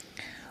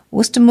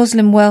 Worcester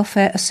Muslim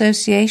Welfare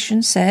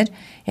Association said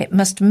it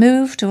must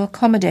move to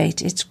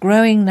accommodate its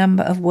growing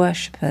number of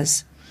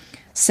worshippers,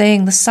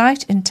 saying the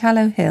site in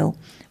Tallow Hill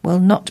will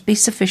not be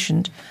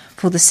sufficient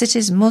for the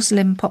city's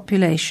Muslim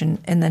population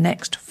in the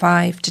next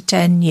 5 to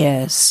 10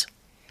 years.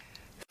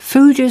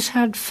 Foodies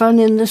had fun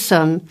in the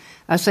sun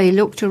as they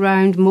looked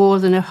around more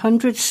than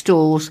 100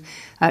 stalls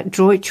at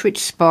Droitwich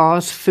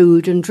Spa's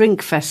Food and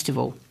Drink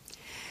Festival.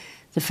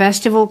 The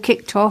festival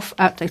kicked off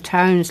at the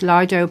town's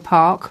Lido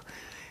Park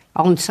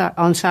on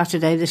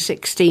Saturday the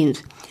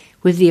 16th,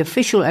 with the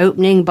official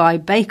opening by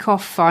Bake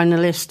Off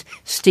finalist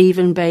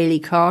Stephen Bailey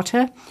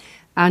Carter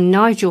and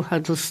Nigel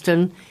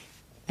Huddleston,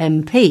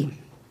 MP.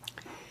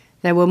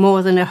 There were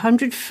more than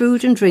 100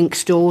 food and drink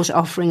stalls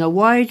offering a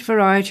wide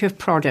variety of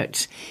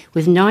products,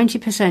 with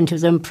 90%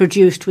 of them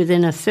produced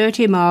within a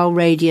 30-mile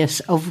radius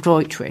of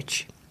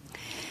Droitwich.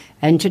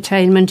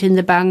 Entertainment in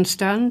the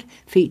bandstand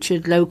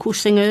featured local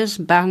singers,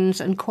 bands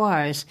and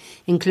choirs,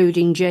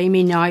 including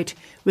Jamie Knight,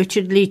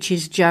 Richard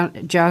Leach's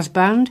jazz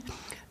band,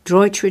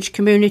 Droitwich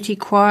Community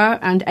Choir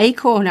and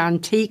Acorn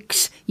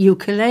Antiques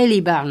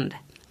ukulele band.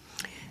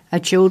 A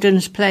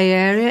children's play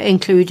area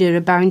included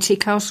a bouncy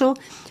castle,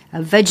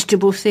 a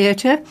vegetable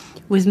theatre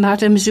with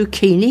Madame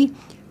Zucchini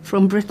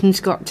from Britain's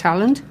Got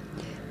Talent,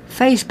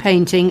 face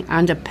painting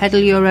and a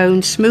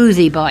pedal-your-own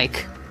smoothie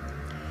bike.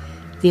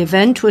 The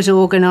event was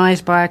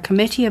organised by a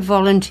committee of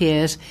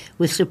volunteers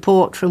with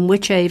support from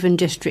Wychavon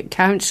District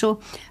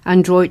Council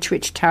and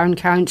Droitwich Town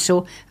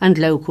Council and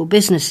local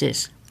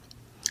businesses.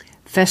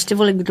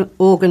 Festival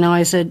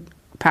organiser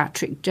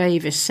Patrick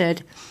Davis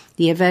said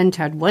the event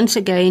had once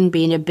again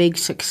been a big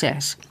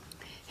success.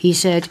 He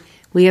said,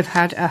 "We have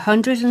had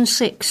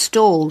 106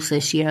 stalls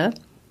this year.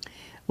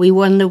 We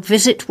won the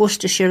Visit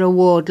Worcestershire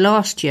Award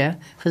last year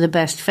for the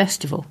best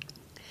festival.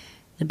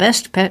 The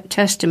best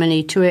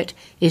testimony to it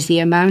is the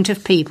amount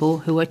of people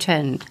who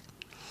attend.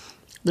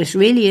 This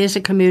really is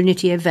a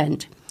community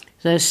event.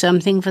 There's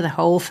something for the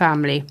whole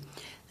family.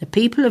 The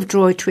people of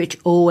Droitwich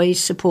always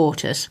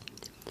support us.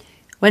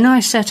 When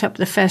I set up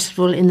the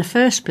festival in the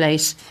first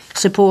place,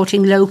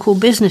 supporting local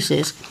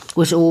businesses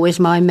was always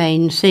my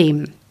main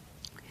theme."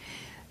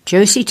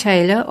 Josie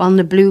Taylor on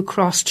the Blue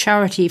Cross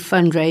charity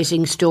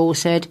fundraising stall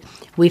said,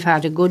 "We've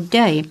had a good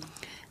day.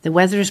 The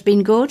weather has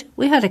been good.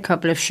 We had a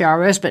couple of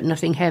showers, but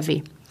nothing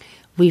heavy.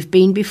 We've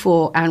been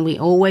before and we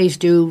always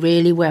do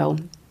really well."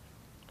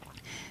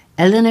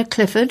 Eleanor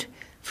Clifford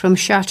from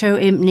Chateau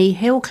Impney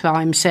Hill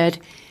Climb said,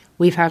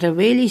 "We've had a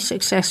really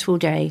successful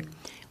day.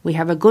 We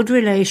have a good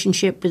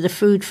relationship with the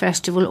food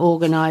festival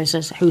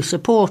organisers who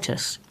support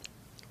us."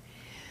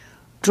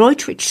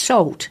 Droitwich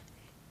Salt,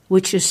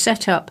 which was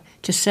set up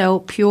to sell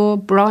pure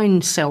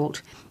brine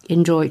salt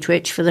in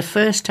Droitwich for the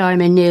first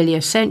time in nearly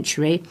a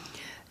century,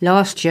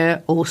 last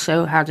year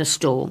also had a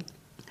stall.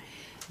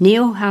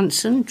 Neil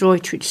Hanson,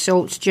 Droitwich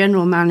Salt's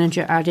general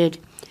manager, added,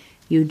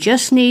 "You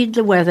just need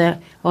the weather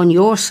on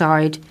your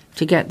side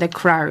to get the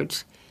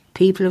crowds.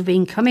 People have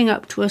been coming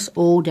up to us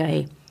all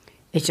day.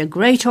 It's a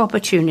great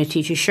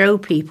opportunity to show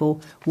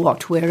people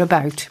what we're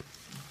about."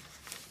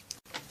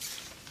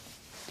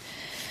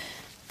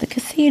 The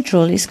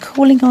cathedral is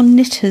calling on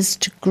knitters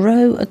to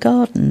grow a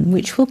garden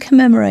which will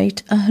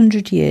commemorate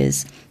 100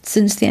 years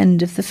since the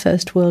end of the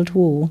First World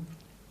War.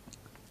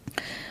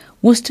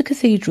 Worcester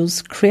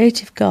Cathedral's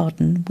creative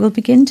garden will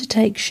begin to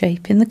take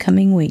shape in the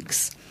coming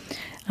weeks,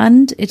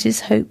 and it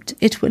is hoped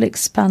it will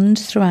expand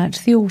throughout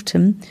the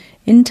autumn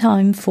in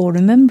time for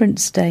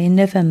Remembrance Day in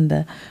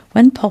November,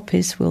 when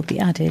poppies will be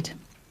added.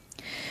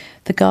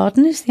 The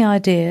garden is the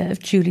idea of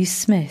Julie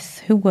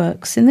Smith, who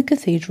works in the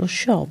cathedral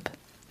shop.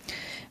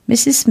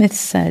 Mrs. Smith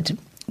said,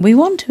 "We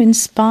want to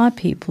inspire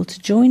people to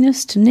join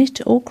us to knit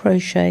or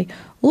crochet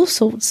all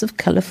sorts of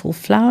colourful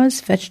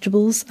flowers,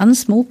 vegetables and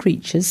small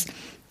creatures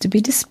to be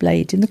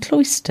displayed in the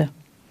cloister.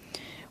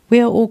 We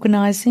are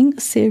organising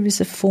a series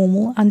of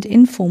formal and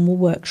informal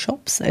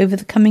workshops over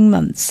the coming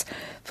months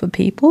for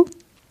people,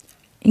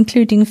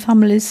 including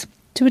families,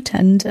 to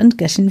attend and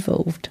get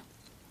involved.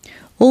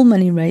 All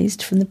money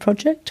raised from the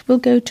project will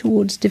go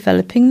towards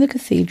developing the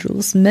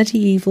cathedral's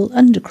medieval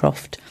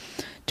undercroft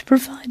to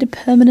provide a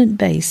permanent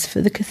base for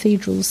the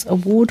cathedral's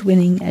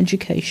award-winning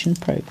education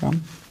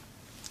programme."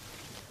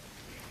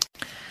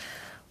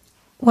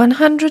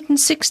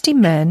 160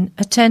 men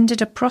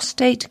attended a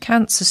prostate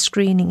cancer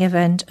screening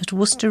event at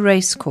Worcester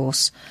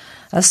Racecourse,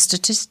 as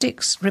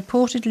statistics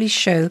reportedly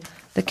show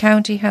the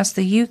county has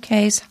the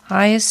UK's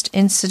highest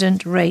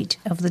incident rate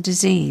of the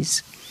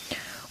disease.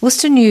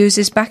 Worcester News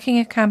is backing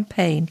a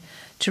campaign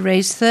to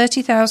raise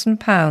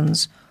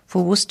 £30,000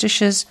 for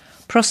Worcestershire's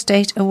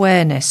Prostate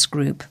Awareness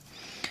Group,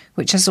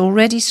 which has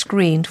already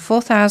screened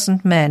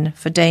 4,000 men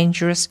for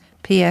dangerous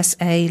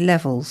PSA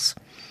levels.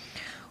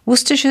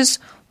 Worcestershire's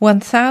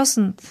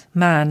 1,000th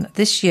man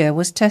this year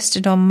was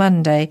tested on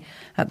Monday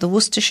at the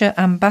Worcestershire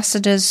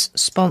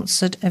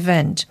Ambassadors-sponsored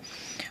event,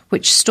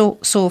 which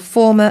saw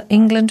former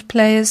England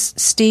players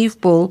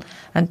Steve Bull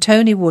and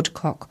Tony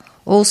Woodcock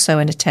also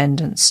in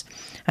attendance,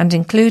 and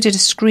included a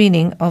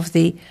screening of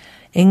the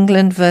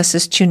England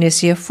versus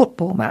Tunisia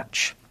football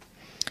match.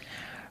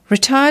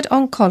 Retired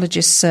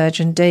oncologist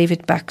surgeon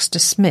David Baxter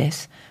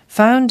Smith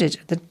founded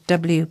the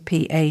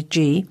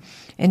WPAG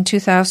in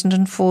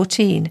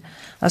 2014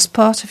 as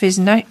part of his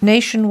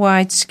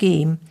nationwide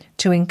scheme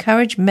to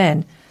encourage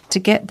men to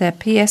get their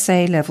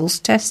PSA levels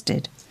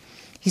tested.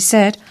 He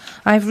said,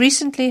 "I've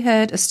recently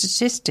heard a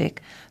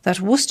statistic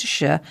that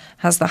Worcestershire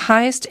has the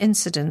highest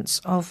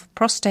incidence of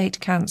prostate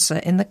cancer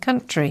in the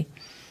country.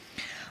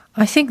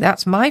 I think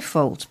that's my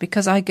fault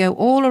because I go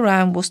all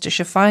around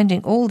Worcestershire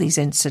finding all these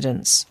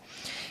incidents."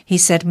 He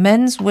said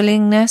men's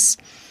willingness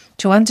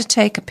to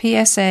undertake a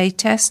PSA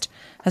test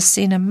has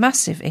seen a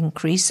massive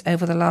increase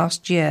over the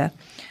last year,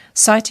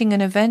 citing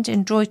an event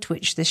in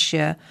Droitwich this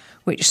year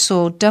which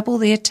saw double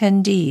the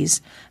attendees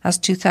as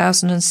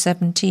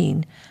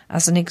 2017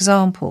 as an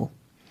example.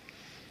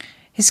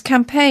 His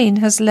campaign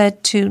has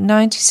led to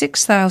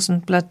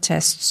 96,000 blood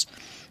tests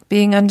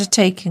being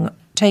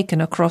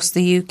taken across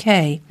the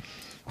UK,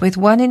 with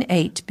 1 in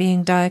 8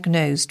 being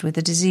diagnosed with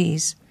the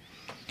disease.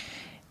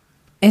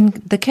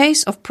 In the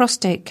case of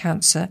prostate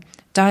cancer,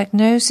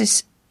 diagnose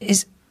it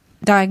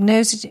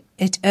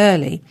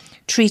early,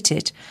 treat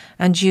it,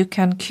 and you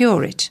can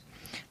cure it.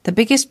 The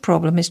biggest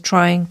problem is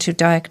trying to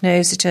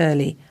diagnose it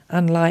early,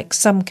 unlike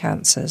some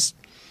cancers.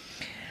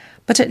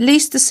 But at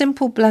least the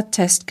simple blood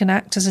test can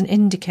act as an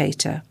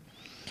indicator.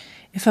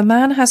 If a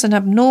man has an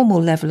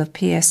abnormal level of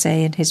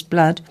PSA in his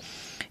blood,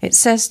 it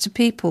says to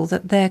people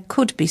that there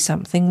could be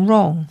something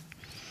wrong.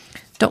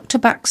 Dr.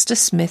 Baxter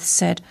Smith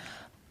said,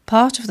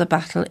 "Part of the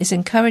battle is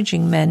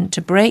encouraging men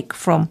to break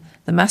from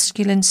the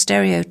masculine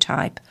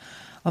stereotype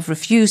of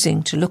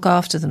refusing to look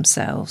after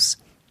themselves."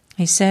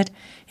 He said,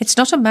 "It's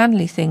not a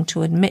manly thing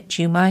to admit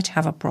you might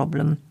have a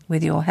problem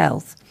with your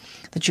health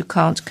that you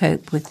can't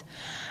cope with,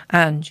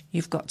 and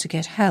you've got to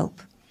get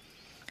help.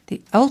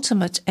 The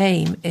ultimate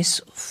aim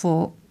is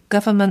for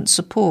government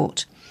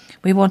support.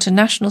 We want a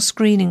national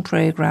screening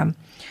programme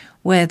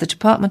where the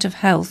Department of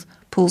Health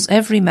pulls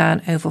every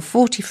man over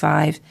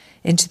 45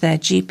 into their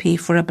GP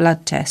for a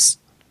blood test.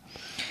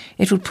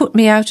 It would put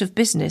me out of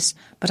business,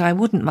 but I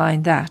wouldn't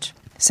mind that,"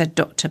 said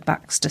Dr.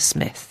 Baxter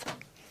Smith.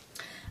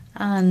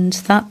 And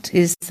that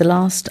is the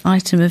last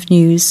item of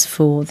news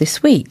for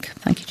this week.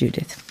 Thank you,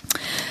 Judith.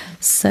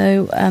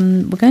 So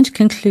we're going to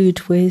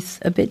conclude with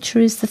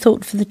obituaries, the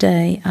thought for the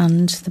day,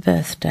 and the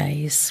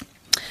birthdays.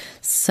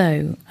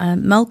 So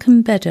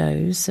Malcolm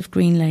Beddoes of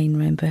Green Lane,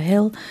 Rainbow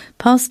Hill,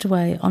 passed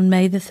away on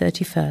May the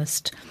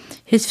 31st.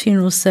 His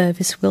funeral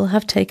service will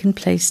have taken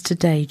place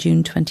today,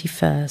 June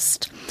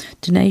 21st.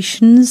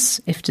 Donations,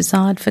 if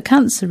desired, for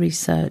cancer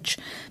research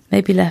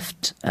may be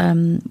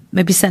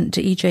sent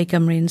to E.J.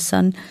 Gumry and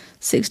Son,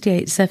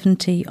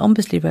 6870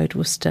 Ombersley Road,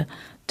 Worcester,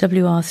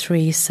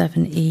 WR3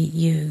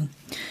 7EU.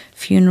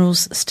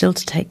 Funerals still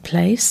to take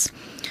place.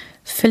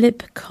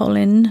 Philip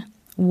Colin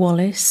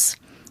Wallace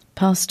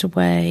passed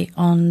away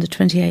on the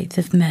 28th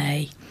of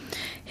May.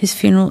 His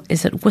funeral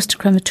is at Worcester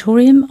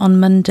Crematorium on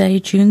Monday,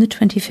 June the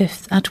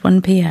 25th at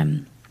 1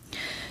 p.m.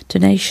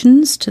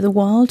 Donations to the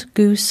Wild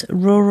Goose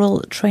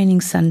Rural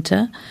Training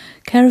Centre,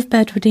 care of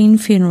Bedwardine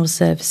Funeral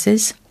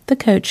Services, The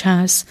Coach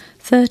House,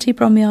 30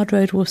 Bromyard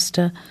Road,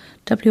 Worcester,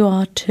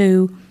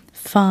 WR2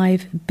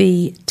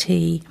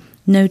 5BT.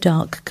 No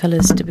dark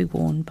colours to be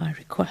worn by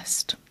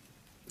request.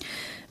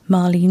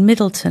 Marlene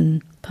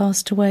Middleton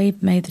passed away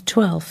May the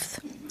 12th.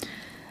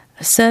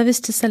 A service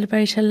to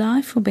celebrate her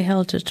life will be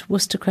held at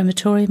Worcester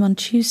Crematorium on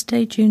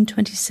Tuesday, June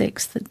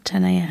 26th at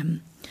 10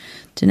 a.m.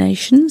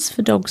 Donations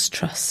for Dogs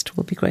Trust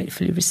will be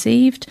gratefully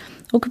received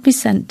or can be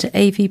sent to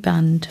AV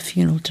Band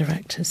Funeral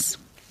Directors.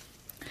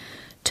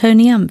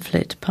 Tony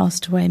Amphlett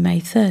passed away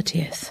May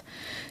 30th.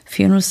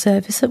 Funeral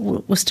service at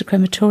Worcester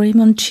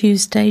Crematorium on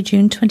Tuesday,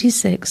 June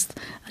 26th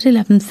at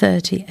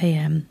 11:30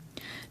 a.m.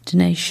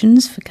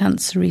 Donations for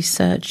Cancer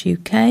Research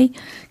UK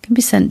can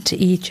be sent to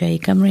E.J.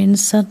 Gumry and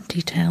Son,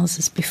 details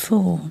as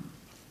before.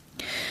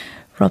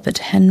 Robert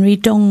Henry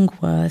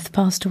Dongworth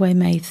passed away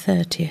May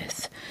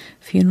 30th.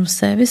 Funeral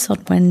service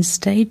on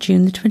Wednesday,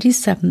 June the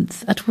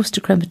 27th at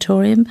Worcester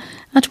Crematorium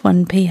at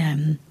 1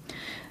 p.m.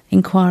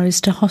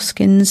 Inquiries to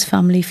Hoskins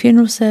Family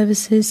Funeral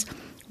Services,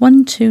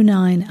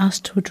 129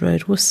 Astwood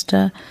Road,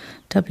 Worcester,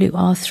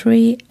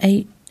 WR3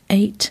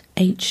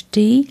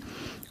 8HD,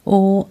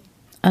 or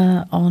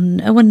on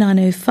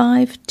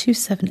 01905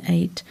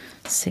 278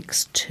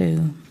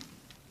 62.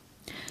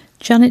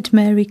 Janet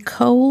Mary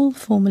Cole,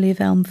 formerly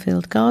of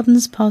Elmfield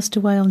Gardens, passed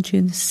away on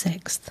June the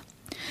 6th.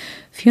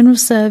 Funeral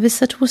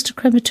service at Worcester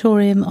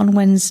Crematorium on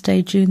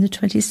Wednesday, June the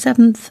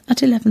 27th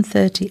at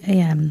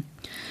 11:30am.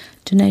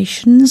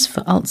 Donations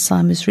for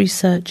Alzheimer's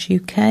Research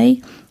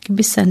UK can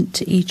be sent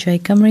to E.J.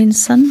 Gumry &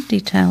 Son,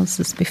 details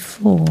as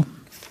before.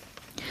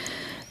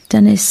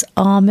 Dennis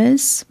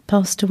Armes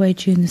passed away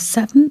June the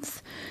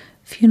 7th.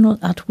 Funeral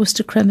at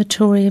Worcester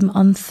Crematorium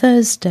on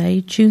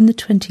Thursday, June the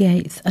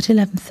 28th at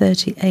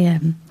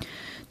 11:30am.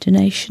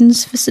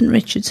 Donations for St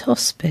Richard's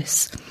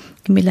Hospice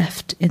can be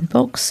left in the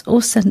box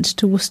or sent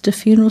to Worcester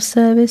Funeral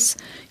Service,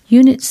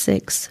 Unit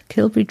 6,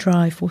 Kilbury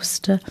Drive,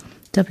 Worcester,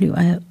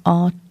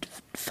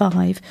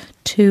 WR5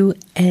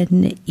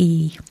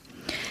 2NE.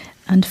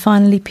 And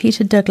finally,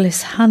 Peter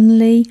Douglas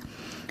Hanley,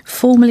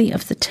 formerly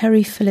of the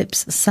Terry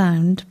Phillips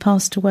Sound,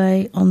 passed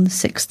away on the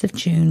 6th of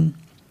June.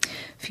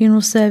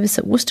 Funeral service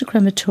at Worcester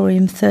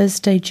Crematorium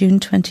Thursday, June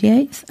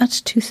 28th at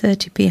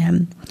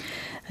 2:30pm.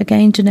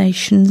 Again,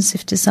 donations,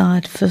 if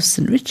desired, for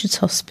St Richard's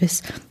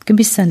Hospice can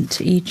be sent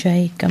to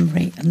E.J.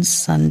 Gumry &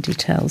 Son,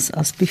 details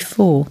as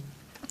before.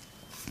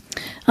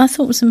 Our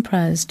thoughts and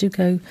prayers do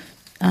go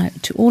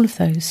out to all of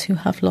those who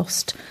have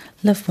lost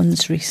loved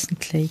ones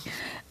recently,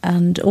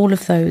 and all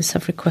of those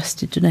have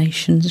requested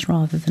donations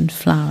rather than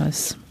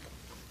flowers.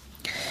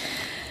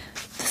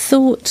 The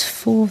thought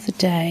for the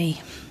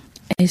day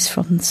is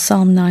from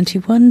Psalm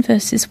 91,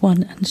 verses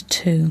 1 and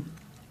 2.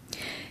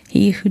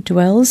 He who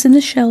dwells in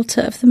the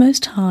shelter of the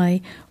Most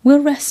High will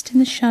rest in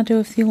the shadow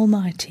of the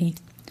Almighty.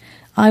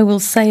 I will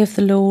say of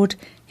the Lord,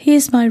 He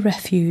is my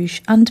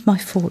refuge and my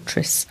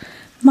fortress,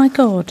 my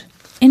God,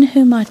 in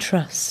whom I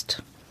trust.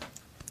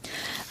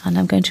 And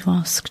I'm going to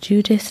ask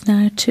Judith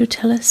now to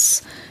tell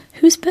us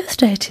whose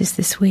birthday it is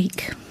this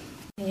week.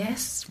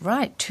 Yes,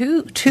 right.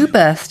 Two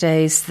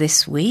birthdays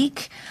this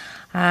week.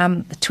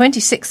 The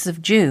 26th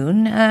of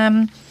June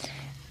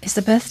is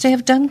the birthday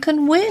of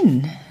Duncan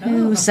Wynne,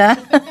 who's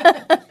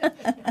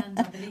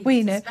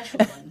we know.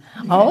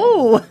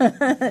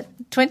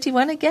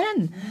 21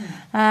 again.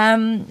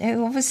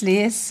 Who obviously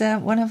is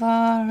one of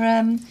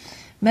our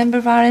member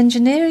of our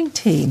engineering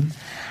team.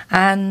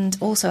 And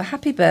also a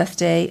happy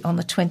birthday on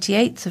the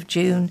 28th of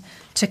June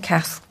to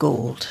Kath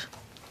Gould.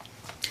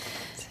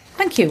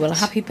 Thank you. Well, a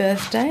happy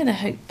birthday, and I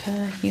hope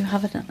you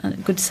have a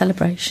good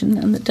celebration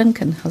and that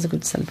Duncan has a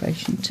good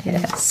celebration too.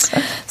 Yes.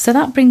 So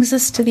that brings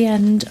us to the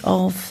end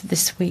of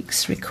this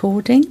week's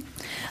recording.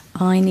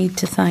 I need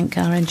to thank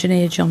our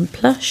engineer John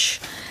Plush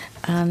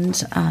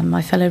and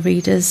my fellow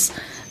readers,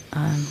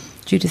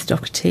 Judith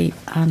Doherty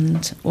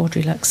and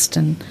Audrey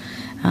Luxton,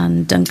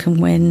 and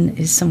Duncan Wynne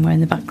is somewhere in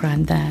the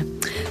background there.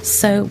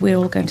 So we're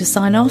all going to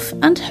sign off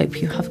and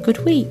hope you have a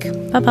good week.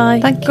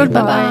 Bye-bye. Thank you.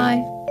 Goodbye.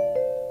 Bye-bye.